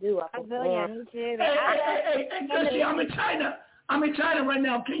 That's what I do. I perform. Me too. Hey, Gushy, I'm in China. I'm in China right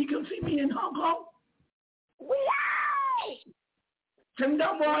now. Can you come see me in Hong Kong? We are.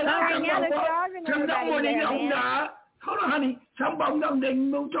 Hold on, honey.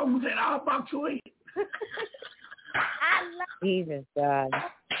 Jesus God.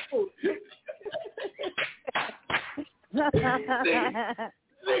 We love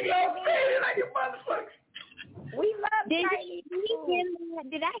Chinese food.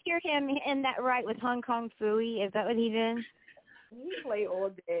 Did I hear him in that right with Hong Kong Phooey? Is that what he did? He played all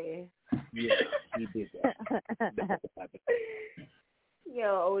day. Yeah, he did that.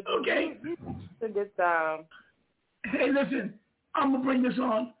 Yo, okay. A good time. Hey, listen, I'm going to bring this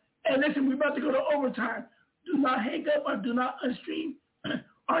on. Hey, listen, we're about to go to overtime. Do not hang up or do not unstream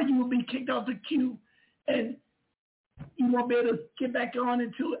or you will be kicked off the queue. And you won't be able to get back on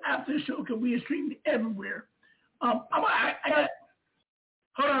until after the show because we are streamed everywhere. Hold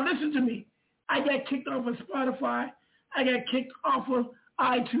on, listen to me. I got kicked off of Spotify. I got kicked off of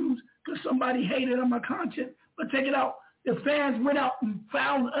iTunes because somebody hated on my content. But check it out. The fans went out and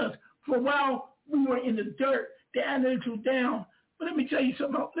found us. For a while, we were in the dirt. The analytics were down. But let me tell you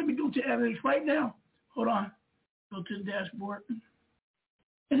something. Let me go to analytics right now. Hold on. Go to the dashboard.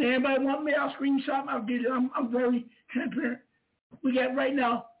 And anybody want me, I'll screenshot. I'll get it. I'm very transparent. We got right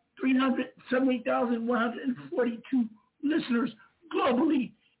now 378,142 listeners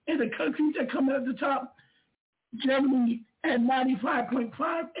globally. In the countries that come at the top, Germany at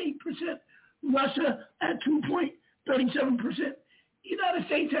 95.58%, Russia at 2.37%, United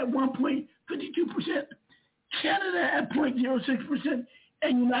States at 1.52%, Canada at 0.06%,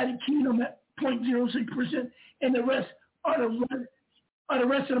 and United Kingdom at 0.06%, and the rest are the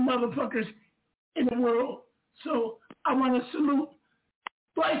rest of the motherfuckers in the world. So I want to salute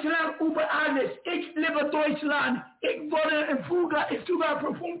Deutschland über alles. Ich liebe Deutschland. Ich wohne in Fuga. Ich sogar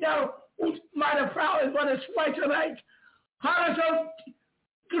Profundau und meine Frau ist von der Schweizerei. Hallo,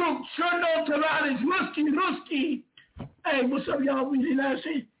 Druck, Schono, Terranis, Ruski. Hey, what's up, y'all? We in the United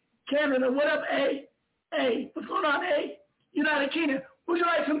States, Canada. What up, A? Hey, what's going on, A? United Kingdom. Would you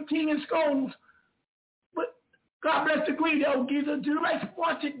like some tea and scones? But God bless the Guido. Giza, do you like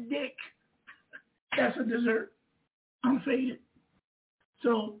spotted dick? That's a dessert. I'm faded.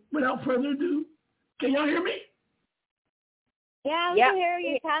 So, without further ado, can y'all hear me? Yeah, I can hear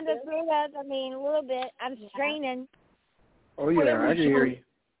you kind of through us. I mean, a little bit. I'm straining. Oh, yeah, I can hear you.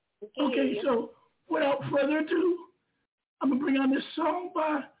 Okay, so without further ado, I'm going to bring on this song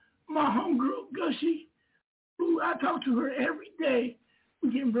by my homegirl, Gushy, who I talk to her every day.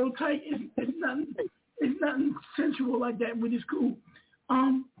 We're getting real tight. It's nothing sensual like that, but it's cool.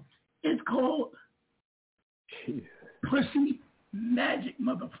 It's called Pussy Magic,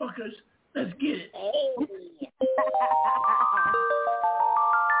 motherfuckers. Let's get it.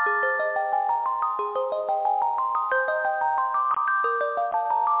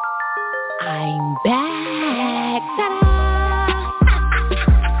 I'm back. Ta-da!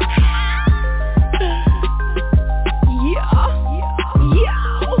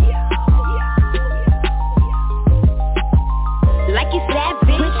 Like it's that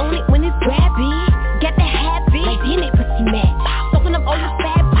bitch, on it when it's grabby. Get the habit, like DNA pussy mad. Soaking up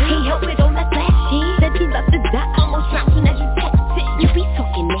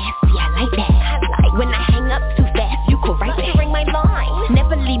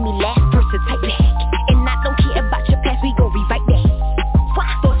tight bag. And I don't care about your past, we gon' rewrite that. Why?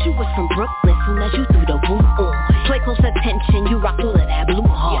 Thought you was from Brooklyn, soon as you threw the roof on. Play close attention, you rock all of that blue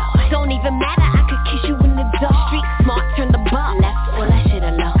heart. Don't even matter, I could kiss you in the dark. Street smart, turn the buck, left all that shit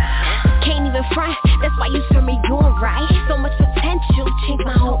alone. Can't even front, that's why you serve me doing right. So much potential, change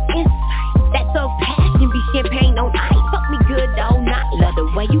my whole insight. That thug passion be champagne on ice. Fuck me good all night, love the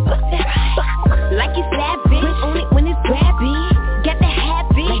way you bust that right. Like it's savage, own it when it's grabby. Got the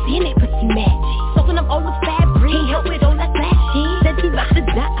habit, like damn it, pussy magic. Soaking up all the fabric, can't help it all that flashy. Said you about to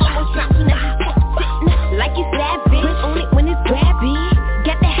die, almost dropped when I was like it's savage, own it when it's grabby.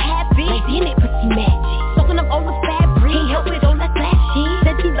 Got the habit, like damn it, pussy magic. Soaking up all the fabric, can't help it all that flashy.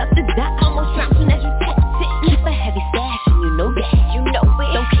 Said you about to die, almost dropped when I was keep a heavy stash and you know that. You know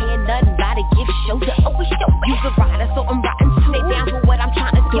it. Don't care nothing about it, give shoulder over shoulder. You's a rider, so I'm riding too. Stay down for what I'm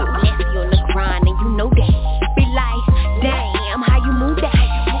trying to do. Nasty on the grind and you know that. Be like, damn, how you move that?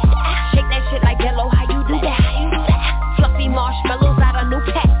 Shake that shit like yellow, how you do that? Fluffy marshmallows out a new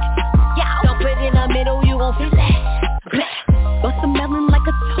pack. Yeah, dump it in the middle, you gon' feel that. Bust a melon like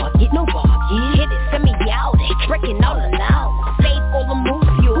a target, no bargain. Hit it, send me out, breaking all alone. Save all the moves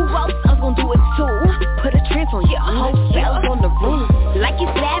for you. Who else is gon' do it too? Put a trance on your whole spells on the room. Like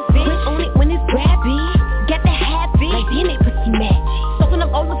it's savage, own it when it's grabby. Get the habit, like damn it, pussy magic. Soaking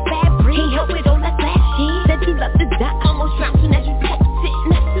up all the fabric, can't help it all that flashy. Said you love to die, almost dropped when as you text it.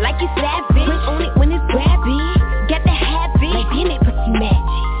 Like it's savage, own it when it's grabby. Get the habit, like damn it, pussy magic.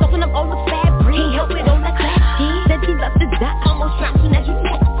 Soaking up all the fabric, can't help it all that flashy. Said you love to die, almost dropped when as you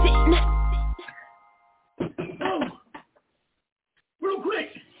text it. Oh, real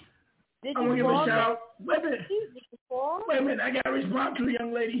quick. I want to give a shout out. Wait a minute. I got to respond to a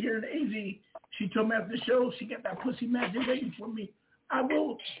young lady here in AZ. She told me after the show she got that pussy magic waiting for me. I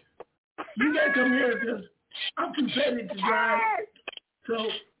will. You got to come here because I'm too petty to drive. So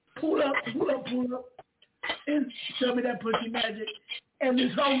pull up, and tell me that pussy magic. And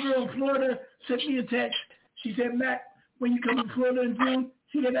this homegirl in Florida sent me a text. She said, Matt, when you come to Florida in June,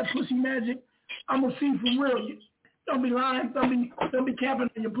 she got that pussy magic. I'm going to see for real. You don't be lying. Don't be capping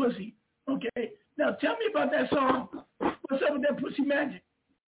on your pussy. Okay. Now tell me about that song. What's up with that pussy magic?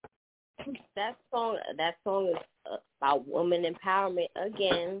 That song is about woman empowerment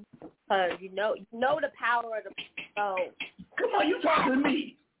again. Cause you know the power of the so. Come on, you talking to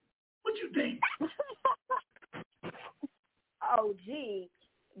me? What you think? Oh gee,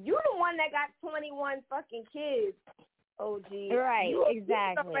 you the one that got 21 fucking kids. Oh gee, right?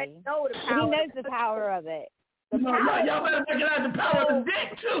 Exactly. He knows the power of it. Y'all better recognize the power of the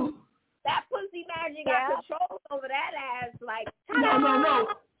dick too. That pussy magic got control over that ass. Like no.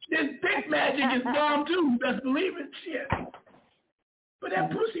 This dick magic is bomb too. Best believe it, shit. But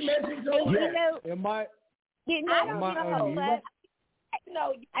that pussy magic's over there. I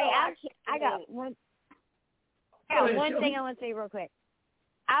got one thing I want to say real quick.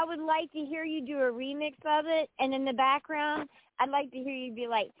 I would like to hear you do a remix of it, and in the background, I'd like to hear you be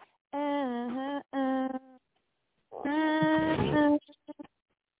like, you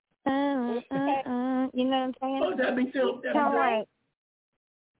know what I'm saying? Oh, that'd be dope.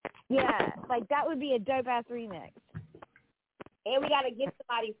 Yeah, like that would be a dope ass remix. And we gotta get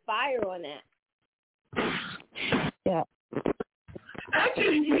somebody fire on that. Yeah.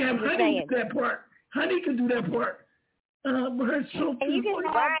 Actually, you have Honey do that part. Honey can do that part. Her so and you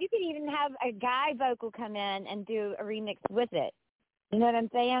can even have a guy vocal come in and do a remix with it. You know what I'm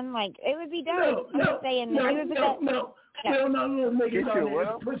saying? Like it would be dope. No, make it all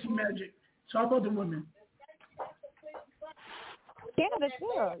that pussy magic. It's all about the women. Yeah, that's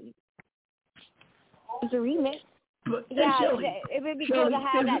cool. It's a remix. But, yeah, Shelly, it would be cool to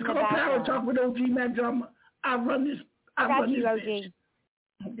have that in the background. Power Talk with OG Mac Drama. I run this. Got you, OG. Bitch.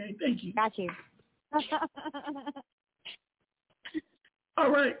 Okay, thank you. Got you. All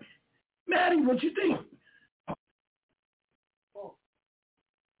right, Maddie, what you think?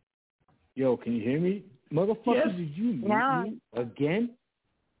 Yo, can you hear me? Motherfuckers, did you mute me again?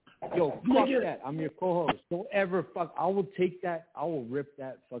 Yo, fuck that. I'm your co-host. Don't ever fuck. I will take that. I will rip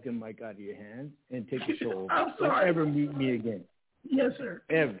that fucking mic out of your hand and take the show over. I'm sorry. Don't ever mute me again. Yes, sir.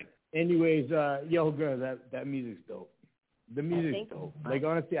 Ever. Anyways, yo, girl, that music's dope. The music's dope. Like,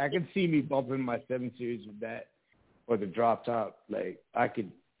 honestly, I can see me bumping my 7 Series with that or the drop top. Like, I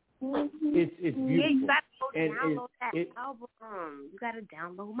could. It's beautiful. Yeah, you got to download that album. You got to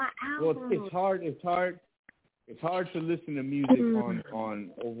download my album. Well, it's hard. It's hard to listen to music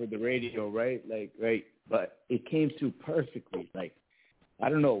on over the radio, right? Like, right. But it came through perfectly. Like, I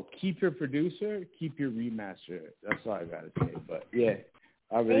don't know. Keep your producer, keep your remaster. That's all I gotta say. But yeah,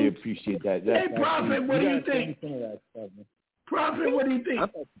 I really appreciate that. Hey, Prophet, what do you think? Prophet, what do you think?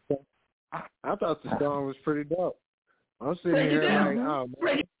 I thought the song was pretty dope. I'm sitting here like, oh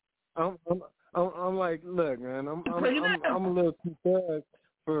man, I'm like, look, man, I'm a little too fast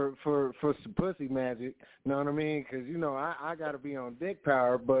for some pussy magic. You know what I mean? Because I got to be on dick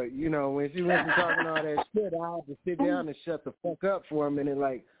power. But when she went to talking all that shit, I had to sit down and shut the fuck up for a minute.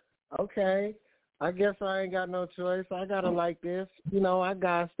 Like, okay, I guess I ain't got no choice. I gotta like this. I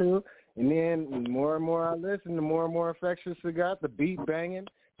got to. And then the more and more I listen, the more and more infectious it got. The beat banging,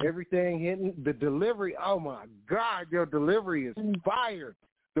 everything hitting, the delivery. Oh my God, your delivery is fire.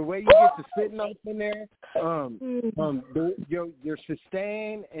 The way you get to sitting up in there, your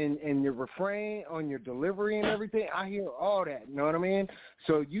sustain and your refrain on your delivery and everything. I hear all that. You know what I mean?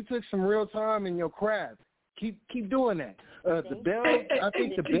 So you took some real time in your craft. Keep doing that. The bells, I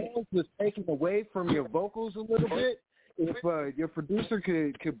think the bells was taken away from your vocals a little bit. If your producer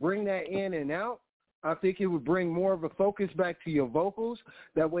could bring that in and out, I think it would bring more of a focus back to your vocals.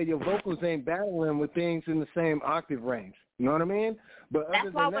 That way your vocals ain't battling with things in the same octave range. You know what I mean? But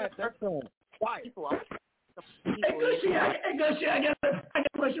other than that, that's fire. Hey, Gushy, I got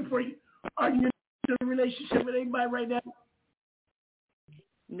a question for you. Are you in a relationship with anybody right now?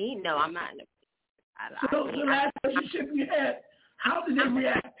 Me? No, I'm not. So the last relationship you had, how did they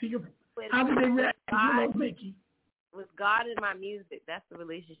react to your love making? With God in my music, that's the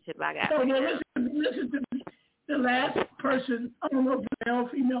relationship I got. So listen to me. The last person, I don't know if male or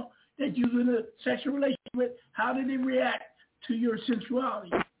female, that you were in a sexual relationship with, how did they react to your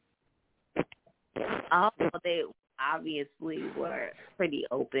sensuality? Oh, they obviously were pretty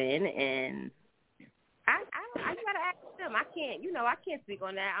open, and I gotta ask them. I can't speak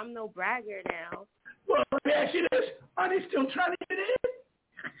on that. I'm no bragger now. Well, let me ask you this: are they still trying to get in?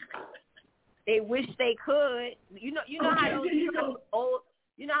 They wish they could. You know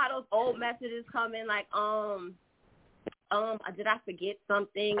how those old messages come in like did I forget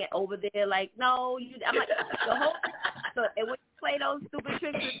something over there? Like, no, I'm like the whole. So and when you play those stupid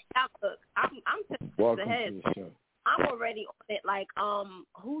tricks, I'm ahead. I'm already on it. Like,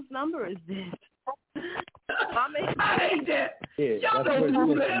 whose number is this? I hate that. Y'all don't do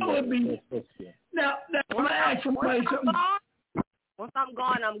who the hell with me. Now, when I ask somebody something. Once I'm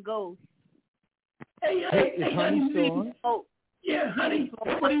gone, I'm ghost. Hey, honey, still on? Oh, yeah, honey.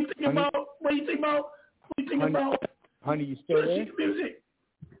 What do you think about? Honey, you still there? Music.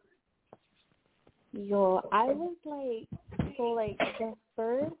 Yo, I was like, the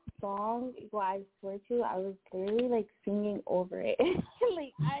first song, I swear to, I was literally like singing over it.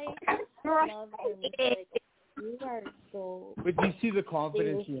 Like, I love your music. You are so. But you see the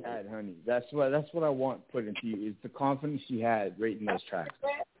confidence she had, honey. That's what I want put into you is the confidence she had right in those tracks.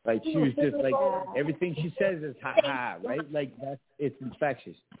 Like she was just like everything she says is ha ha, right? Like it's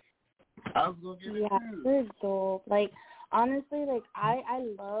infectious. They're dope. Like honestly, like I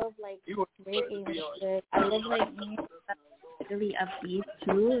love like great music. I love like music that's really upbeat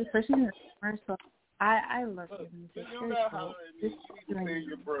too, especially in the summer. So I love your music.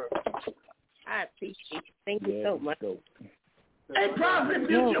 I appreciate it. Thank you so much. Hey, Prophet,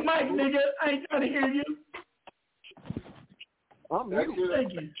 mute your mic, nigga. I ain't trying to hear you.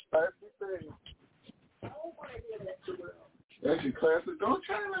 Thank you. That's your classic. Don't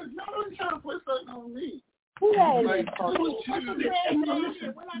try to put something on me. Who had like,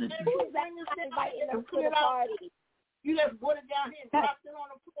 You just put it down here and dropped it on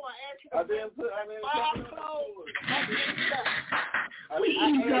the floor and asked you. I didn't put we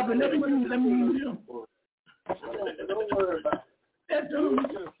eavesdropping. Let me use him. Don't worry about it. That's dude.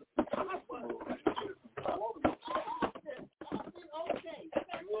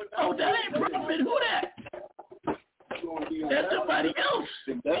 Oh, that ain't Prophet. Who that? That's somebody else.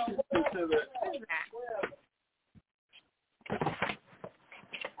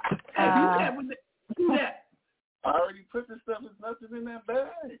 Who that? I already put the stuff. There's nothing in that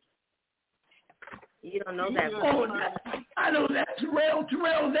bag. You don't know that. Oh, I know that. Terrell, is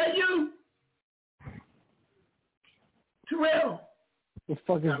that you? Terrell. What the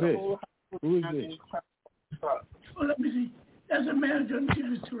fuck is this? Who is this? Oh, let me see. That's a manager. Let me see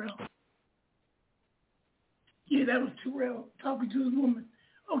if it's Terrell. Yeah, that was Terrell talking to his woman.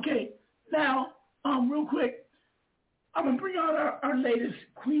 Okay, now, real quick, I'm going to bring out our latest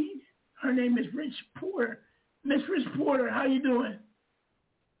queen. Her name is Rich Porter. Miss Rich Porter, how you doing?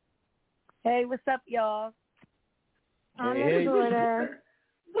 Hey, what's up, y'all? Hey.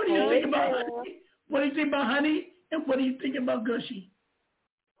 What do you think about Honey? What do you think about Honey? And what do you think about Gushy?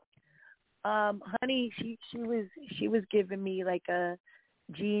 Honey, she was giving me like a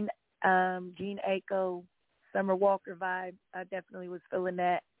Gene Aiko, Summer Walker vibe. I definitely was feeling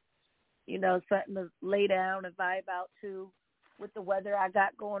that. You know, something to lay down and vibe out to. with the weather I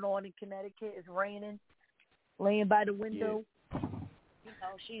got going on in Connecticut. It's raining, laying by the window. Yeah. You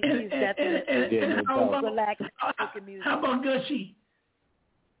know, she's definitely relaxed. How about Gushy?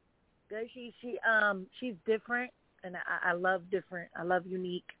 Gushy, she's different, and I love different. I love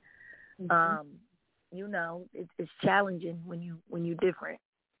unique. You know, it's challenging when you're different.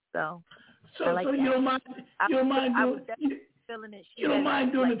 So I like so you don't mind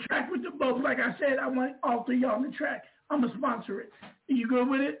doing the track with the both. Like I said, I want all three y'all on the track. I'm gonna sponsor it. Are you good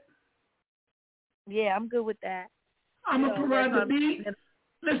with it? Yeah, I'm good with that. I'm gonna provide the beat.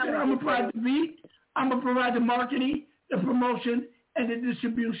 Listen, I'm gonna provide the beat. I'm gonna provide the marketing, the promotion, and the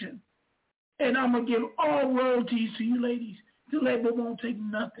distribution. And I'm gonna give all royalties to you ladies. The label won't take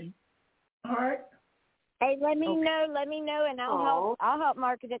nothing. All right. Hey, let me know, and I'll help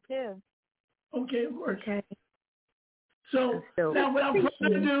market it too. Okay, of course. Okay. So now, without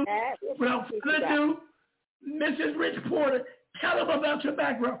further ado, Mrs. Rich Porter, tell them about your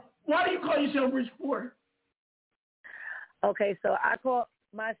background. Why do you call yourself Rich Porter? Okay, so I call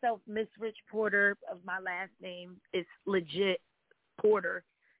myself Miss Rich Porter. Of my last name, it's legit Porter.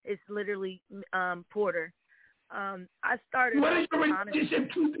 It's literally Porter. I started. What is your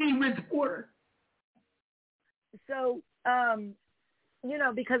relationship to being Rich Porter? So, you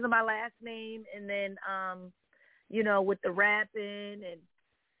know, because of my last name, and then, you know, with the rapping, and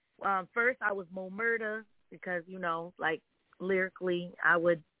first I was Mo Murda because, you know, like lyrically, I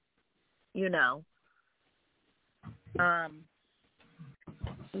would, you know,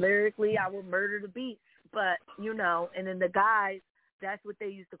 lyrically I would murder the beats, but you know, and then the guys, that's what they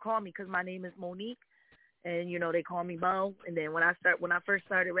used to call me because my name is Monique. And, you know, they call me Mo. And then when I first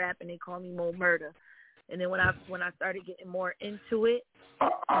started rapping, they called me Mo Murda. And then when I started getting more into it,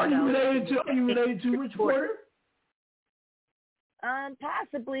 are you related to Rich Porter?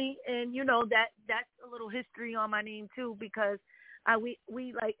 Possibly. And you know, that's a little history on my name too, because we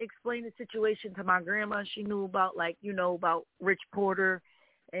like explained the situation to my grandma. She knew about, like, you know, about Rich Porter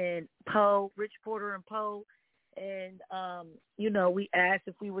and Poe, Rich Porter and Poe. And you know, we asked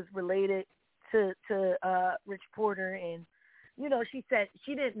if we was related to Rich Porter, and you know, she said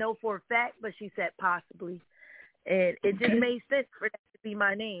she didn't know for a fact, but she said possibly. And it just made sense for that to be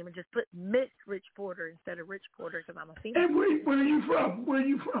my name, and just put Miss Rich Porter instead of Rich Porter because I'm a female. And where are you from? Where are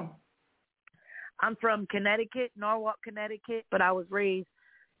you from? I'm from Connecticut, Norwalk, Connecticut, but I was raised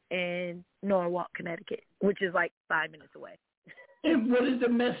in Norwalk, Connecticut, which is like 5 minutes away. And what is the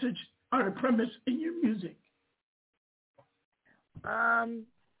message or the premise in your music?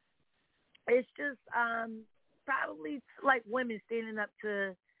 It's just probably like women standing up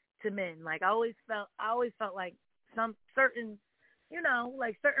to men. Like I always felt like some certain, you know,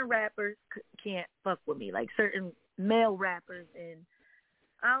 like certain rappers can't fuck with me, like certain male rappers, and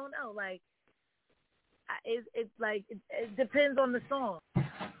I don't know, like it's like it depends on the song.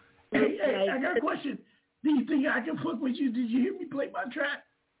 Hey, I got a question. Do you think I can fuck with you? Did you hear me play my track?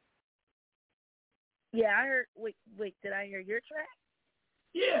 Yeah, I heard. Wait, did I hear your track?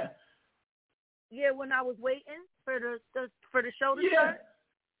 Yeah. Yeah, when I was waiting for the show to start. Yeah.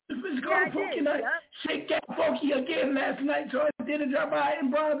 It's called Funky Night. Shake That Funky again last night, so I did a drop by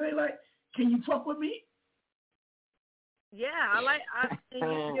in Broadway. Like, can you fuck with me? Yeah,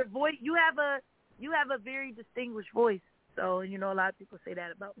 and your voice. You have a very distinguished voice. So, you know, a lot of people say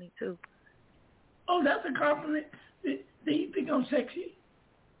that about me too. Oh, that's a compliment. Do you think I'm sexy?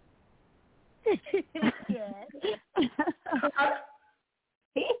 Yes.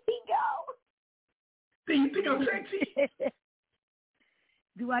 Here we go. Do you think I'm sexy?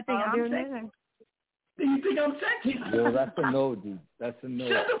 Do I think I'm sexy? Do you think I'm sexy? Yo, that's a no, dude. That's a no.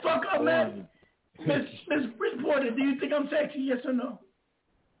 Shut the fuck up, man. Miss Rich Porter, do you think I'm sexy, yes or no?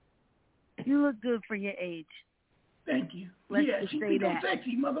 You look good for your age. Thank you. Let's yeah, she say think that. I'm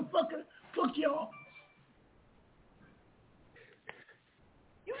sexy, motherfucker. Fuck y'all.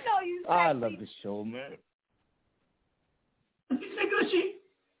 You know you sexy. I love the show, man. You say Gushy?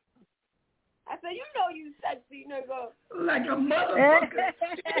 I said, you know you sexy, nigga. Like a motherfucker.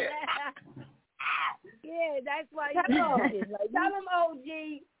 Yeah, that's why you know. Tell him, OG.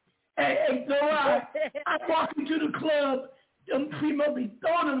 Hey, no lie. I walk into the club, them females be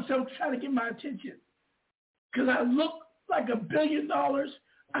throwing themselves trying to get my attention. Because I look like $1 billion,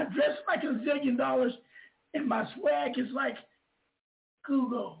 I dress like $1 zillion, and my swag is like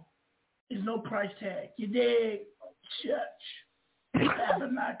Google. There's no price tag. You dig? Church.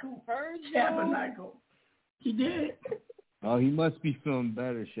 Tabernacle. You did? Oh, he must be feeling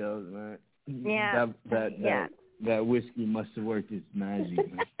better, Shells, man. Yeah. That whiskey must have worked its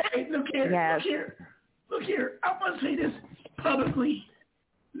magic, man. Hey, look here. I want to say this publicly.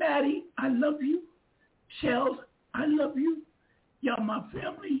 Maddie, I love you. Shells, I love you. Y'all my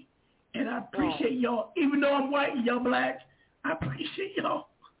family, and I appreciate y'all. Even though I'm white and y'all black, I appreciate y'all.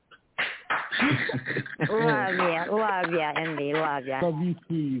 Love ya, Envy, love ya. Love you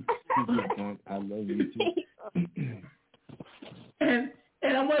too. I love you too. And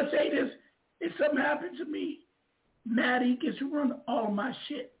I want to say this: if something happens to me, Maddie gets to run all my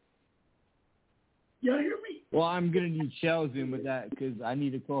shit. Y'all hear me? Well, I'm gonna need shells in with that because I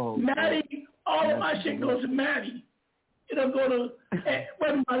need a co-host. Maddie, all of my shit goes to Maddie. It'll go to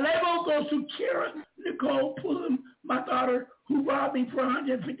when my label goes to Kira Nicole Pullum, my daughter, who robbed me for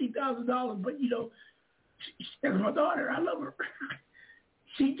 $150,000. But that's my daughter. I love her.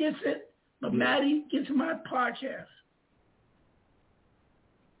 She gets it, but Maddie gets my podcast.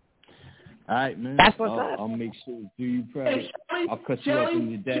 All right, man. That's what's up. I'll make sure to do you proud. Hey, I'll cut you up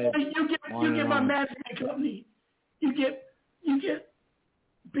in your dad. You get my management company. You get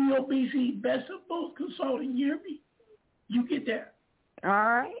BOBC, Best of Both Consulting. You hear me? You get that. All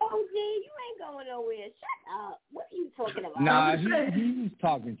right. OG, you ain't going nowhere. Shut up. What are you talking about? Nah, he was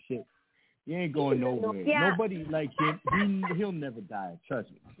talking shit. He ain't going nowhere. Yeah. Nobody like him. He'll never die. Trust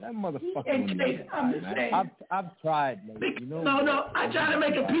me. That motherfucker will never die, man. I've tried. Like, No. I tried to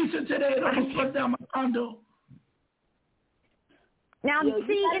make a pizza today and almost put down my condo. Now,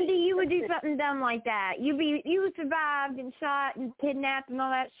 see, Indy, you would do something dumb like that. You survived and shot and kidnapped and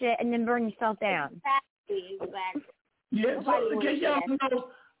all that shit, and then burn yourself down. Exactly. Yeah, so in case y'all know,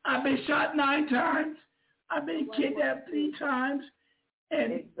 I've been shot 9 times. I've been kidnapped 3 times.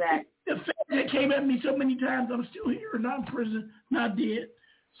 And the fact that came at me so many times, I'm still here, not in prison, not dead.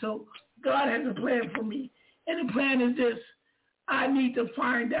 So God has a plan for me. And the plan is this. I need to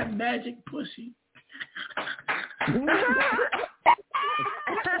find that magic pussy.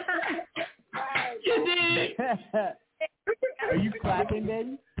 You dig? Are you clapping,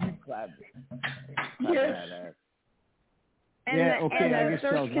 baby? You clapping. Yes. Yeah, okay, I guess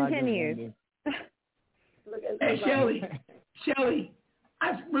search continues. Hey, Shelly,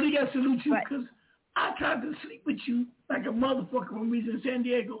 I really got to salute you because I tried to sleep with you like a motherfucker when we was in San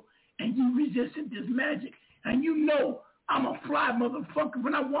Diego, and you resisted this magic. And you know I'm a fly motherfucker.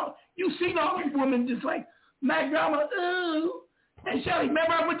 When I walk, you seen all these women just like, Mac Drama, ooh. And Shelly,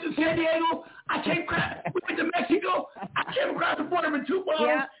 remember I went to San Diego? We went to Mexico. I came across the border with 2 bottles,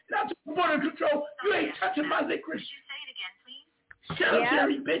 and I took the border control. You ain't touching my licorice. Shut up,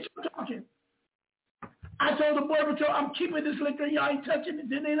 Sherry, bitch. I'm talking. I told the border patrol I'm keeping this liquor. Y'all ain't touching it.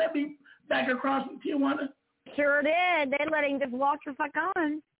 Then they let me back across from Tijuana. Sure did. They let him just walk the fuck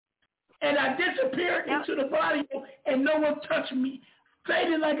on. And I disappeared into the body, and no one touched me.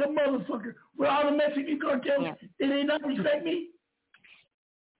 Faded like a motherfucker. With all the Mexican cartels, did they not respect me?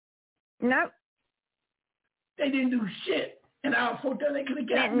 Nope. They didn't do shit. And I thought that they could have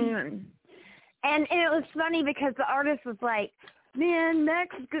got me. And it was funny because the artist was like, man,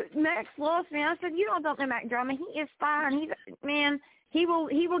 Max lost me. I said, you don't know Mac Drama. He is fine. He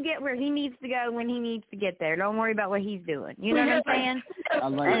will get where he needs to go when he needs to get there. Don't worry about what he's doing. You know what I'm saying? I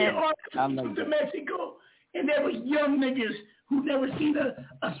like to Mexico, and there was young niggas who never seen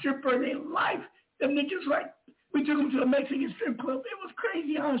a stripper in their life. Them niggas we took them to a Mexican strip club. It was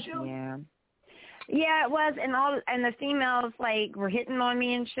crazy, huh, Shelly? Yeah, it was, and the females were hitting on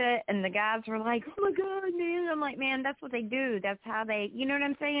me and shit, and the guys were like, oh my god, man. I'm like, man, that's what they do. That's how they, you know what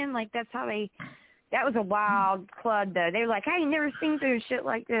I'm saying? Like, that's how they. That was a wild club, though. They were like, I ain't never seen through shit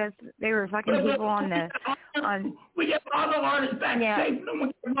like this. They were fucking people on. We got all the artists back safe. No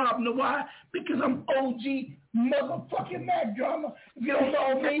one can rob. Know why? Because I'm OG motherfucking Mac Drama. If you don't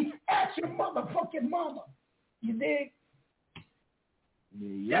know me, ask your motherfucking mama. You dig?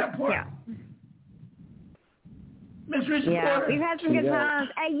 Yeah. Miss Richard Porter. We've had some good times.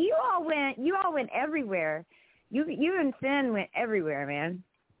 Hey, you all went everywhere. You and Sin went everywhere, man.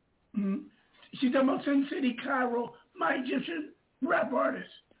 Mm-hmm. She's talking about Sin City, Cairo, my Egyptian rap artist.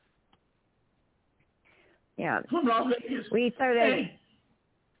 Yeah. From Las Vegas. We started.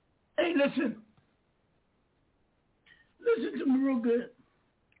 Hey, listen. Listen to me real good.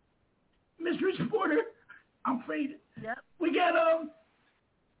 Miss Richard Porter, I'm faded. Yep. We got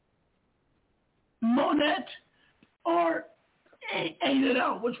Monette or Ain't It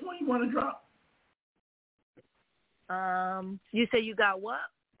Out. Which one you want to drop? You say you got what?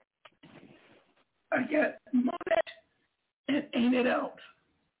 I got Monette and Ain't It Out.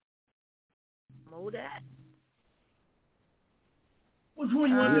 Monette? Which one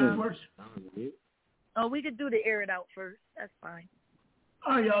you want to do first? Oh, we could do the Air It Out first. That's fine.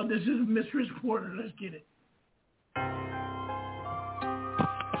 All right, y'all. This is Miss Rich Porter. Let's get it.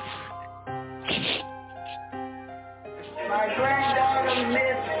 My granddaughter,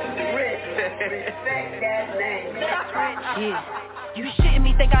 Miss Rich. Respect that name. Miss Rich. You shitting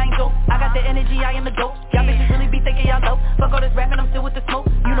me, think I ain't dope. I got the energy, I am the dope. Y'all bitches really be thinking y'all dope. Fuck all this rapping, I'm still with the smoke.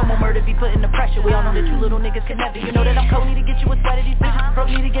 You know more murder be putting the pressure. We all know that you little niggas can never. You know that I'm cold, need to get you a sweat of these bitches. Broke,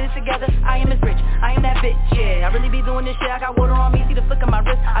 need to get it together. I am as rich, I am that bitch, yeah. I really be doing this shit, I got water on me, see the flick of my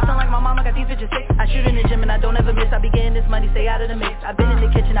wrist. I sound like my mama, got these bitches sick. I shoot in the gym and I don't ever miss. I be getting this money, stay out of the mix. I've been in the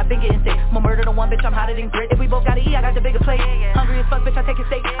kitchen, I've been getting sick. More murder than one bitch, I'm hotter than grit. If we both gotta eat, I got the bigger plate. Hungry as fuck, bitch, I take a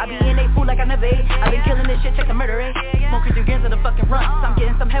steak. I be in they food like I never ate. I been killing this shit, check the murder rate. Smoking 3 grams of the fucking run. So I'm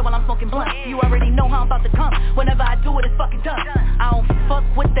getting some head while I'm smoking blunt. You already know how I'm about to come. Whenever I do it, it's fucking done. I don't fuck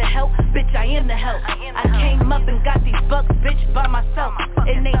with the help, bitch, I am the help. I came up and got these bucks, bitch, by myself.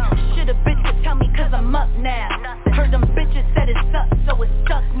 It ain't shit a bitch could tell me cause I'm up now. Heard them bitches said it sucks, so it's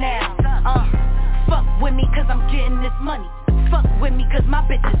stuck now. Fuck with me cause I'm getting this money. Fuck with me cause my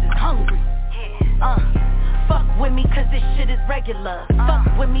bitches is hungry. Fuck with me cause this shit is regular.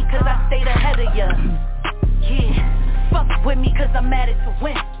 Fuck with me cause I stayed ahead of ya. Yeah. Fuck with me cause I'm at it to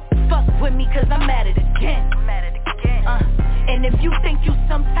win. Fuck with me cause I'm at it again. And if you think you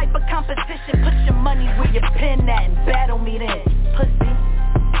some type of competition, put your money where your pen at and battle me then. Pussy.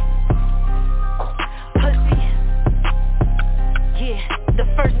 Yeah, the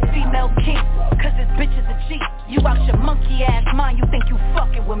first female king, cause this bitch is a G. You out your monkey ass mind, you think you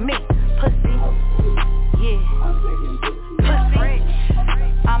fucking with me. Pussy. Yeah. Pussy.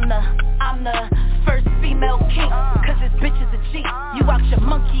 I'm the first female king, cause this bitch is a G. You out your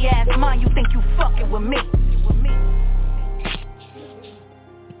monkey ass mind, you think you fucking with me.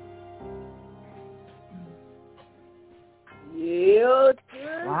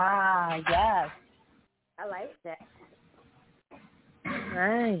 Wow, yes. I like that.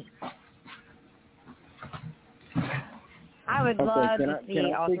 Right. I would love to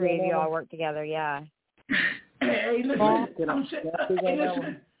see all 3 of y'all work together, yeah. Hey, listen, I'm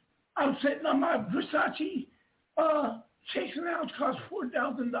sitting on my Versace Chasing Out cost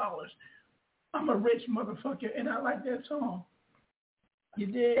 $4,000. I'm a rich motherfucker, and I like that song. You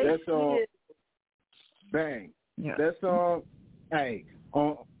did? That song, bang. Yeah. That song, hey,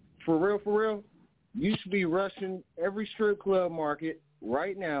 for real, you should be rushing every strip club market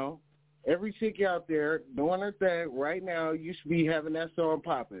right now. Every chick out there doing her thing right now, you should be having that song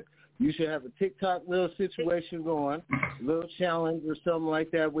popping. You should have a TikTok little situation going, a little challenge or something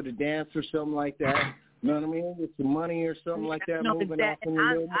like that with a dance or something like that. You know what I mean? With some money or something like that moving off in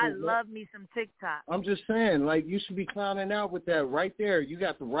your I love me some TikTok. I'm just saying, like, you should be clowning out with that right there. You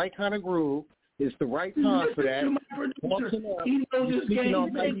got the right kind of groove. It's the right time for that. He knows his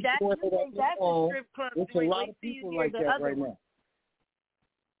game. That's a strip club. There's a lot of people like that right now.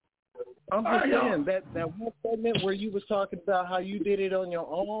 I'm just saying, that one segment where you was talking about how you did it on your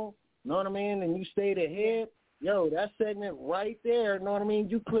own, know what I mean, and you stayed ahead, yo, that segment right there, know what I mean,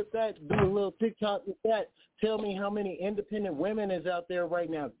 you clip that, do a little TikTok with that, tell me how many independent women is out there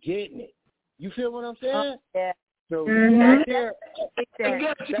right now getting it. You feel what I'm saying? Yeah. So right there,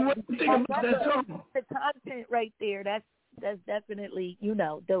 the content right there, that's definitely,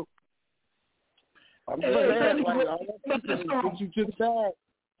 dope. I'm just saying, like, all that is get you to the bag.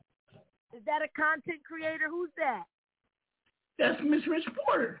 Is that a content creator? Who's that? That's Miss Rich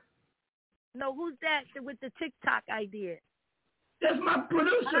Porter. No, who's that with the TikTok idea? That's my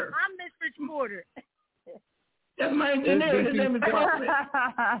producer. I'm Miss Rich Porter. That's my engineer. His name is Prophet.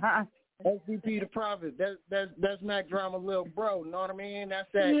 SVP the Prophet. That's Mac Drama little bro. Know what I mean? That's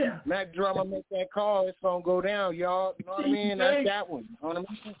that. Yeah. Mac Drama make that call. It's gonna go down, y'all. Know what I mean? That's that one. Know what I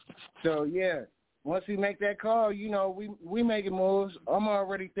mean? So yeah. Once we make that call, we making moves. I'm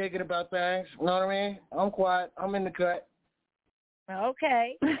already thinking about things. You know what I mean? I'm quiet. I'm in the cut.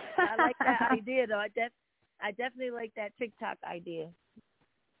 Okay. I like that idea, though. I definitely like that TikTok idea.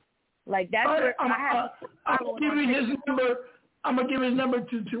 Like, that's where I'm going to give you his number. I'm going to give his number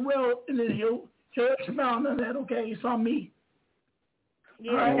to Terrell, and then he'll expound on that, okay? It's on me.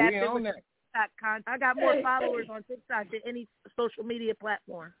 Yeah, we own that. I got more followers on TikTok than any social media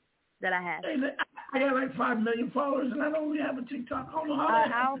platform that I have. Hey, I got like 5 million followers, and I don't really have a TikTok. I don't know how I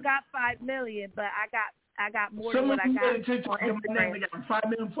don't got 5 million, but I got more than what I got on Instagram. I got 5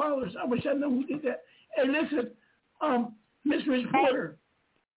 million followers. I wish I knew who did that. Hey, listen, Miss Rich Porter.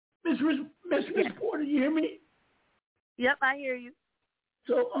 Miss Rich Porter, you hear me? Yep, I hear you.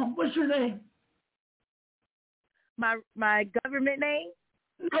 So, what's your name? My government name?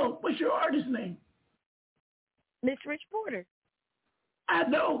 No, what's your artist name? Miss Rich Porter. I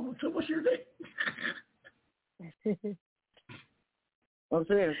know. So what's your name? I'm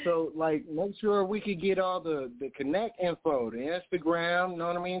saying, so, like, make sure we could get all the connect info, the Instagram, know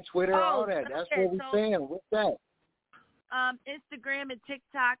what I mean, Twitter, all that. That's what we're saying. What's that? Instagram and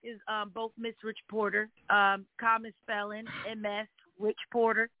TikTok is both Miss Rich Porter. Common spelling, MS Rich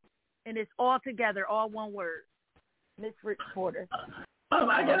Porter, and it's all together, all one word. Miss Rich Porter.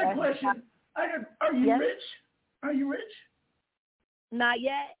 I got a question. Are you rich? Are you rich? Not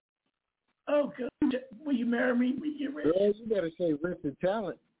yet. Okay. Will you marry me when you get rich? Girl, you better say rich in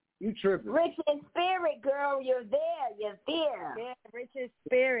talent. You tripping. Rich in spirit, girl. You're there. You're there. Yeah, rich in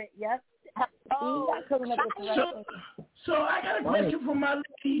spirit. Yep. Oh, so I got a question for my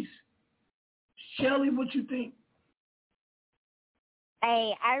ladies. Shelly, what you think?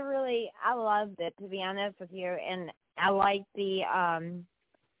 Hey, I loved it, to be honest with you, and I like the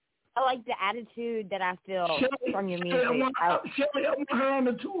attitude that I feel from your music. Shelly, I want her on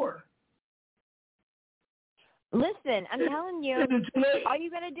the tour. Listen, I'm telling you, all you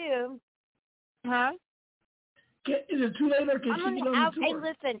gotta do, Is it too late, or can she get on the tour? Hey,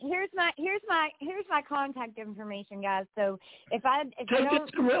 listen, here's my contact information, guys. So if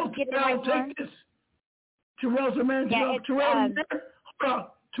you don't get it right now, take this. Terrell's the manager. Yeah, Terrell, you there? Hold on.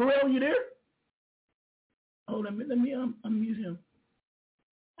 Terrell, you there? Oh, let me unmute him.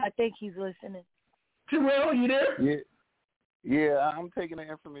 I think he's listening. Terrell, you there? Yeah, I'm taking the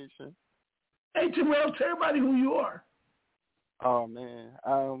information. Hey, Terrell, tell everybody who you are. Oh, man.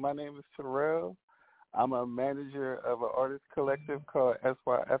 My name is Terrell. I'm a manager of an artist collective called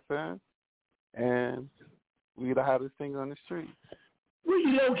SYFN, and we the hottest thing on the street. Where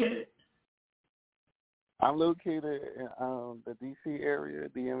you located? I'm located in the D.C. area,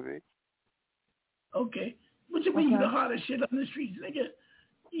 DMV. Okay. What you mean you the hottest shit on the streets, nigga?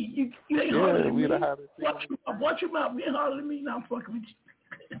 You ain't hotter than me. The hottest watch your mouth. You ain't hotter than me. Now I'm fucking with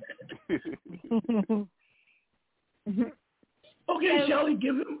you. Okay, Shelly,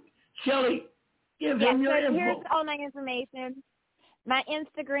 give him your info. Here's all my information. My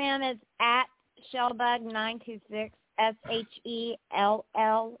Instagram is at Shellbug926,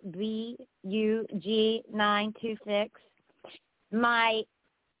 SHELLBUG926. My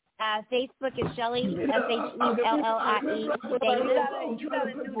Facebook is Shelly, SHELLIE Davis. You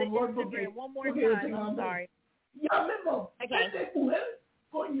gotta do the Instagram one more time. I'm sorry. Okay.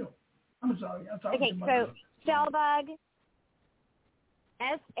 I'm sorry. Okay, so Shellbug,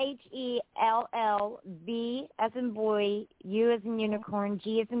 SHELLB as in boy, U as in unicorn,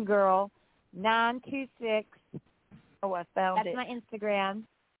 G as in girl, 926. Oh, I found it. That's my Instagram.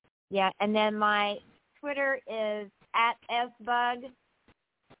 Yeah, and then my Twitter is at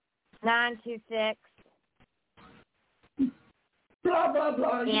SBug926. Blah blah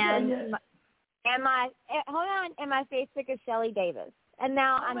blah. And my Facebook is Shelly Davis. And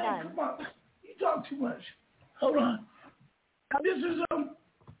now I'm done. Come on, you talk too much. Hold on. This is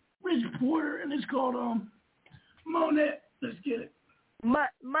Rich Porter, and it's called Monet. Let's get it.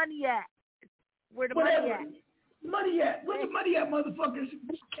 Money at. Where the money at? Money at. Where the money at, motherfuckers?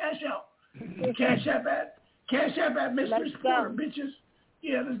 Cash out. Cash app at Mr. Rich Porter, bitches.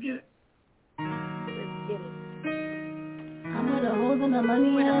 Yeah, let's get it. Let's get it. I'm with a hold on the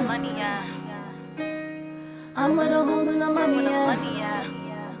money. Where the money at? I'm with a hold on the money.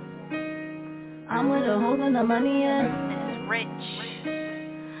 I'm with a hold on the money. It's rich.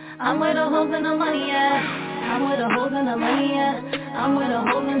 I'm with a hold on the money. I'm with a hold on the money. I'm with a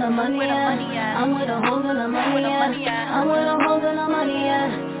hold on the money. I'm with a hold on the money. I'm with a hold on the money.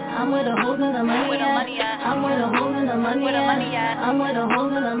 I'm with a hold on the money. I'm with a hold on the money. I'm with a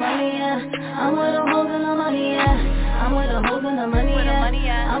hold on the money. I'm with a hold on the money. I'm with a hold on the money. I'm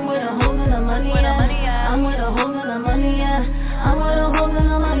with a hold on the money. I'm with a hold on the money.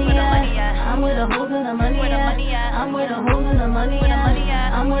 I'm with a hold on the money. I'm with a hold on the money. I'm with a hold on the money.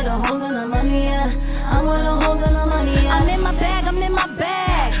 I'm with a hold on the money. I'm with a hold on the money. I'm in my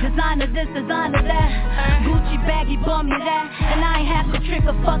bag. Designer this, designer that. Gucci baggy, bum me that. And I ain't have to trick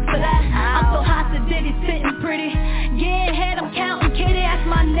or fuck for that. I'm so hot, the ditty sitting pretty. Yeah, head, I'm counting kitty. That's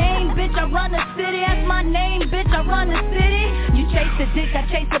my name, bitch, I run the city. That's my name, bitch, I run the city. You chase the dick, I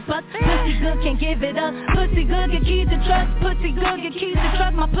chase the bus. Pussy good, can't give it up. Pussy good, get keys to trust. Pussy good, get keys to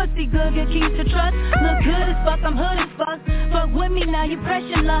trust. My pussy good, get keys to trust. Look good as fuck, I'm hood as fuck. Fuck with me now, you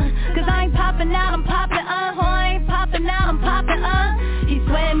pressure love. Cause I ain't popping out, I'm popping up. Oh, I ain't popping out, I'm popping up. He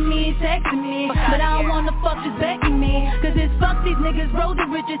sweating me, texting me, but I don't wanna fuck, just begging me. Cause it's fuck these niggas, road to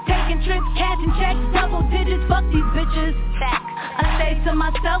riches, taking trips, cashing checks, double digits, fuck these bitches. I say to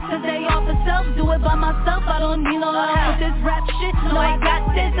myself, cause they all for self, do it by myself, I don't need no help with this rap shit. No, I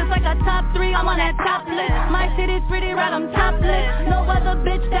got this, it's like a top 3, I'm on that top list. My shit is pretty right, I'm topless. No other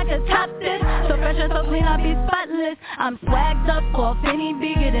bitch that could top this. So fresh and so clean, I be spotless. I'm swagged up, off any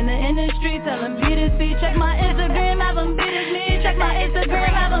bigot in the industry, tell them beat it, see. Check my Instagram, have them beat it, me. Check my Instagram,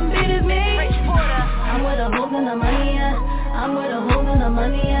 have them beat it, me. I'm with a hold on the money, I'm with a hold on the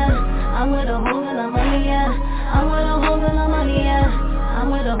money, I'm with a hold on the money, I'm with a hold on the money,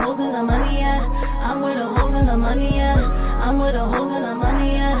 with the hoes and the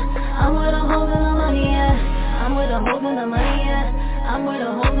money, yeah. I'm with the hoes and the money, yeah. I'm with the hoes and the money, yeah. I'm with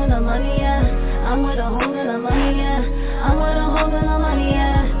the hoes and the money, yeah. I'm with the hoes and the money, yeah. I'm with the hoes and the money,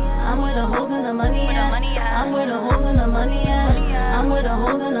 yeah. I'm with the hoes and the money, yeah. I'm with the hoes and the money, yeah. I'm with the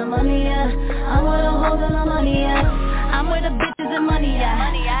hoes and the money, yeah. I'm with the hoes and the money, yeah. I'm with the bitches and money,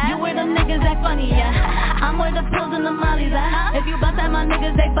 yeah. You with them niggas that funny, yeah. I'm with the pills and the mollies, If you bust at my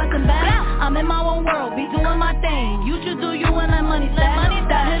niggas, they bustin' back. I'm in my own world, be doing my thing. You should do you when that money stack.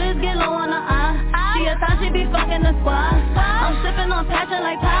 The hitters get low on the eye. She a thought she be fucking the squad. I'm sipping on passion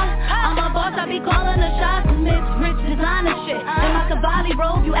like pie. I'm a boss, I be calling the shots. Mixed rich designer shit. In my Cavalli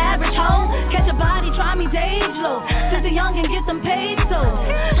robe, you average hoe. Catch a body, try me stage low. Since a young and get some paid so.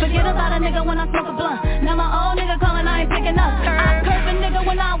 Forget about a nigga when I smoke a blunt. Now my old nigga calling, I ain't picking up. I curve a nigga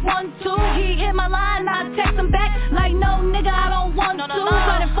when I want to. He hit my line, I text him back. Like no nigga, I don't want to.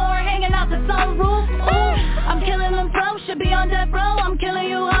 Started foreign hanging out the sunroof. Ooh, I'm killing them pro, should be on death row. I'm killing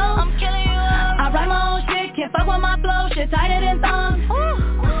you ho. I write my own shit, can't fuck with my flow. Shit tighter than thumbs.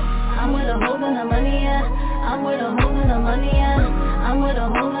 I'm with the hoes and the money, yeah. I'm with the hoes and the money, yeah. I'm with the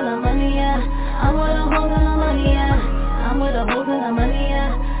hoes and the money, yeah. I'm with the hoes and the money, yeah. I'm with the hoes and the money,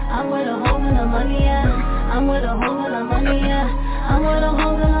 yeah. I'm with the hoes and the money, yeah. I'm with the hoes and the money, yeah. I'm with the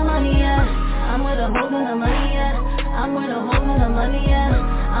hoes and the money, yeah. I'm with the hoes and the money, yeah. I'm with the hoes and the money, yeah.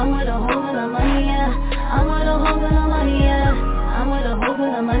 I'm with the hoes and the money, yeah. I'm with the hoes and the money, yeah. I'm with the hoes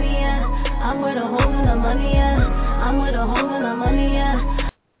and the money, yeah. I'm with the hoes and the money, yeah. I'm with the hoes and the money, yeah.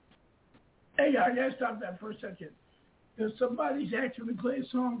 Hey, I gotta stop that for a second. Because somebody's actually playing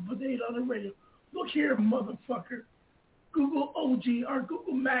songs, but they ain't on the radio. Look here, motherfucker. Google OG or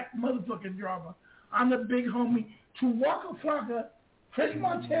Google Mac motherfucking drama. I'm the big homie to Waka Flocka, Freddie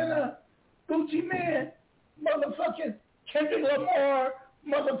Montana, Gucci Man, motherfucking Kendrick Lamar,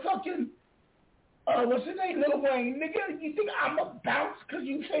 motherfucking, what's his name, Lil Wayne. Nigga, you think I'm a bounce because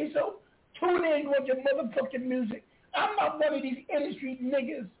you say so? Tune in with your motherfucking music. I'm not one of these industry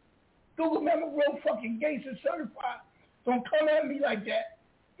niggas. Google me, I'm a real fucking gangster certified. Don't come at me like that.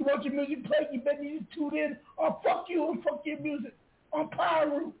 You want your music played, you better need to tune in or fuck you and fuck your music on Power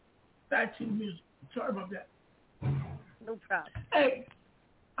Room. Back to the music. Sorry about that. No problem. Hey,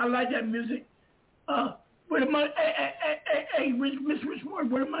 I like that music. Where the money? Hey, Miss Richmore,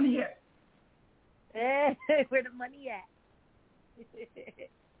 where the money at? Hey, where the money at?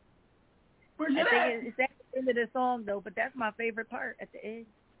 Where's it I at? think it's at the end of the song though, but that's my favorite part at the end.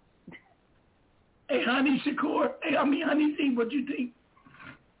 Hey, Honey Shakur. Honey C, what you think?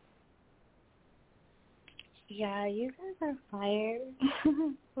 Yeah, you guys are fire.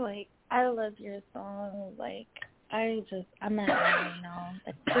 Like, I love your song. Like, I'm not right now.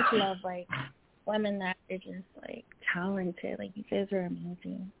 I just love, like, women that are just, like, talented. Like, you guys are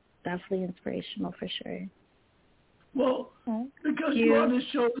amazing. Definitely inspirational for sure. Well, because you're on this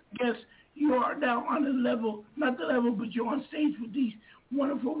show, I guess you are now on the level, not the level, but you're on stage with these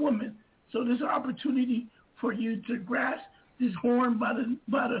wonderful women. So there's an opportunity for you to grasp this horn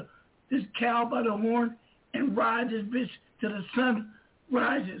this cow by the horn and ride this bitch till the sun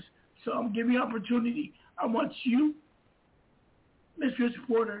rises. So I'm giving you opportunity. I want you, Miss Rich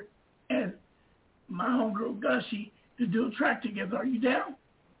Porter, and my homegirl Gushy to do a track together. Are you down?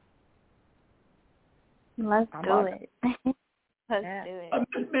 Let's do it. Let's do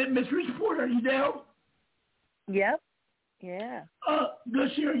it. Miss Rich Porter, are you down? Yep. Yeah.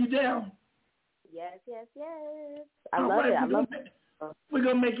 Gushy, are you down? Yes. I love it. We're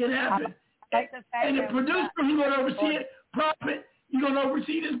going to make it happen. And the producer who's going to oversee it, Prophet, you going to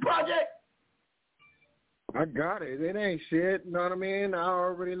oversee this project? I got it. It ain't shit. You know what I mean? I'm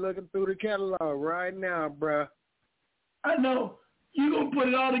already looking through the catalog right now, bruh. I know. You're going to put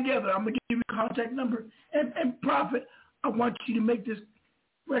it all together. I'm going to give you a contact number. And Prophet, I want you to make this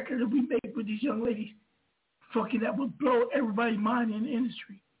record that we make with these young ladies fucking that will blow everybody's mind in the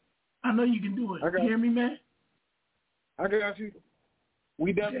industry. I know you can do it. You hear me, man? I got you.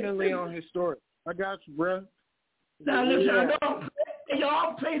 We definitely on historic. I got you, bruh. Now, listen, I know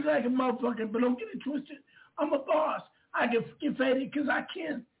y'all play like a motherfucker, but don't get it twisted. I'm a boss. I can get faded because I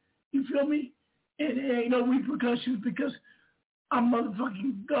can. You feel me? And there ain't no repercussions because I'm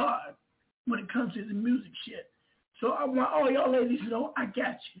motherfucking God when it comes to the music shit. So I want all y'all ladies to know I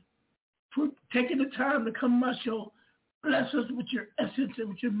got you. For taking the time to come to my show, bless us with your essence and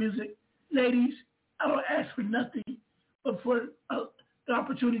with your music. Ladies, I don't ask for nothing but for the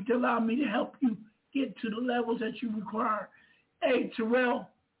opportunity to allow me to help you get to the levels that you require. Hey, Terrell,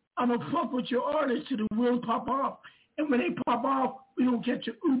 I'm going to fuck with your artists till the wheels pop off. And when they pop off, we don't catch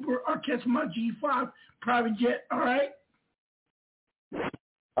an Uber or catch my G5 private jet, all right?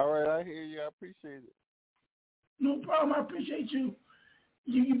 All right, I hear you. I appreciate it. No problem. I appreciate you.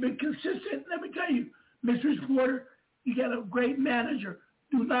 You've been consistent. Let me tell you, Mr. Porter, you got a great manager.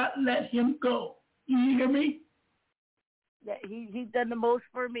 Do not let him go. You hear me? That he's done the most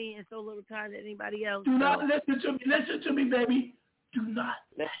for me in so little time than anybody else. Do not listen to me. Listen to me, baby. Do not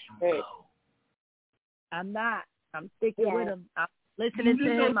let him go. I'm not. I'm sticking with him. I'm listening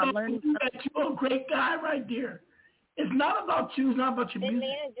to him. I'm learning. You're a great guy right there. It's not about you. It's not about your music.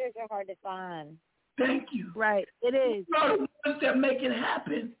 Managers are hard to find. Thank you. Right. It is. You're the ones that make it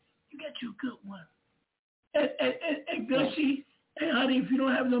happen. You got you a good one. And Gushy, and honey, if you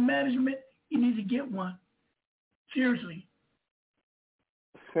don't have no management, you need to get one. Seriously.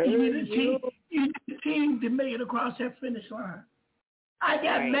 You need a team to make it across that finish line. I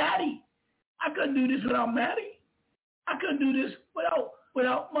got Maddie. I couldn't do this without Maddie. I couldn't do this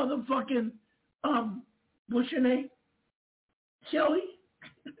without motherfucking what's your name? Shelly.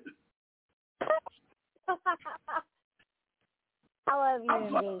 I love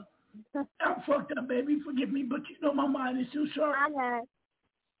you, I'm fucked up, baby. Forgive me, but you know my mind is too sharp. I know.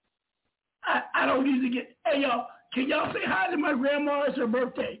 I don't usually get. Hey, y'all, can y'all say hi to my grandma? It's her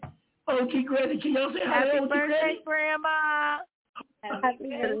birthday. OG Granny, can y'all say hi to OG Granny? Happy birthday, Grandma. Happy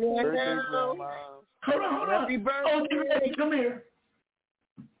birthday, Grandma. Hold on. Happy birthday. OG Granny, come here.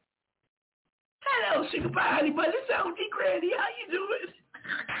 Hello, say goodbye, honey, but it's OG Granny. How you doing?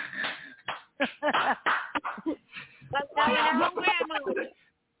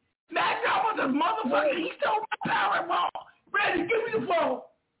 Mac Grandma's a motherfucker. He stole my Powerball. Brandon, give me the phone.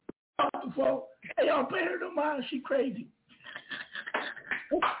 The phone. Hey, y'all pay her no mind. She crazy.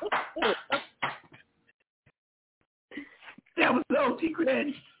 That was the OT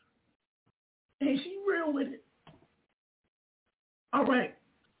Granny. And she real with it. All right.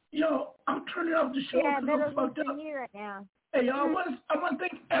 Yo, I'm turning off the show because I'm fucked up. Right now. Hey, y'all, I want to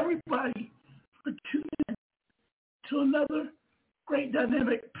thank everybody for tuning in to another great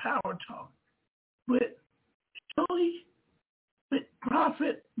dynamic Power Talk with Joey, with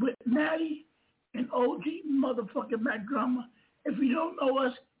Prophet, with Maddie, and OG motherfucking Mac Drama. If you don't know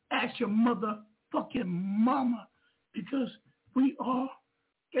us, ask your motherfucking mama, because we are,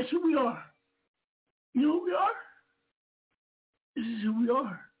 guess who we are? You know who we are? This is who we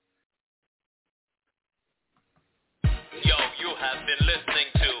are. Yo, you have been listening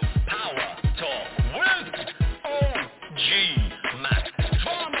to Power Talk with OG Mac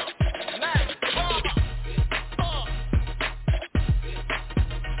Drama.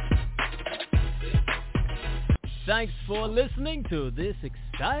 Thanks for listening to this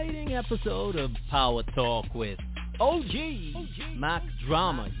exciting episode of Power Talk with OG Mac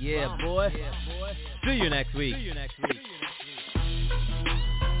Drama. Yeah, boy. See you next week.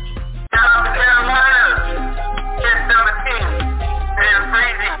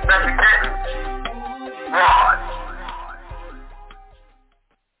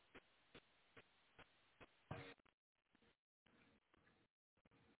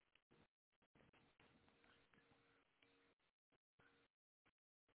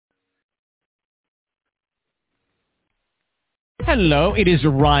 Hello, it is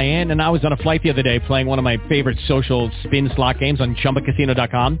Ryan, and I was on a flight the other day playing one of my favorite social spin slot games on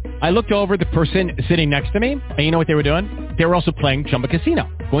ChumbaCasino.com. I looked over at the person sitting next to me, and you know what they were doing? They were also playing Chumba Casino.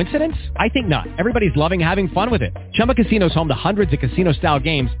 Coincidence? I think not. Everybody's loving having fun with it. Chumba Casino is home to hundreds of casino-style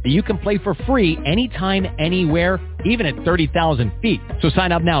games that you can play for free anytime, anywhere, even at 30,000 feet. So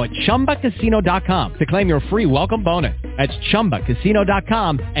sign up now at ChumbaCasino.com to claim your free welcome bonus. That's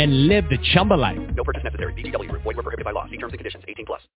ChumbaCasino.com and live the Chumba life. No purchase necessary. VGW. Void where prohibited by law. See terms and conditions. 18+.